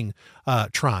superseding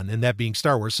Tron, and that being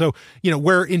Star Wars. So,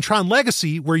 where in Tron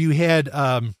Legacy, where you had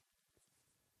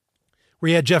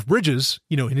Jeff Bridges,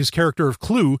 in his character of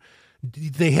Clue,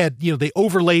 they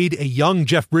overlaid a young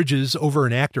Jeff Bridges over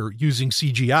an actor using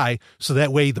CGI. So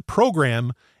that way the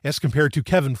program, as compared to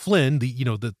Kevin Flynn, the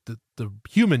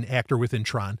human actor within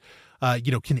Tron,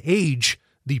 can age.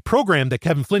 The program that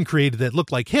Kevin Flynn created that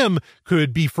looked like him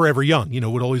could be forever young,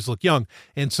 would always look young.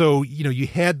 And so, you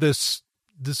had this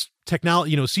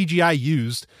technology, CGI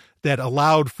used that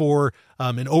allowed for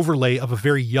an overlay of a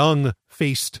very young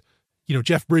faced,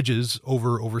 Jeff Bridges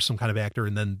over some kind of actor.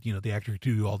 And then, the actor could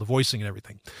do all the voicing and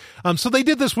everything. So they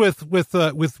did this with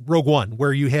Rogue One,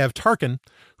 where you have Tarkin,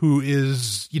 who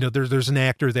is, there's an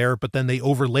actor there, but then they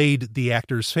overlaid the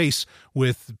actor's face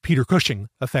with Peter Cushing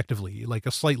effectively, like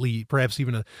a slightly, perhaps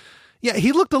even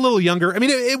he looked a little younger. I mean,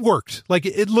 it worked. Like,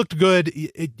 it looked good.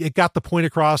 It got the point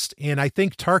across. And I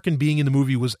think Tarkin being in the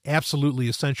movie was absolutely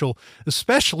essential,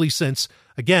 especially since,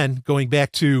 again, going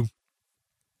back to,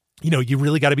 you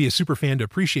really got to be a super fan to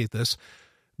appreciate this.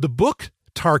 The book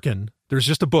Tarkin, there's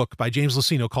just a book by James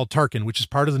Luceno called Tarkin, which is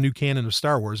part of the new canon of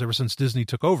Star Wars ever since Disney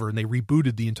took over and they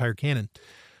rebooted the entire canon,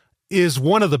 is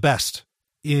one of the best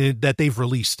that they've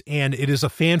released. And it is a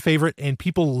fan favorite and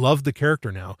people love the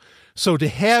character now. So to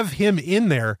have him in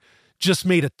there just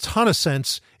made a ton of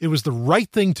sense. It was the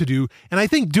right thing to do. And I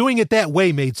think doing it that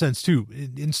way made sense too,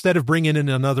 instead of bringing in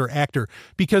another actor,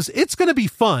 because it's going to be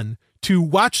fun to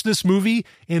watch this movie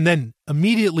and then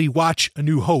immediately watch A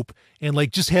New Hope and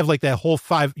just have that whole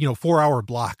 4-hour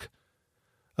block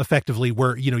effectively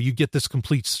where, you get this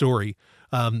complete story.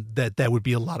 That would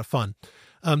be a lot of fun.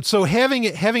 So having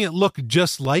it look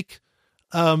just like,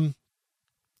 Tarkin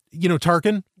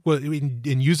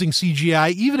in using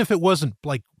CGI, even if it wasn't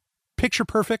picture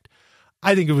perfect,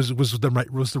 I think it was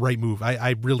the right move.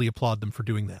 I really applaud them for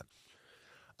doing that.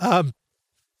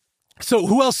 So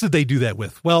who else did they do that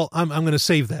with? Well, I'm going to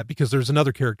save that because there's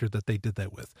another character that they did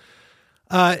that with.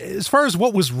 As far as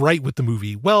what was right with the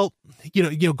movie, well,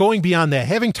 going beyond that,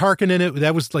 having Tarkin in it,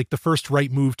 that was the first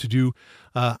right move to do.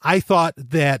 I thought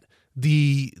that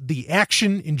the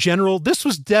action in general, this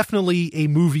was definitely a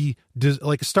movie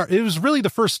it was really the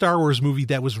first Star Wars movie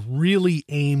that was really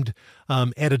aimed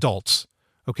at adults.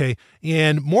 Okay.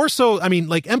 And more so, I mean,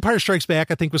 Empire Strikes Back,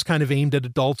 I think was kind of aimed at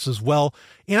adults as well.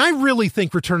 And I really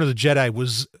think Return of the Jedi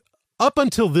was up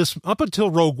until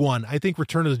Rogue One. I think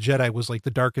Return of the Jedi was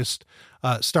the darkest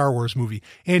Star Wars movie.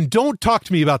 And don't talk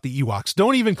to me about the Ewoks.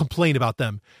 Don't even complain about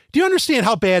them. Do you understand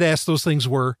how badass those things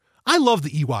were? I love the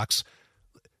Ewoks.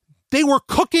 They were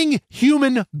cooking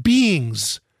human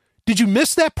beings. Did you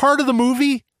miss that part of the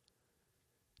movie?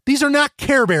 These are not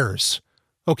Care Bears.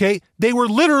 Okay, they were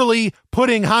literally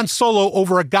putting Han Solo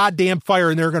over a goddamn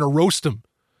fire and they're going to roast him.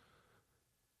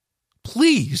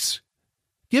 Please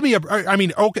give me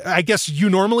okay, I guess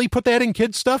you normally put that in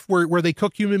kids stuff where they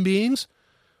cook human beings.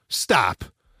 Stop.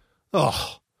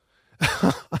 Oh,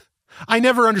 I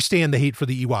never understand the hate for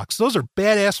the Ewoks. Those are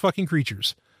badass fucking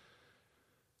creatures.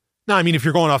 Now, I mean, if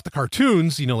you're going off the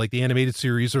cartoons, like the animated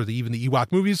series or even the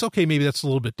Ewok movies, okay, maybe that's a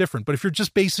little bit different. But if you're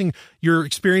just basing your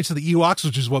experience of the Ewoks,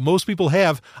 which is what most people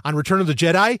have on Return of the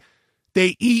Jedi,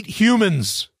 they eat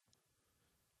humans.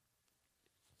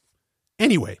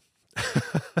 Anyway,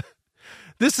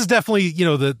 this is definitely,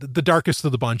 the darkest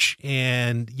of the bunch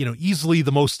and, easily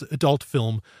the most adult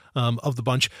film of the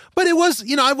bunch. But it was,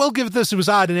 I will give this, it was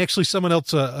odd. And actually someone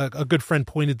else, a good friend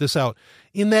pointed this out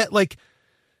in that,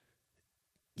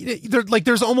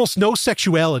 there's almost no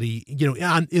sexuality,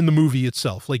 in the movie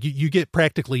itself. Like you get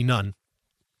practically none,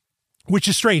 which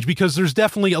is strange because there's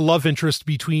definitely a love interest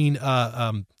between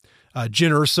Jyn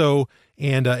Erso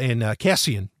and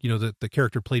Cassian, the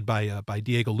character played by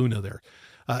Diego Luna there.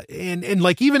 And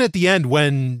like even at the end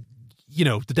when,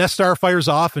 the Death Star fires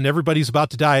off and everybody's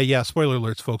about to die. Yeah, spoiler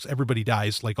alerts, folks. Everybody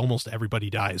dies. Like almost everybody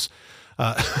dies.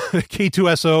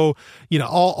 K2SO,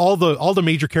 all the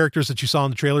major characters that you saw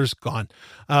in the trailers gone.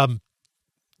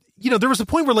 There was a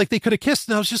point where like they could have kissed,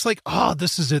 and I was just like, oh,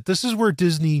 this is it. This is where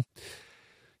Disney,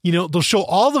 they'll show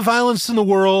all the violence in the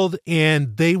world,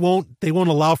 and they won't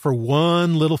allow for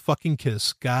one little fucking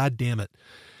kiss. God damn it.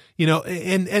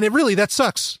 And it really, that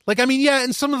sucks. Like, I mean, yeah,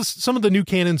 in some of the new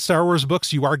canon Star Wars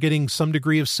books, you are getting some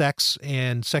degree of sex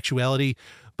and sexuality,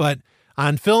 but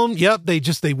on film, yep, they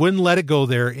wouldn't let it go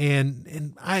there.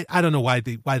 And I don't know why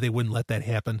they wouldn't let that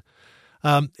happen.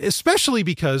 Especially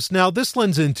because now this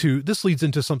leads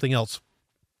into something else.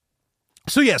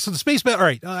 So yeah, so the space battle. All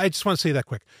right. I just want to say that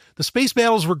quick. The space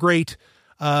battles were great.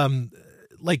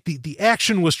 Like the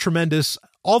action was tremendous.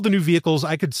 All the new vehicles,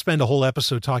 I could spend a whole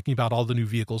episode talking about all the new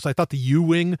vehicles. I thought the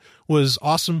U-Wing was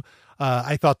awesome.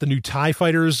 I thought the new TIE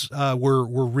fighters were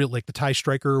real, like the TIE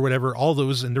Striker or whatever, all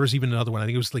those. And there was even another one. I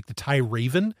think it was like the TIE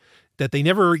Raven that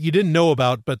you didn't know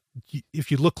about, but if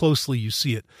you look closely, you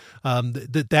see it.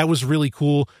 That was really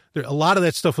cool. A lot of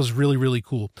that stuff was really, really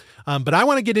cool. But I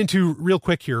want to get into real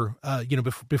quick here,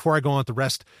 before I go on with the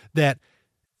rest, that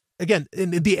again,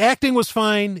 and the acting was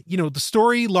fine. The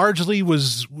story largely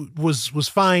was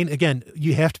fine. Again,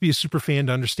 you have to be a super fan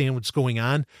to understand what's going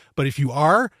on. But if you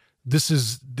are, this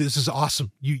is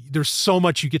awesome. There's so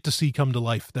much you get to see come to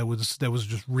life. That was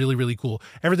just really, really cool.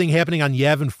 Everything happening on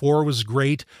Yavin 4 was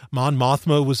great. Mon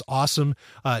Mothma was awesome.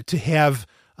 To have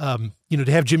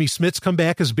Jimmy Smits come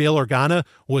back as Bail Organa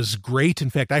was great.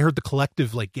 In fact, I heard the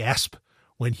collective like gasp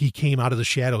when he came out of the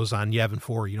shadows on Yavin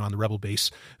 4, on the Rebel base.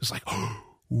 It was like, oh,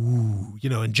 ooh,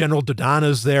 and General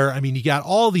Dodonna's there. I mean, you got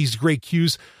all these great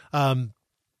cues. That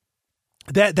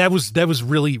was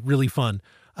really, really fun.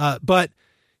 But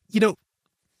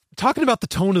talking about the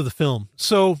tone of the film.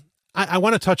 So I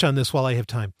want to touch on this while I have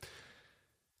time.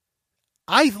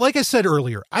 Like I said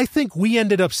earlier, I think we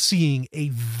ended up seeing a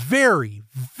very,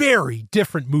 very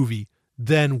different movie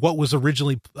than what was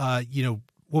originally,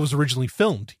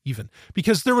 filmed, even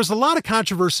because there was a lot of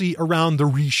controversy around the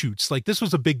reshoots. Like this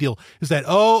was a big deal, is that,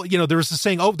 there was this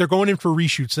saying, they're going in for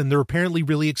reshoots, and they're apparently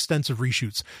really extensive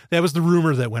reshoots. That was the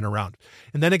rumor that went around.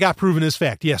 And then it got proven as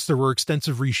fact. Yes, there were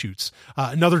extensive reshoots.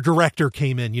 Another director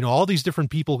came in, all these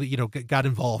different people, got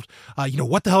involved.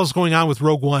 What the hell is going on with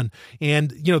Rogue One?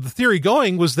 And, the theory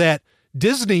going was that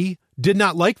Disney did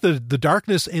not like the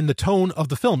darkness and the tone of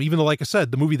the film, even though, like I said,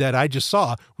 the movie that I just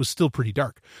saw was still pretty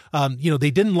dark.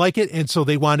 They didn't like it, and so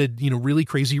they wanted, really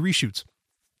crazy reshoots.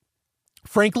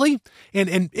 Frankly,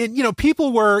 and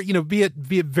people were, be it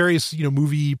various,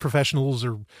 movie professionals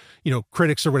or,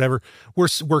 critics or whatever,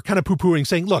 were kind of poo-pooing,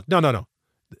 saying, look, no.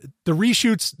 The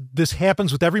reshoots, this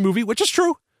happens with every movie, which is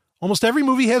true. Almost every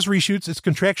movie has reshoots. It's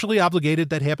contractually obligated.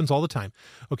 That happens all the time.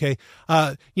 Okay.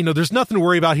 There's nothing to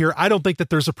worry about here. I don't think that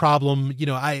there's a problem.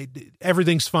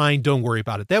 Everything's fine. Don't worry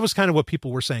about it. That was kind of what people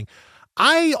were saying.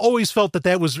 I always felt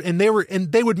that was, and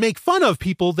they would make fun of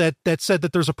people that said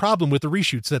that there's a problem with the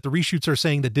reshoots, that the reshoots are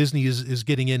saying that Disney is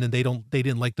getting in and they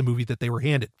didn't like the movie that they were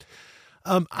handed.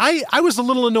 I was a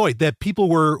little annoyed that people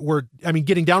were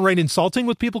getting downright insulting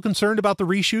with people concerned about the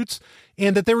reshoots,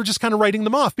 and that they were just kind of writing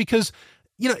them off because,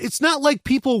 it's not like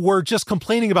people were just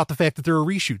complaining about the fact that there are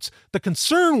reshoots. The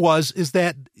concern is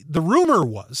that the rumor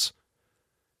was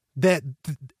that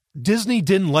Disney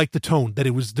didn't like the tone, that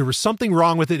there was something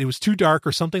wrong with it. It was too dark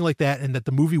or something like that. And that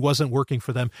the movie wasn't working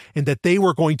for them, and that they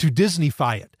were going to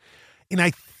Disney-fy it. And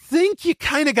I think you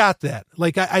kind of got that.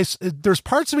 Like there's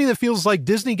parts of me that feels like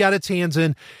Disney got its hands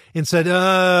in and said,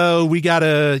 oh, we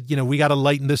gotta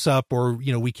lighten this up, or,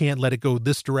 we can't let it go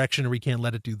this direction, or we can't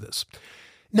let it do this.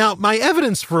 Now, my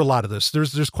evidence for a lot of this,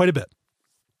 there's quite a bit,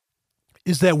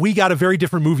 is that we got a very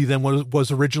different movie than what was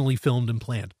originally filmed and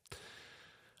planned.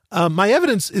 My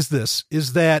evidence is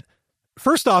that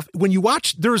first off, when you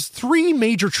watch, there's 3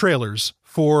 major trailers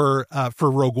for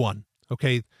Rogue One.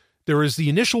 Okay. There was the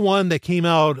initial one that came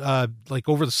out like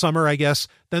over the summer, I guess.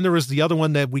 Then there was the other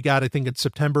one that we got, I think, in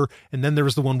September. And then there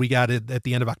was the one we got at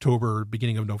the end of October,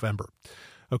 beginning of November.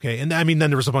 Okay. And I mean, then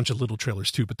there was a bunch of little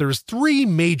trailers too, but there was 3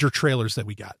 major trailers that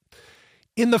we got.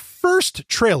 In the first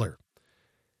trailer,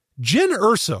 Jyn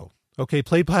Erso, okay,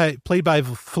 played by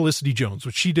Felicity Jones,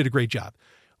 which she did a great job,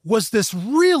 was this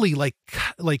really like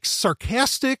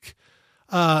sarcastic,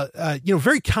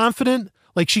 very confident.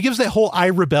 Like she gives that whole I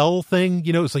rebel thing,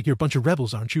 it's like, you're a bunch of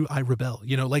rebels, aren't you? I rebel,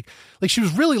 like she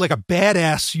was really like a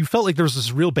badass. You felt like there was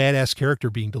this real badass character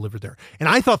being delivered there. And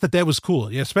I thought that was cool,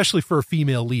 especially for a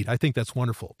female lead. I think that's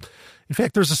wonderful. In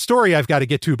fact, there's a story I've got to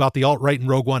get to about the alt-right in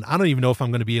Rogue One. I don't even know if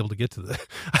I'm going to be able to get to that.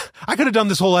 I could have done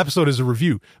this whole episode as a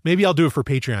review. Maybe I'll do it for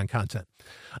Patreon content.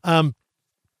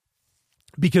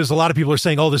 Because a lot of people are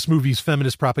saying, oh, this movie's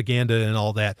feminist propaganda and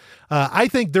all that. I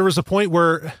think there was a point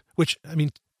where, which, I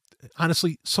mean,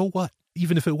 honestly, so what?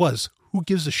 Even if it was, who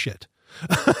gives a shit?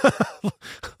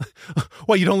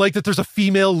 What, you don't like that there's a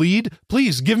female lead?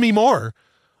 Please give me more.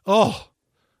 Oh,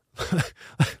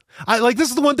 this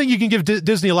is the one thing you can give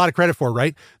Disney a lot of credit for,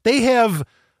 right? They have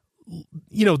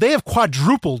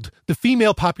quadrupled the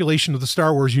female population of the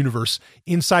Star Wars universe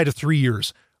inside of 3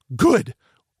 years. Good.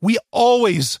 We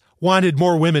always wanted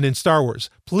more women in Star Wars.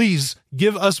 Please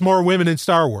give us more women in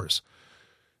Star Wars.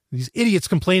 These idiots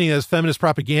complaining as feminist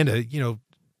propaganda,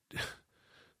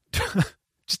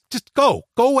 just go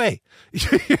away.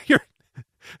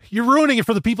 You're ruining it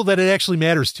for the people that it actually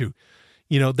matters to,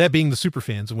 that being the super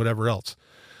fans and whatever else.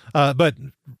 But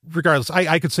regardless,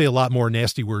 I could say a lot more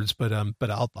nasty words, but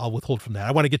I'll withhold from that.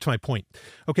 I want to get to my point.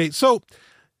 Okay. So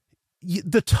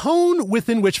the tone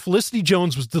within which Felicity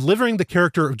Jones was delivering the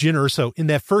character of Jyn Erso in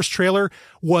that first trailer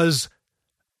was,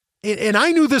 and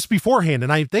I knew this beforehand,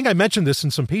 and I think I mentioned this in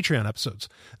some Patreon episodes,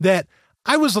 that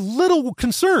I was a little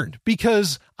concerned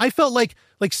because I felt like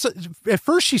at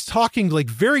first she's talking like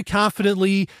very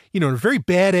confidently, in a very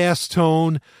badass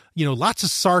tone, lots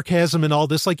of sarcasm and all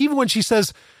this. Like even when she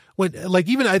says, I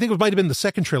think it might have been the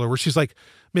second trailer where she's like,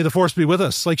 "May the force be with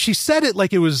us." Like she said it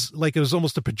like it was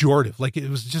almost a pejorative. Like it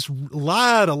was just a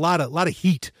lot of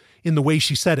heat in the way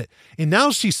she said it. And now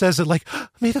she says it like,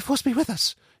 "May the force be with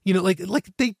us."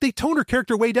 They toned her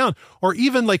character way down. Or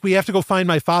even like, "We have to go find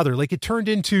my father." Like it turned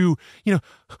into,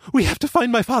 "We have to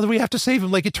find my father. We have to save him."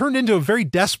 Like it turned into a very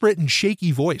desperate and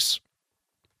shaky voice.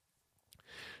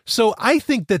 So I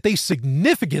think that they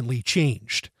significantly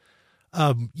changed,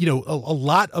 a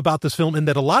lot about this film, and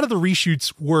that a lot of the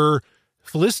reshoots were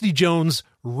Felicity Jones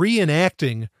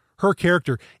reenacting her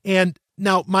character. And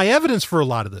now my evidence for a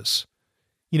lot of this,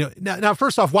 now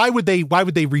first off, why would they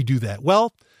redo that?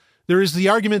 Well, there is the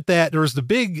argument that there was the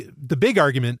big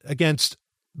argument against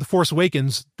The Force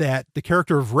Awakens that the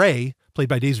character of Rey, played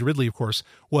by Daisy Ridley, of course,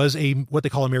 was what they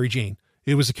call a Mary Jane.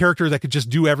 It was a character that could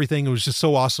just do everything. It was just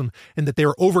so awesome. And that they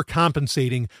were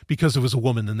overcompensating because it was a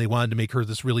woman and they wanted to make her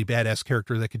this really badass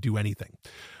character that could do anything.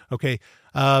 Okay.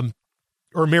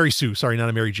 Or Mary Sue. Sorry, not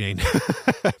a Mary Jane.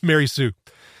 Mary Sue.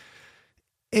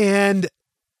 And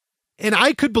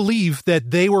I could believe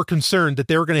that they were concerned that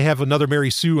they were going to have another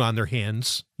Mary Sue on their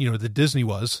hands, that Disney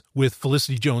was, with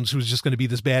Felicity Jones, who was just going to be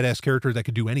this badass character that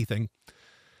could do anything.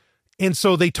 And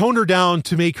so they toned her down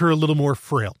to make her a little more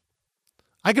frail.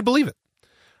 I could believe it.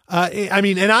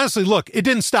 And honestly, look, it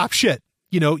didn't stop shit.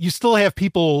 You still have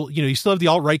people, you still have the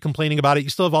alt-right complaining about it. You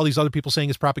still have all these other people saying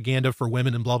it's propaganda for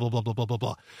women and blah, blah, blah, blah, blah, blah,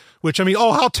 blah. Which,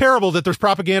 oh, how terrible that there's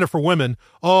propaganda for women.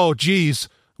 Oh, geez.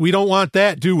 We don't want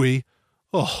that, do we?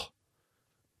 Oh,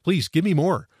 please give me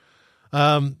more.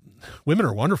 Women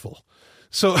are wonderful.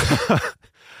 So,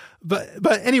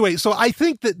 but anyway, so I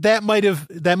think that might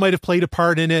have played a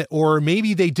part in it, or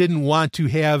maybe they didn't want to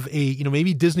have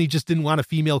maybe Disney just didn't want a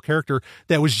female character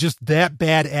that was just that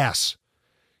badass,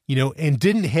 and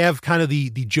didn't have kind of the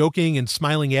joking and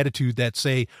smiling attitude that,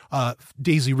 say,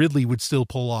 Daisy Ridley would still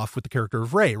pull off with the character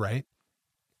of Rey, right?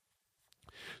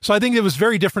 So I think it was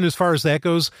very different as far as that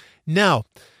goes. Now,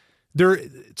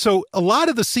 so a lot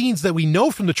of the scenes that we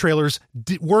know from the trailers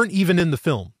weren't even in the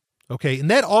film. Okay.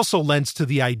 And that also lends to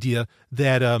the idea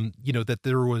that, that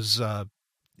there was, that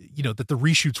the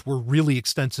reshoots were really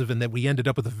extensive and that we ended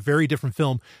up with a very different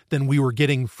film than we were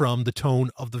getting from the tone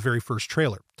of the very first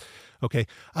trailer. Okay.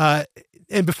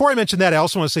 And before I mention that, I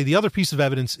also want to say the other piece of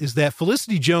evidence is that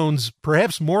Felicity Jones,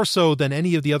 perhaps more so than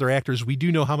any of the other actors, we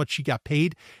do know how much she got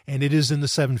paid, and it is in the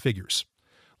 7 figures.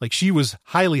 Like she was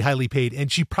highly, highly paid,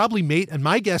 and she probably made, and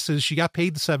my guess is she got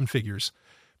paid the 7 figures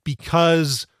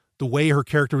because the way her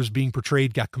character was being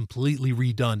portrayed got completely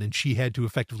redone and she had to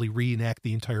effectively reenact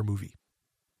the entire movie.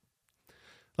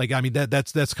 Like, I mean,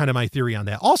 that's kind of my theory on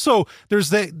that. Also,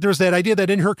 there's that idea that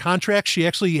in her contract, she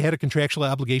actually had a contractual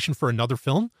obligation for another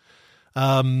film.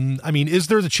 I mean, is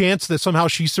there the chance that somehow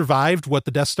she survived what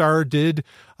the Death Star did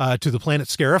to the planet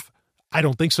Scarif? I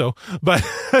don't think so, but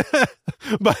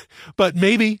but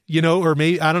maybe, or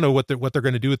maybe, I don't know what they're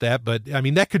going to do with that. But I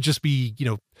mean, that could just be,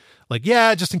 like,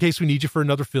 yeah, just in case we need you for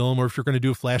another film, or if you're going to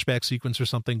do a flashback sequence or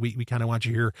something, we kind of want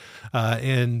you here.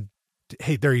 And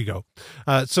hey, there you go.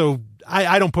 So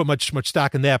I don't put much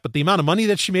stock in that, but the amount of money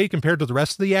that she made compared to the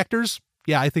rest of the actors,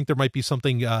 yeah, I think there might be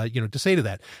something, to say to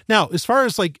that. Now, as far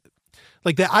as like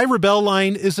the I Rebel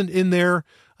line isn't in there.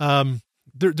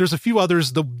 There's a few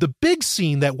others. The big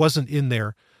scene that wasn't in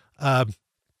there, that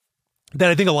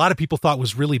I think a lot of people thought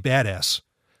was really badass,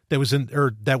 that was in,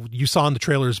 or that you saw in the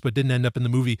trailers but didn't end up in the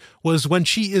movie, was when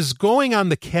she is going on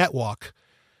this catwalk,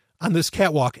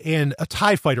 and a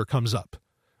TIE fighter comes up.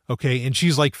 Okay. And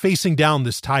she's like facing down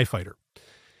this TIE fighter.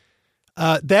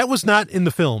 That was not in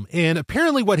the film. And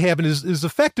apparently what happened is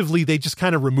effectively they just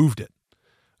kind of removed it.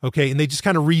 Okay. And they just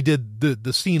kind of redid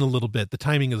the scene a little bit, the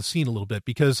timing of the scene a little bit,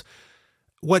 because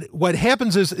what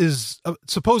happens is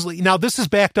supposedly, now this is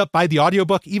backed up by the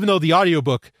audiobook, even though the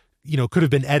audiobook, could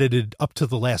have been edited up to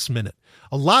the last minute.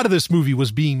 A lot of this movie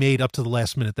was being made up to the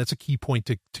last minute. That's a key point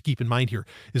to keep in mind here,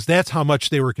 is that's how much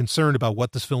they were concerned about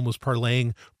what this film was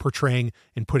portraying,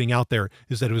 and putting out there,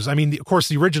 is that it was, I mean, of course,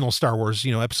 the original Star Wars,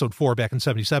 episode 4 back in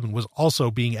 1977 was also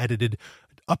being edited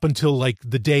up until like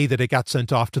the day that it got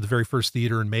sent off to the very first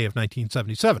theater in May of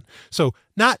 1977. So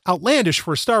not outlandish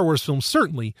for a Star Wars film,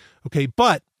 certainly. Okay.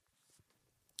 But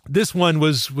this one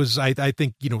was I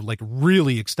think, like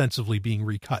really extensively being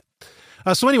recut.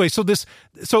 So anyway, so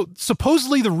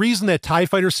supposedly the reason that TIE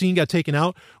fighter scene got taken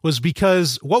out was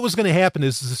because what was going to happen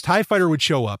is this TIE fighter would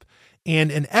show up and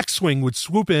an X-Wing would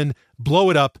swoop in,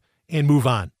 blow it up, and move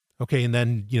on. Okay. And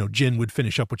then, Jyn would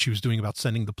finish up what she was doing about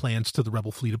sending the plans to the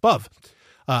Rebel fleet above.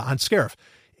 On Scarif.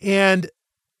 And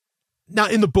now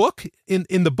in the book, in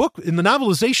the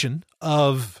novelization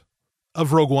of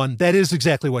Rogue One, that is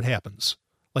exactly what happens.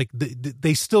 Like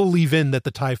they still leave in that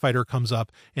the TIE fighter comes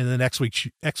up and then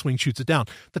X-Wing shoots it down.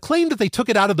 The claim that they took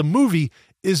it out of the movie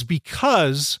is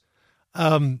because,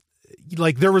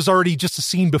 like there was already just a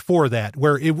scene before that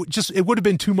where it would have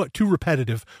been too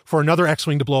repetitive for another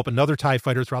X-Wing to blow up another TIE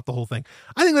fighter throughout the whole thing.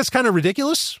 I think that's kind of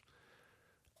ridiculous.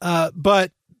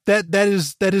 But that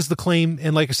is the claim.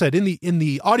 And like I said, in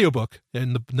the audiobook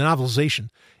and the novelization,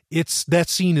 that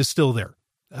scene is still there,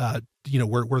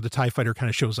 where the TIE fighter kind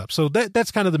of shows up. So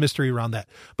that's kind of the mystery around that.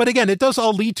 But again, it does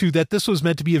all lead to that this was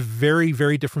meant to be a very,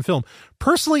 very different film.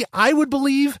 Personally, I would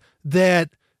believe that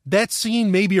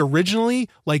scene maybe originally,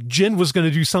 like Jyn was going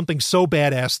to do something so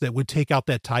badass that would take out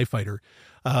that TIE fighter.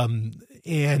 And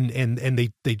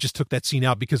they just took that scene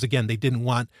out because again, they didn't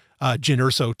want Jyn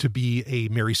Erso to be a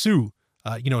Mary Sue,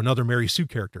 another Mary Sue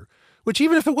character, which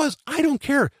even if it was, I don't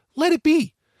care. Let it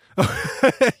be,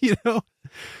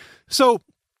 So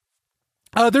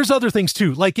there's other things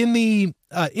too. Like in the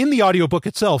audiobook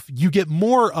itself, you get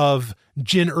more of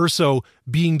Jyn Erso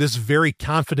being this very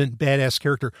confident, badass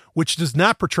character, which does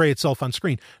not portray itself on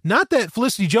screen. Not that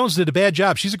Felicity Jones did a bad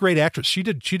job. She's a great actress. She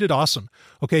did awesome.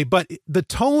 Okay. But the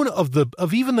tone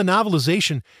of even the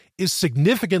novelization is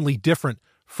significantly different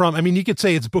from, I mean, you could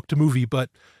say it's book to movie,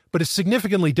 but it's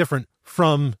significantly different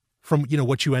from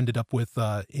what you ended up with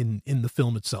in the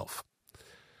film itself.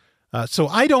 So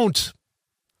I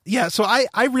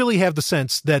really have the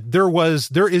sense that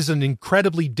there is an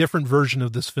incredibly different version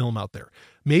of this film out there.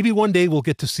 Maybe one day we'll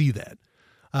get to see that.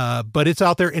 But it's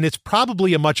out there and it's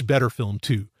probably a much better film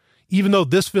too, even though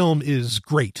this film is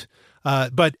great.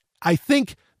 But I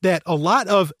think that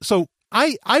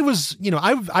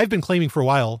I've been claiming for a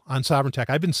while on Sovereign Tech.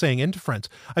 I've been saying, and to friends,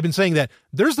 I've been saying that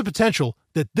there's the potential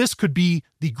that this could be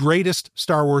the greatest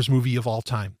Star Wars movie of all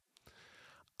time.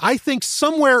 I think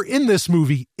somewhere in this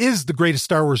movie is the greatest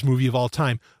Star Wars movie of all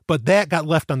time, but that got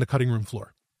left on the cutting room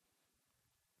floor.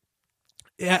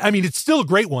 I mean, it's still a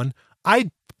great one.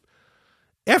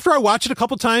 After I watch it a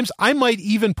couple times, I might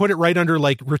even put it right under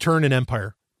like Return and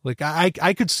Empire. Like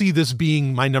I could see this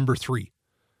being my number 3.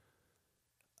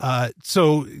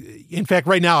 So in fact,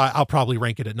 right now I'll probably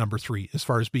rank it at number 3 as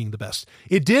far as being the best.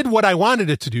 It did what I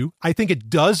wanted it to do. I think it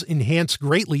does enhance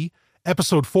greatly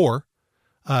episode 4.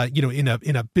 In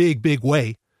a big, big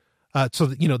way. So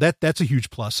that's a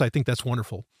huge plus. I think that's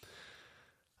wonderful.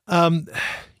 I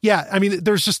mean,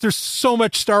 there's so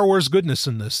much Star Wars goodness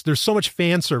in this. There's so much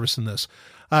fan service in this.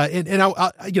 And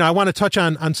I want to touch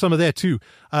on some of that too.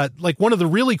 Like one of the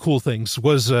really cool things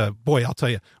was, I'll tell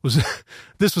you,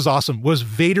 this was awesome, was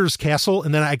Vader's castle.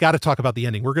 And then I got to talk about the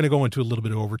ending. We're going to go into a little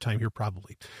bit of overtime here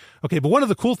probably. Okay. But one of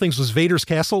the cool things was Vader's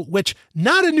castle, which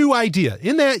not a new idea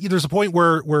in that there's a point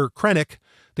where Krennic,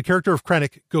 the character of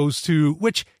Krennic, goes to,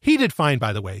 which he did fine,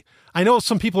 by the way. I know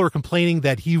some people are complaining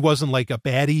that he wasn't like a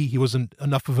baddie. He wasn't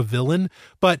enough of a villain,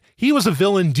 but he was a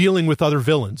villain dealing with other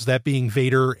villains, that being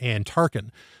Vader and Tarkin.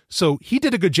 So he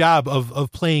did a good job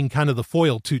of playing kind of the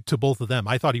foil to both of them.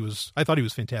 I thought he was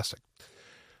fantastic.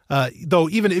 Though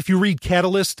even if you read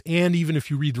Catalyst and even if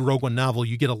you read the Rogue One novel,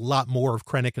 you get a lot more of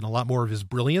Krennic and a lot more of his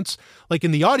brilliance. Like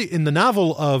in the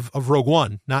novel of Rogue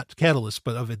One, not Catalyst,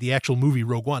 but of the actual movie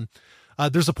Rogue One.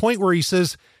 There's a point where he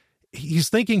says, he's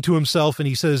thinking to himself and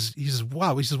he says,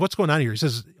 wow, he says, what's going on here? He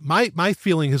says, my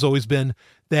feeling has always been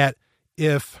that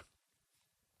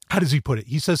how does he put it?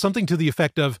 He says something to the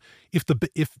effect of, if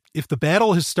the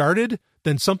battle has started,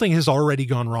 then something has already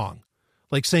gone wrong.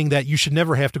 Like saying that you should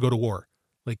never have to go to war.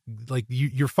 Like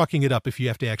you're fucking it up if you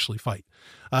have to actually fight.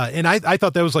 And I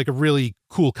thought that was like a really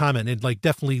cool comment and like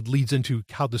definitely leads into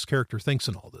how this character thinks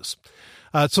in all this.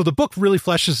 So the book really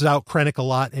fleshes out Krennic a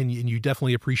lot, and you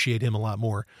definitely appreciate him a lot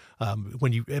more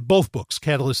when you both books,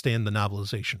 Catalyst and the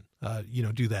novelization,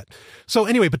 do that. So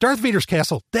anyway, but Darth Vader's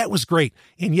castle, that was great.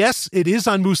 And yes, it is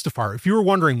on Mustafar. If you were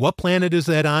wondering what planet is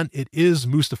that on, it is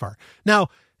Mustafar. Now,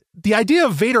 the idea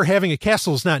of Vader having a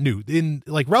castle is not new.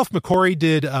 Like Ralph McQuarrie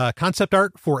did concept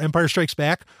art for Empire Strikes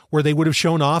Back, where they would have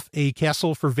shown off a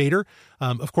castle for Vader.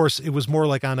 Of course, it was more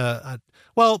like on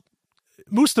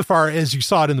Mustafar, as you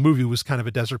saw it in the movie, was kind of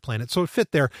a desert planet, so it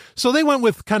fit there. So they went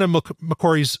with kind of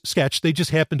McQuarrie's sketch. They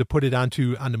just happened to put it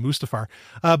onto Mustafar.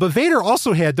 But Vader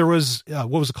also had, there was, what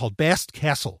was it called? Bast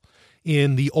Castle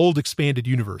in the old expanded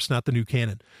universe, not the new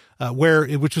canon,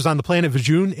 which was on the planet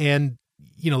Vajun. And,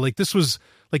 like this was,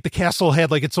 like the castle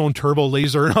had like its own turbo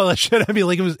laser and all that shit. I mean,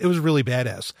 like it was really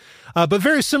badass, but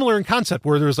very similar in concept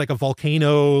where there was like a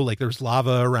volcano, like there's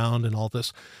lava around and all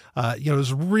this, it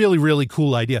was a really, really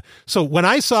cool idea. So when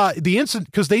I saw the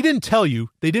instant, cause they didn't tell you,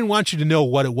 they didn't want you to know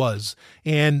what it was.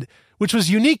 And which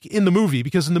was unique in the movie,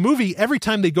 because in the movie, every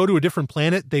time they go to a different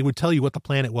planet, they would tell you what the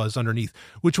planet was underneath,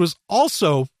 which was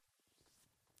also,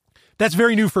 that's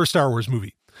very new for a Star Wars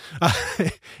movie.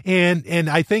 And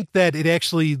I think that it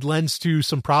actually lends to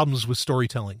some problems with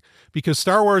storytelling, because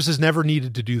Star Wars has never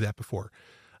needed to do that before.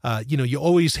 You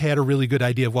always had a really good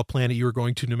idea of what planet you were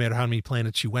going to, no matter how many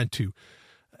planets you went to.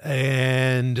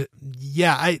 And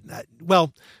yeah, I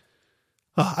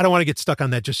don't want to get stuck on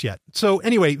that just yet. So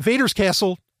anyway, Vader's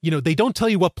castle, they don't tell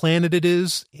you what planet it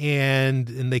is, and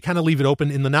they kind of leave it open.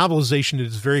 In the novelization, it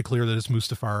is very clear that it's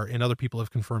Mustafar, and other people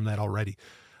have confirmed that already.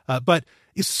 But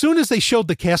as soon as they showed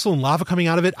the castle and lava coming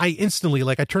out of it, I instantly,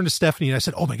 I turned to Stephanie and I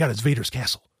said, "Oh my God, it's Vader's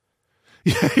castle."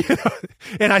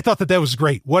 And I thought that was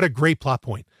great. What a great plot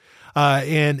point.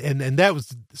 And that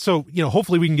was, so,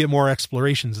 hopefully we can get more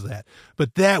explorations of that,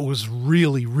 but that was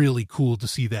really, really cool to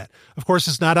see that. Of course,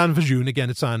 it's not on Vajun. Again,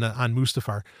 it's on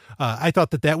Mustafar. I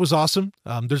thought that was awesome.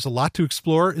 There's a lot to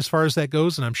explore as far as that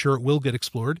goes, and I'm sure it will get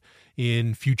explored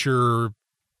in future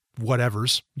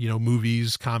whatevers,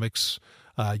 movies, comics,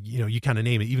 you kind of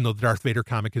name it, even though the Darth Vader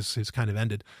comic has kind of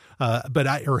ended,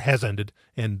 or has ended,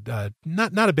 and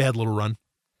not a bad little run.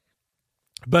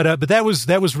 But that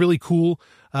was really cool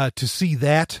to see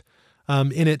that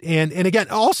in it. And again,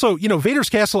 also, Vader's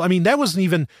castle, I mean, that wasn't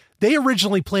even, they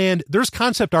originally planned, there's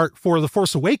concept art for The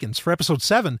Force Awakens for episode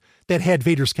 7 that had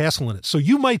Vader's castle in it. So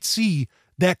you might see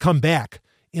that come back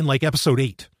in like episode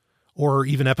 8 or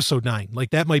even episode 9.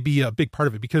 Like that might be a big part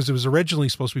of it, because it was originally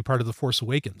supposed to be part of The Force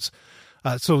Awakens.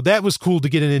 So that was cool to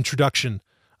get an introduction,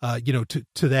 to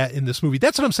that in this movie.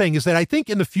 That's what I'm saying, is that I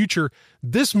think in the future,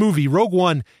 this movie, Rogue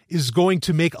One, is going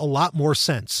to make a lot more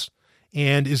sense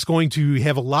and is going to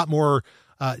have a lot more,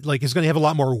 is going to have a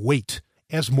lot more weight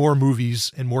as more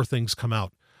movies and more things come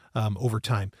out over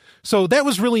time. So that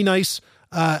was really nice.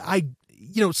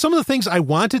 Some of the things I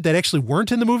wanted that actually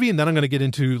weren't in the movie, and then I'm going to get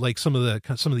into like some of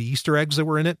the Easter eggs that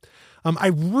were in it. I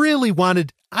really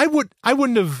wanted, I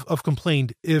wouldn't have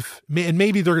complained if, and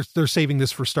maybe they're saving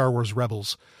this for Star Wars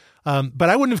Rebels. But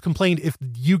I wouldn't have complained if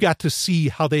you got to see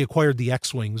how they acquired the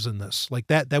X-Wings in this. Like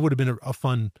that would have been a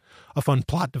fun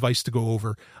plot device to go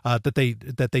over, that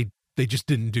they just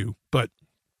didn't do, but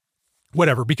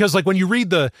whatever. Because like when you read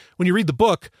the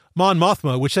book, Mon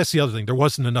Mothma, which that's the other thing, there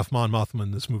wasn't enough Mon Mothma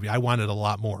in this movie. I wanted a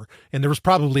lot more, and there was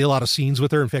probably a lot of scenes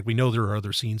with her. In fact, we know there are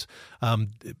other scenes.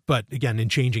 But again, in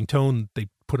changing tone, they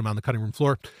put him on the cutting room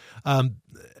floor.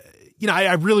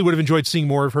 I really would have enjoyed seeing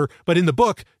more of her. But in the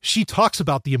book, she talks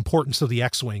about the importance of the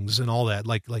X-Wings and all that.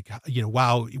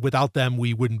 Wow, without them,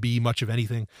 we wouldn't be much of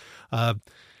anything.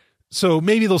 So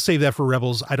maybe they'll save that for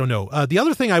Rebels. I don't know. The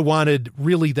other thing I wanted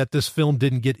really that this film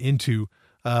didn't get into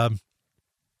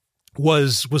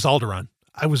was Alderaan.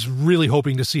 I was really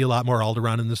hoping to see a lot more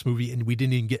Alderaan in this movie, and we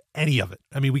didn't even get any of it.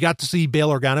 I mean, we got to see Bail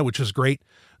Organa, which was great,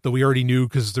 though we already knew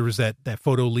because there was that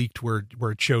photo leaked where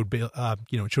it showed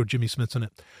it showed Jimmy Smits in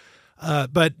it.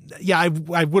 But yeah, I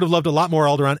would have loved a lot more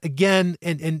Alderaan again,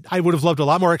 and I would have loved a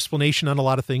lot more explanation on a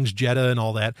lot of things, Jedha and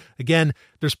all that. Again,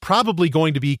 there's probably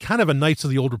going to be kind of a Knights of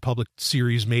the Old Republic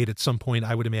series made at some point,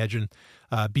 I would imagine,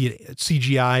 be it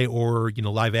CGI or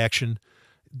live action,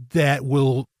 that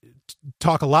will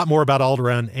talk a lot more about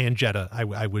Alderaan and Jedha.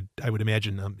 I would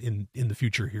imagine in the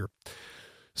future here.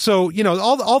 So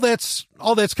all that's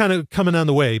kind of coming on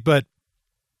the way, but.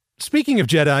 Speaking of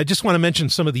Jedha, I just want to mention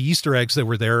some of the Easter eggs that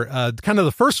were there. Kind of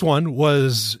the first one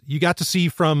was you got to see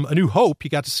from A New Hope, you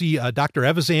got to see Dr.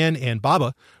 Evazan and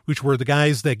Baba, which were the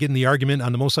guys that get in the argument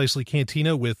on the Mos Eisley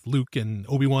Cantina with Luke and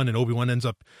Obi-Wan ends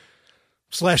up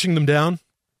slashing them down.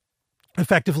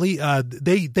 Effectively,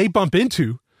 they bump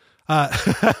into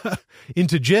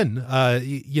Jin,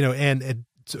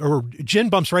 or Jin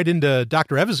bumps right into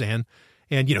Dr. Evazan.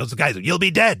 And, it's the guy that you'll be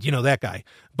dead, that guy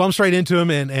bumps right into him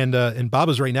and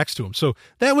Baba's right next to him. So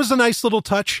that was a nice little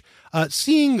touch.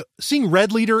 Seeing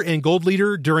Red Leader and Gold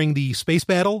Leader during the space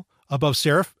battle above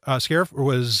Scarif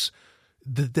was,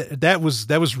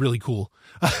 that was really cool.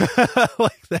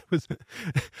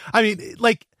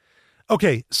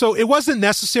 Okay, so it wasn't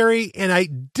necessary. And I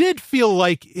did feel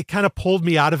like it kind of pulled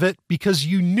me out of it because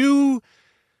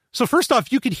so first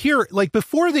off, you could hear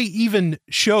before they even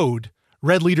showed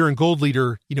Red Leader and Gold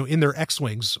Leader, in their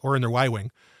X-Wings or in their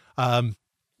Y-Wing,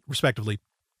 respectively,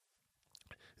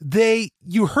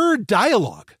 you heard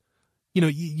dialogue,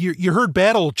 you heard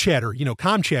battle chatter,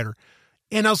 comm chatter.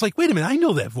 And I was like, wait a minute, I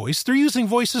know that voice. They're using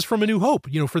voices from A New Hope,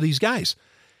 for these guys.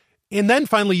 And then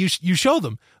finally you show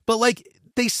them, but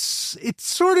it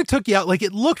sort of took you out.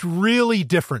 It looked really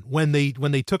different when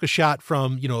they took a shot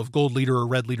from, of Gold Leader or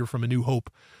Red Leader from A New Hope,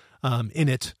 in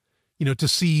it, to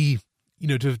see,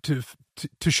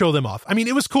 to show them off. I mean,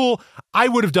 it was cool. I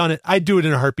would have done it. I'd do it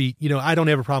in a heartbeat. I don't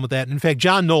have a problem with that. In fact,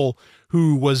 John Knoll,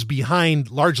 who was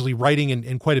behind largely writing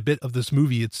and quite a bit of this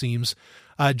movie, it seems,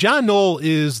 John Knoll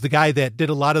is the guy that did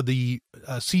a lot of the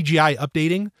CGI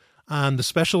updating on the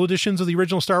special editions of the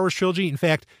original Star Wars trilogy. In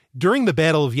fact, during the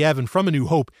Battle of Yavin from A New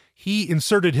Hope, he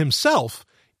inserted himself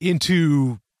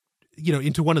into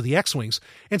one of the X-Wings.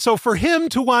 And so for him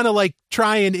to want to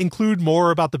try and include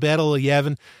more about the Battle of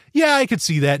Yavin, yeah, I could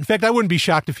see that. In fact, I wouldn't be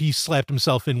shocked if he slapped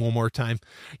himself in one more time,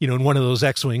 in one of those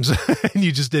X-Wings and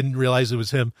you just didn't realize it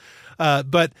was him.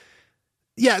 But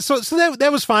yeah, so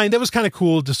that was fine. That was kind of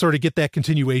cool to sort of get that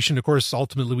continuation. Of course,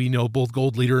 ultimately we know both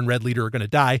Gold Leader and Red Leader are going to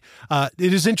die.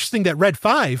 It is interesting that Red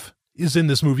 5 is in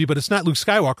this movie, but it's not Luke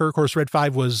Skywalker. Of course, Red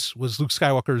 5 was Luke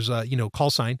Skywalker's, call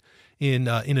sign in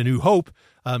A New Hope.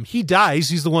 He dies.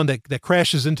 He's the one that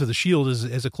crashes into the shield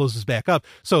as it closes back up.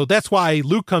 So that's why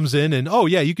Luke comes in and, oh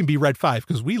yeah, you can be Red 5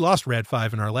 because we lost Red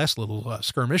 5 in our last little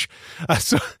skirmish.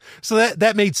 So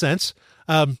that made sense.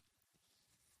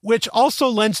 Which also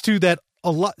lends to that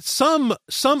some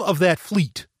of that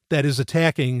fleet that is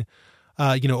attacking,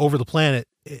 over the planet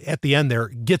at the end there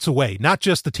gets away, not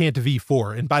just the Tantive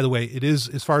 4. And by the way, it is,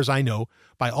 as far as I know,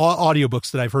 by all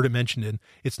audiobooks that I've heard it mentioned in,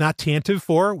 it's not Tantive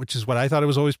 4, which is what I thought it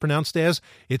was always pronounced as.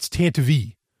 It's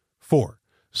Tantive 4.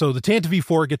 So the Tantive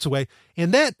 4 gets away.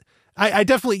 And that, I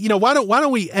definitely, why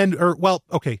don't we end,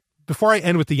 before I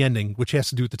end with the ending, which has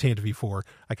to do with the Tantive 4,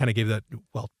 I kind of gave that,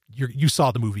 you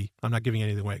saw the movie. I'm not giving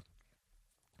anything away.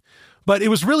 But it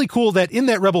was really cool that in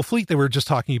that Rebel fleet that we were just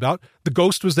talking about, the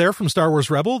Ghost was there from Star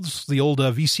Wars Rebels, the old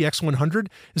VCX 100.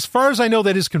 As far as I know,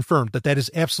 that is confirmed, that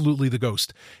is absolutely the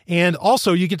Ghost. And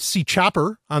also you get to see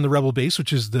Chopper on the Rebel base,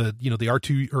 which is the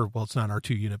R2, or well, it's not an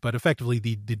R2 unit, but effectively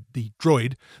the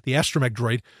droid, the astromech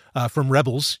droid from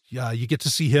Rebels. You get to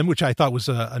see him, which I thought was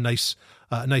a nice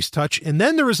touch. And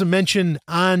then there is a mention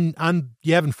on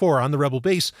Yavin 4 on the Rebel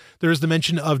base. There is the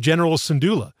mention of General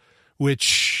Syndulla,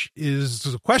 which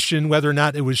is a question whether or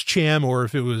not it was Cham or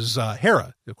if it was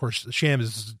Hera. Of course, Cham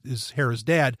is Hera's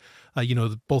dad,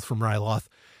 both from Ryloth.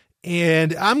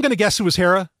 And I'm going to guess it was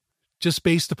Hera, just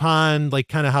based upon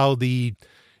kind of how the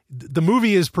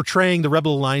movie is portraying the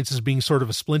Rebel Alliance as being sort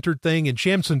of a splintered thing, and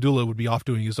Cham Syndulla would be off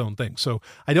doing his own thing. So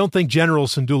I don't think General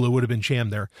Syndulla would have been Cham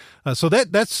there. So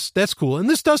that's cool. And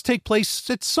this does take place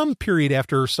at some period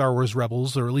after Star Wars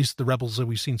Rebels, or at least the Rebels that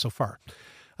we've seen so far.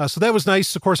 So that was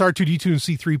nice. Of course, R2-D2 and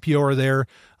C-3PO are there.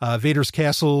 Vader's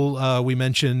castle we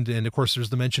mentioned, and of course there's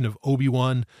the mention of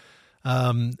Obi-Wan.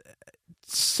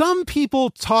 Some people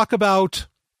talk about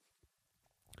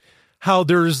how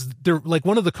like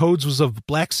one of the codes was of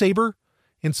black saber,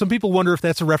 and some people wonder if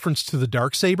that's a reference to the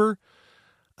dark saber.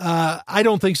 I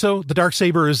don't think so. The dark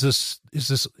saber is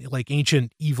this like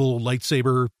ancient evil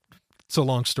lightsaber. It's a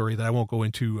long story that I won't go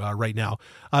into right now.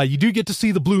 You do get to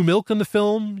see the blue milk in the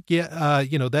film. Yeah,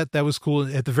 that was cool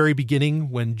at the very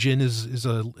beginning when Jin is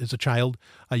a child.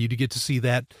 You do get to see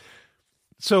that.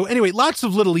 So anyway, lots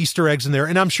of little Easter eggs in there,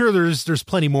 and I'm sure there's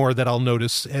plenty more that I'll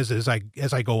notice as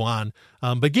I go on.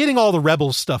 But getting all the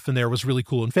Rebels stuff in there was really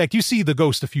cool. In fact, you see the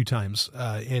Ghost a few times,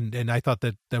 and I thought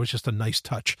that was just a nice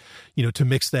touch, to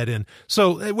mix that in.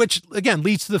 So, which again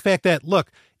leads to the fact that,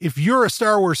 look, if you're a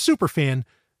Star Wars super fan,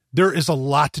 there is a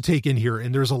lot to take in here,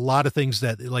 and there's a lot of things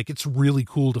that, like, it's really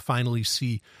cool to finally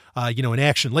see, in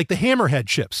action, like the Hammerhead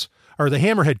ships. Or the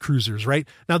Hammerhead cruisers, right?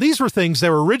 Now, these were things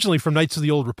that were originally from Knights of the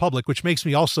Old Republic, which makes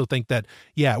me also think that,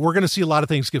 yeah, we're going to see a lot of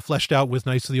things get fleshed out with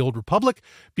Knights of the Old Republic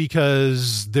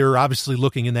because they're obviously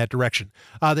looking in that direction.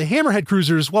 The Hammerhead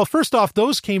cruisers, well, first off,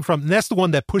 those came from, and that's the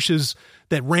one that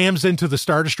rams into the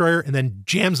Star Destroyer and then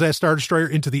jams that Star Destroyer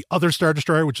into the other Star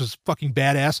Destroyer, which is fucking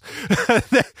badass.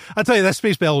 I'll tell you, that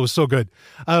space battle was so good.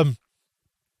 But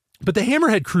the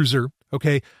Hammerhead cruiser,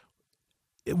 okay,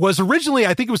 it was originally,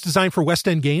 I think it was designed for West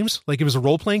End Games, like it was a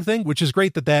role-playing thing, which is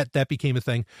great that became a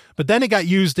thing. But then it got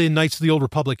used in Knights of the Old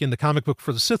Republic in the comic book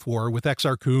for the Sith War with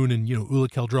Exar Kun and, Ula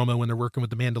Keldroma when they're working with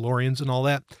the Mandalorians and all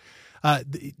that.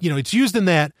 It's used in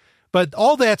that, but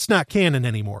all that's not canon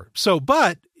anymore. So,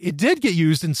 but it did get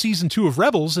used in season 2 of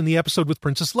Rebels in the episode with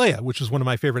Princess Leia, which was one of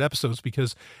my favorite episodes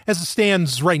because as it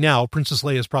stands right now, Princess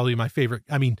Leia is probably my favorite.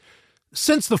 I mean,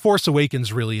 since The Force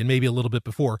Awakens, really, and maybe a little bit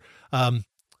before,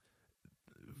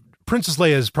 Princess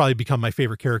Leia has probably become my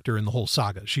favorite character in the whole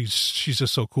saga. She's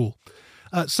just so cool.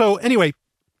 So anyway,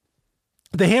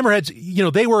 the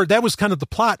Hammerheads, that was kind of the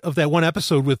plot of that one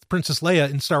episode with Princess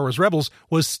Leia in Star Wars Rebels,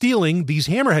 was stealing these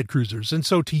Hammerhead cruisers. And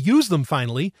so to use them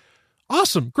finally,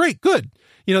 awesome, great, good.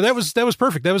 That was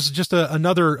perfect. That was just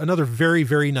another very,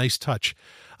 very nice touch.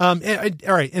 All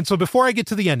right. And so before I get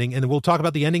to the ending, and then we'll talk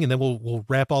about the ending and then we'll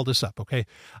wrap all this up. Okay.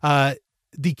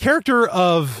 The character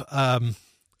of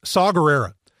Saw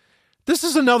Gerrera. This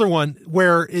is another one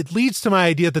where it leads to my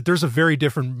idea that there's a very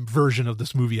different version of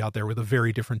this movie out there with a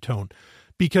very different tone,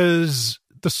 because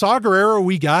the Saw Gerrera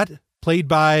we got, played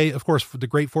by, of course, the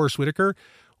great Forrest Whitaker,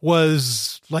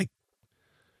 was like,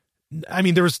 I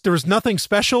mean, there was nothing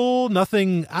special,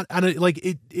 nothing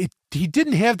he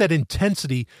didn't have that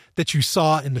intensity that you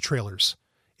saw in the trailers.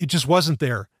 It just wasn't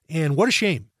there. And what a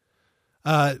shame.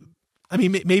 I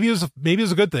mean, maybe it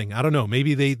was a good thing. I don't know.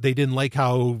 Maybe they didn't like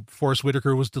how Forrest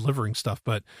Whitaker was delivering stuff,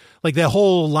 but like that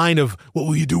whole line of "What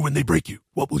will you do when they break you?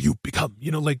 What will you become?"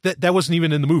 Like that wasn't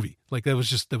even in the movie. Like that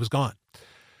was gone.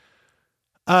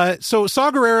 So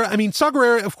Saw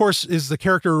Gerrera, of course, is the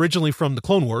character originally from the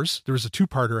Clone Wars. There was a 2 or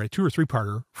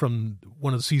 3-parter from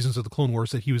one of the seasons of the Clone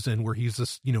Wars that he was in, where he's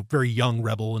this, very young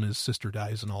rebel and his sister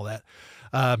dies and all that.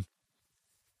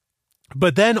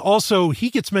 But then also he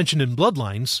gets mentioned in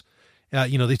Bloodlines.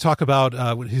 They talk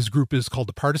about what his group is called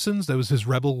the Partisans. That was his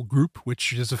rebel group,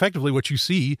 which is effectively what you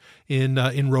see in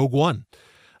Rogue One.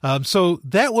 So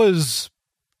that was,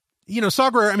 Saw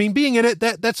Gerrera, I mean, being in it,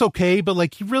 that's okay, but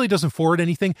like he really doesn't forward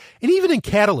anything. And even in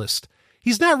Catalyst,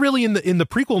 he's not really in the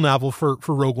prequel novel for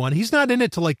Rogue One. He's not in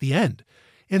it till like the end.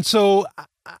 And so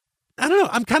I don't know.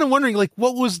 I'm kind of wondering, like,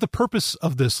 what was the purpose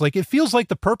of this? Like, it feels like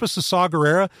the purpose of Saw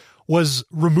Gerrera was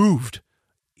removed,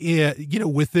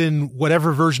 within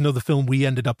whatever version of the film we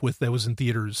ended up with that was in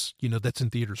theaters, that's in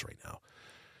theaters right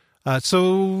now.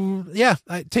 So yeah,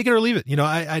 take it or leave it.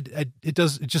 It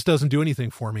just doesn't do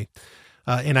anything for me.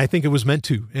 And I think it was meant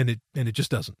to, and it just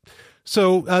doesn't.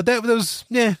 So, that was,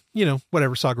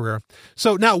 whatever, Saw Gerrera.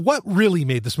 So now what really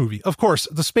made this movie? Of course,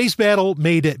 the space battle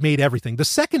made everything. The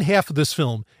second half of this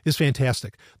film is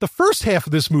fantastic. The first half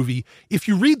of this movie, if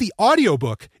you read the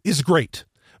audiobook, is great.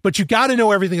 But you got to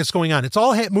know everything that's going on. It's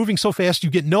all moving so fast,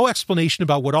 you get no explanation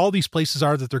about what all these places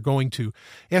are that they're going to,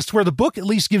 as to where the book at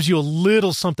least gives you a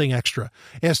little something extra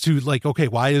as to like, okay,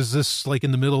 why is this like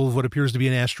in the middle of what appears to be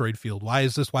an asteroid field? Why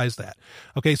is this? Why is that?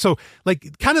 Okay, so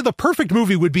like kind of the perfect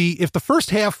movie would be if the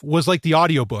first half was like the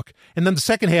audiobook and then the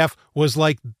second half was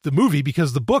like the movie,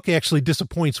 because the book actually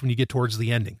disappoints when you get towards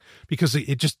the ending because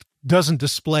it just doesn't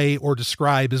display or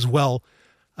describe as well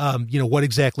what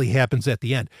exactly happens at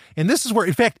the end. And this is where,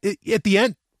 in fact, at the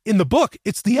end, in the book,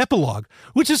 it's the epilogue,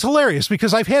 which is hilarious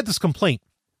because I've had this complaint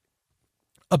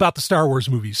about the Star Wars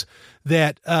movies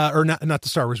that, or not the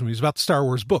Star Wars movies, about the Star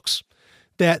Wars books,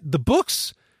 that the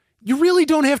books, you really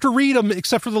don't have to read them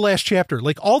except for the last chapter.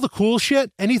 Like all the cool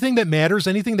shit, anything that matters,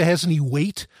 anything that has any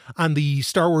weight on the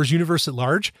Star Wars universe at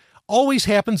large, always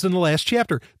happens in the last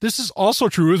chapter. This is also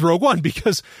true with Rogue One,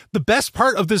 because the best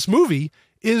part of this movie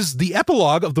is the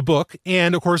epilogue of the book.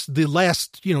 And of course, the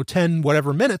last, 10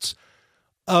 whatever minutes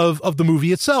of the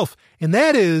movie itself. And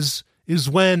that is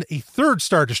when a third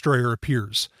Star Destroyer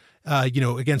appears,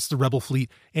 against the Rebel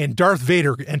fleet, and Darth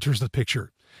Vader enters the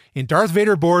picture. And Darth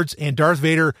Vader boards, and Darth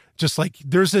Vader just like,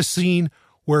 there's this scene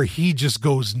where he just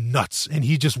goes nuts and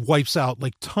he just wipes out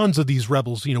like tons of these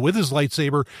rebels, with his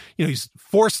lightsaber. He's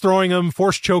force throwing them,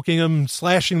 force choking them,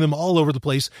 slashing them all over the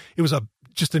place. It was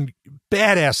just a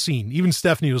badass scene. Even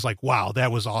Stephanie was like, wow,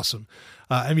 that was awesome.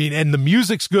 And the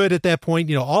music's good at that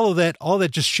point. All of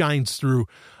that just shines through,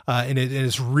 and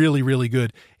it's really, really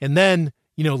good. And then,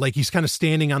 like he's kind of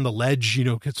standing on the ledge,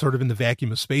 sort of in the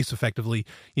vacuum of space, effectively,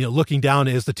 looking down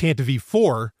as the Tantive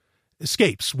 4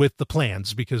 escapes with the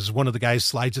plans, because one of the guys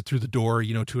slides it through the door,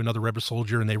 to another rebel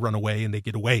soldier, and they run away and they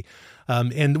get away.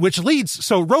 And which leads,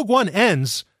 so Rogue One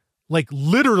ends like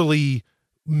literally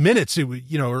minutes,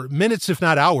 or minutes, if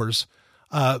not hours,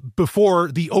 before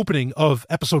the opening of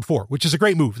episode 4, which is a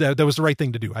great move. That was the right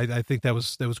thing to do. I think that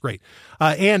was great.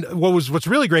 And what's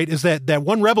really great is that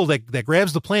one rebel that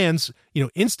grabs the plans,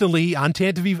 instantly on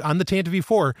the Tantive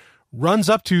 4, runs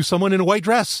up to someone in a white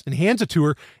dress and hands it to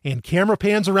her, and camera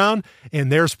pans around,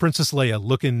 and there's Princess Leia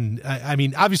looking.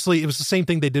 Obviously it was the same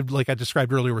thing they did, like I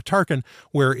described earlier with Tarkin,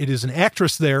 where it is an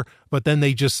actress there, but then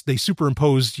they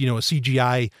superimposed, a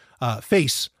CGI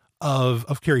face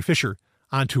of Carrie Fisher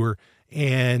onto her.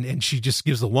 And she just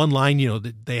gives the one line,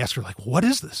 they ask her like, what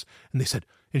is this?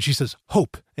 And she says,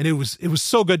 hope. And it was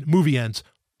so good. Movie ends.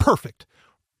 Perfect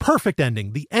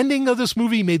ending. The ending of this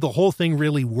movie made the whole thing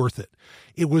really worth it.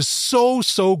 It was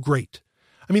so great.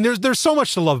 There's so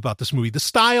much to love about this movie. The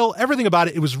style, everything about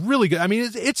it, it was really good.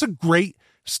 It's a great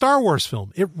Star Wars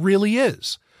film. It really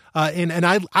is. And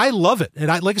I love it.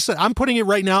 And like I said, I'm putting it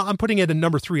right now. I'm putting it at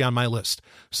number 3 on my list.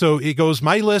 So it goes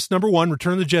my list. Number 1,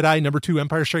 Return of the Jedi. Number 2,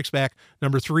 Empire Strikes Back.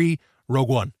 Number 3, Rogue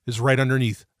One is right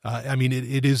underneath.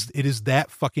 It is that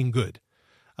fucking good.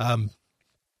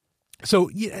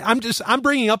 So yeah, I'm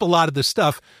bringing up a lot of this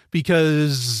stuff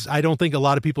because I don't think a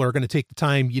lot of people are going to take the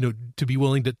time, to be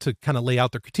willing to kind of lay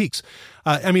out their critiques.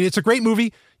 It's a great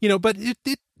movie, but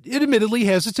it admittedly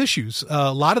has its issues.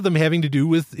 A lot of them having to do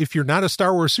with, if you're not a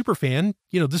Star Wars super fan,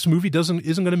 this movie isn't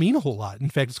going to mean a whole lot. In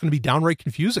fact, it's going to be downright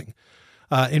confusing,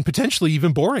 and potentially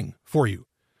even boring for you.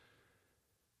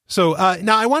 So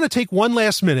now I want to take one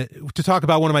last minute to talk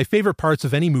about one of my favorite parts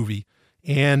of any movie,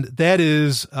 and that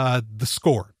is the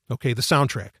score. Okay, the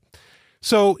soundtrack.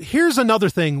 So here's another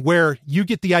thing where you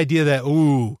get the idea that,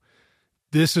 ooh,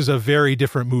 this is a very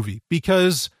different movie,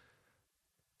 because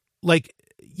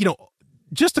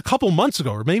just a couple months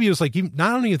ago, or maybe it was like, I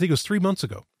don't even think it was 3 months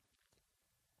ago.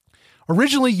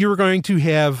 Originally, you were going to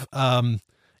have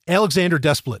Alexander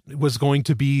Desplat was going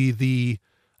to be the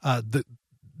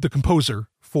composer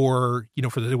for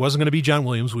it wasn't going to be John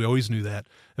Williams. We always knew that.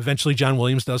 Eventually, John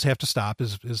Williams does have to stop,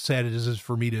 as sad it is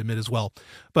for me to admit as well.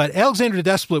 But Alexander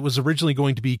Desplat was originally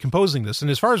going to be composing this. And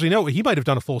as far as we know, he might have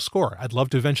done a full score. I'd love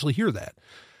to eventually hear that.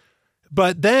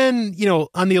 But then,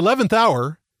 on the 11th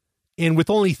hour, and with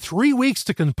only 3 weeks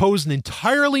to compose an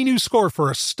entirely new score for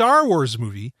a Star Wars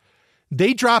movie,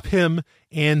 they drop him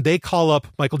and they call up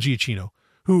Michael Giacchino,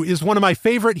 who is one of my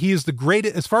favorite. He is the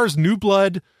greatest, as far as new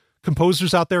blood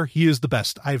composers out there, he is the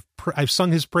best. I've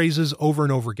sung his praises over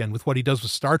and over again with what he does with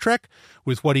Star Trek,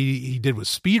 with what he did with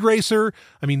Speed Racer.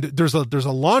 There's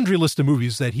a laundry list of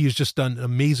movies that he has just done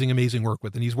amazing work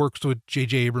with, and he's worked with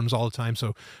J.J. Abrams all the time.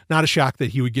 So not a shock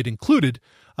that he would get included,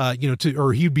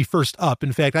 or he'd be first up.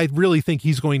 In fact, I really think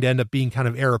he's going to end up being kind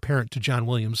of heir apparent to John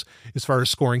Williams as far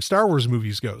as scoring Star Wars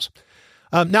movies goes.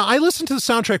 Now, I listened to the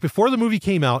soundtrack before the movie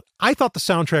came out. I thought the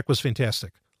soundtrack was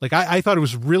fantastic. Like, I thought it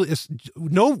was really,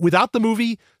 without the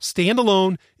movie,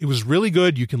 standalone, it was really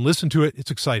good. You can listen to it. It's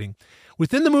exciting.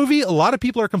 Within the movie, a lot of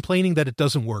people are complaining that it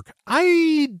doesn't work.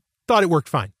 I thought it worked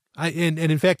fine. And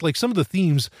in fact, like some of the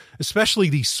themes, especially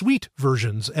the Suite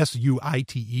versions,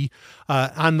 Suite,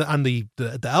 on the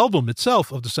album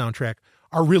itself of the soundtrack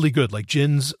are really good. Like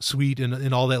Jin's Suite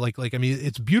and all that.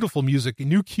 It's beautiful music,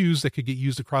 new cues that could get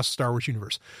used across the Star Wars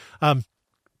universe.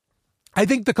 I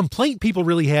think the complaint people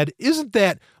really had isn't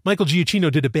that Michael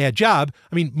Giacchino did a bad job.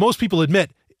 Most people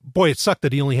admit, boy, it sucked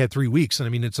that he only had 3 weeks.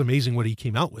 And it's amazing what he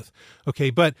came out with. Okay.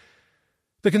 But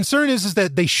The concern is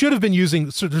that they should have been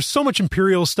using, so there's so much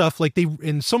Imperial stuff, like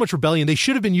and so much Rebellion, they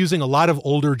should have been using a lot of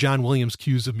older John Williams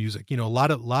cues of music, a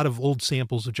lot of old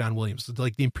samples of John Williams.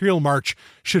 Like the Imperial March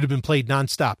should have been played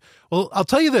nonstop. Well, I'll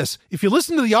tell you this, if you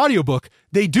listen to the audiobook,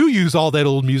 they do use all that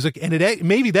old music, and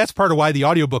maybe that's part of why the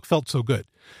audiobook felt so good.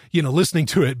 Listening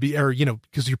to it,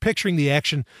 because you're picturing the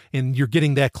action and you're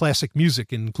getting that classic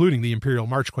music, including the Imperial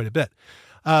March quite a bit.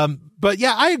 But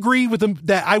yeah, I agree with them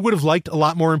that I would have liked a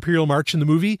lot more Imperial March in the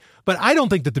movie, but I don't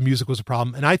think that the music was a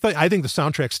problem. And I think the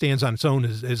soundtrack stands on its own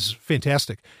is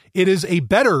fantastic. It is a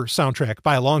better soundtrack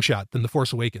by a long shot than The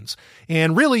Force Awakens.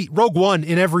 And really, Rogue One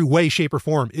in every way, shape, or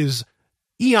form is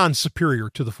eons superior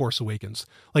to The Force Awakens.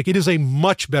 Like, it is a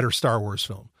much better Star Wars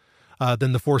film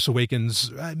than The Force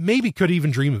Awakens maybe could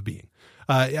even dream of being.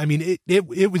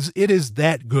 It is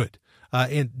that good.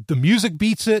 And the music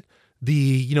beats it.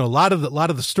 A lot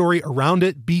of the story around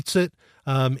it beats it.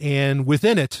 And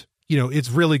within it, it's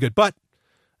really good. But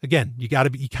again, you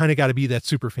kind of got to be that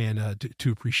super fan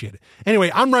to appreciate it.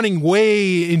 Anyway, I'm running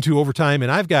way into overtime,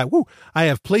 and I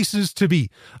have places to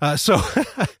be. So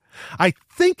I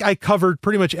think I covered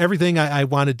pretty much everything I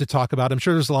wanted to talk about. I'm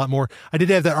sure there's a lot more. I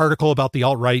did have that article about the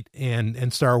alt-right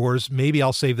and Star Wars. Maybe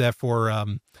I'll save that for, I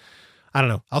don't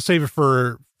know. I'll save it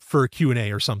for a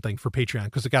Q&A or something for Patreon,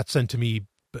 because it got sent to me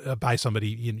by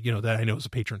somebody, that I know is a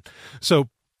patron. So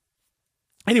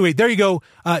anyway, there you go.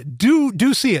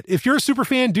 Do see it. If you're a super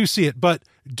fan, do see it, but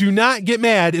do not get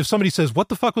mad if somebody says, what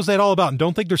the fuck was that all about? And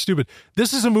don't think they're stupid.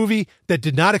 This is a movie that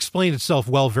did not explain itself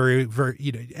well, very,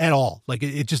 very, at all. Like,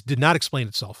 it just did not explain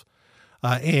itself.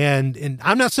 And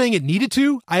I'm not saying it needed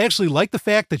to. I actually like the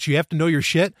fact that you have to know your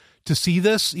shit to see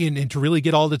this and to really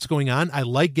get all that's going on. I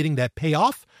like getting that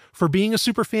payoff for being a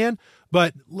super fan,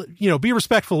 but be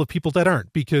respectful of people that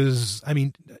aren't, because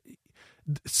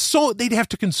so they'd have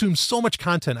to consume so much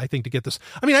content, I think, to get this.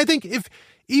 I think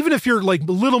even if you're like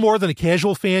a little more than a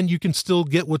casual fan, you can still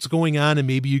get what's going on and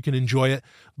maybe you can enjoy it,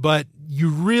 but you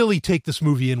really take this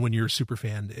movie in when you're a super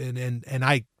fan. And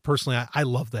I personally, I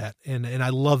love that. And I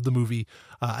love the movie.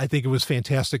 I think it was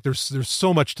fantastic. There's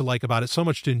so much to like about it, so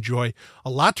much to enjoy, a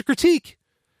lot to critique.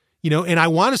 And I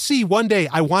want to see one day,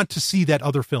 I want to see that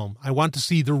other film. I want to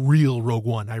see the real Rogue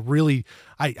One.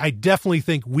 I definitely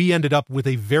think we ended up with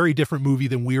a very different movie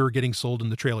than we were getting sold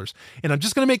in the trailers. And I'm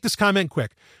just going to make this comment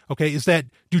quick. Okay. Is that,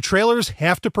 do trailers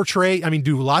have to portray?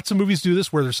 Do lots of movies do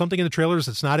this where there's something in the trailers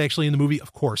that's not actually in the movie?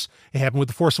 Of course. It happened with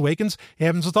The Force Awakens. It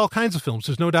happens with all kinds of films.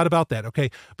 There's no doubt about that.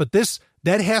 Okay. But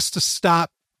that has to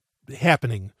stop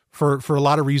happening for a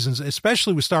lot of reasons,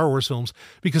 especially with Star Wars films,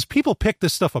 because people pick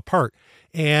this stuff apart.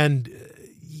 And,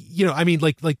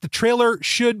 like the trailer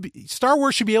Star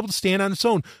Wars should be able to stand on its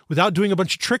own without doing a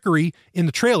bunch of trickery in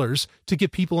the trailers to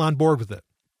get people on board with it.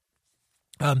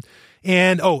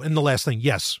 And the last thing,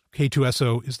 yes,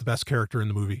 K2SO is the best character in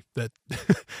the movie. That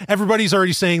everybody's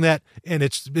already saying that, and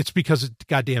it's because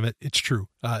God damn it, it's true.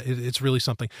 It's really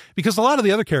something, because a lot of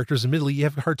the other characters, admittedly, you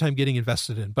have a hard time getting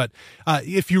invested in. But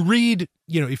if you read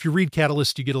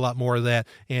Catalyst, you get a lot more of that.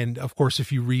 And of course,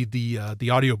 if you read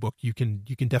the audiobook, you can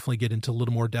definitely get into a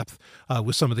little more depth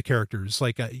with some of the characters.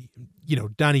 Like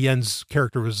Donnie Yen's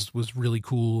character was really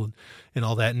cool and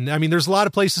all that. And there's a lot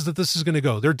of places that this is going to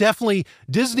go.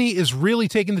 Disney is really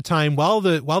taking the time while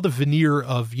the veneer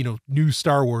of new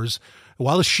Star Wars,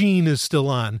 while the sheen is still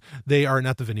on, they are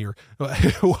not the veneer.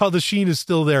 While the sheen is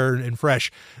still there and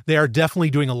fresh, they are definitely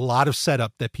doing a lot of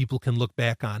setup that people can look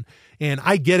back on. And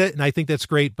I get it, and I think that's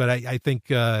great, but I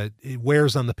think it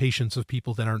wears on the patience of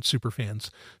people that aren't super fans.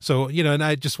 So, and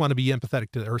I just want to be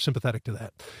sympathetic to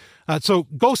that. So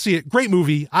go see it. Great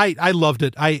movie. I loved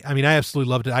it. I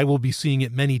absolutely loved it. I will be seeing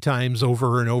it many times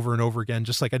over and over and over again,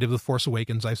 just like I did with Force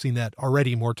Awakens. I've seen that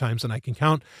already more times than I can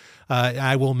count.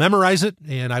 I will memorize it,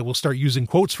 and I will start using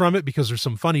quotes from it, because there's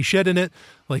some funny shit in it.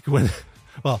 Like when,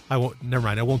 well, I won't, never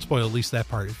mind. I won't spoil at least that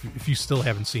part if you still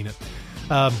haven't seen it.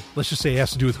 Let's just say it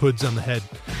has to do with hoods on the head.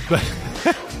 But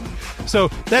so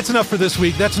that's enough for this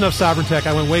week. That's enough Sovereign Tech.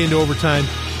 I went way into overtime.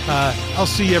 I'll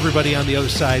see everybody on the other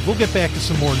side. We'll get back to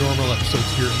some more normal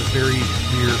episodes here in the very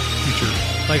near future.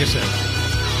 Like I said,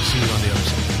 see you on the other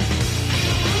side.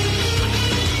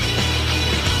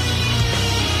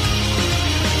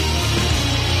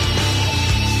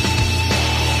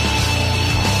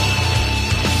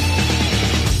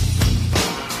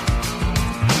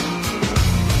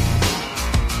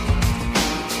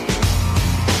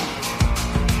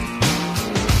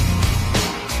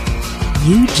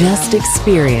 You just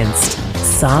experienced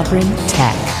Sovereign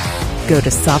Tech. Go to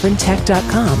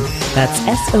sovereigntech.com, that's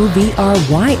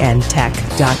SOVRYN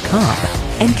tech.com,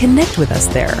 and connect with us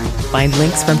there. Find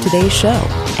links from today's show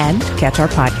and catch our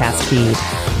podcast feed.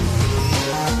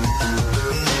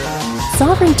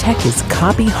 Sovereign Tech is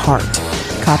copy heart.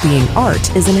 Copying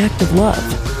art is an act of love,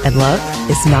 and love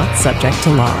is not subject to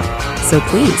law. So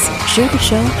please share the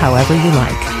show however you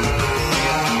like.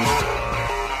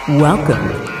 Welcome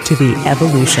to the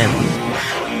evolution.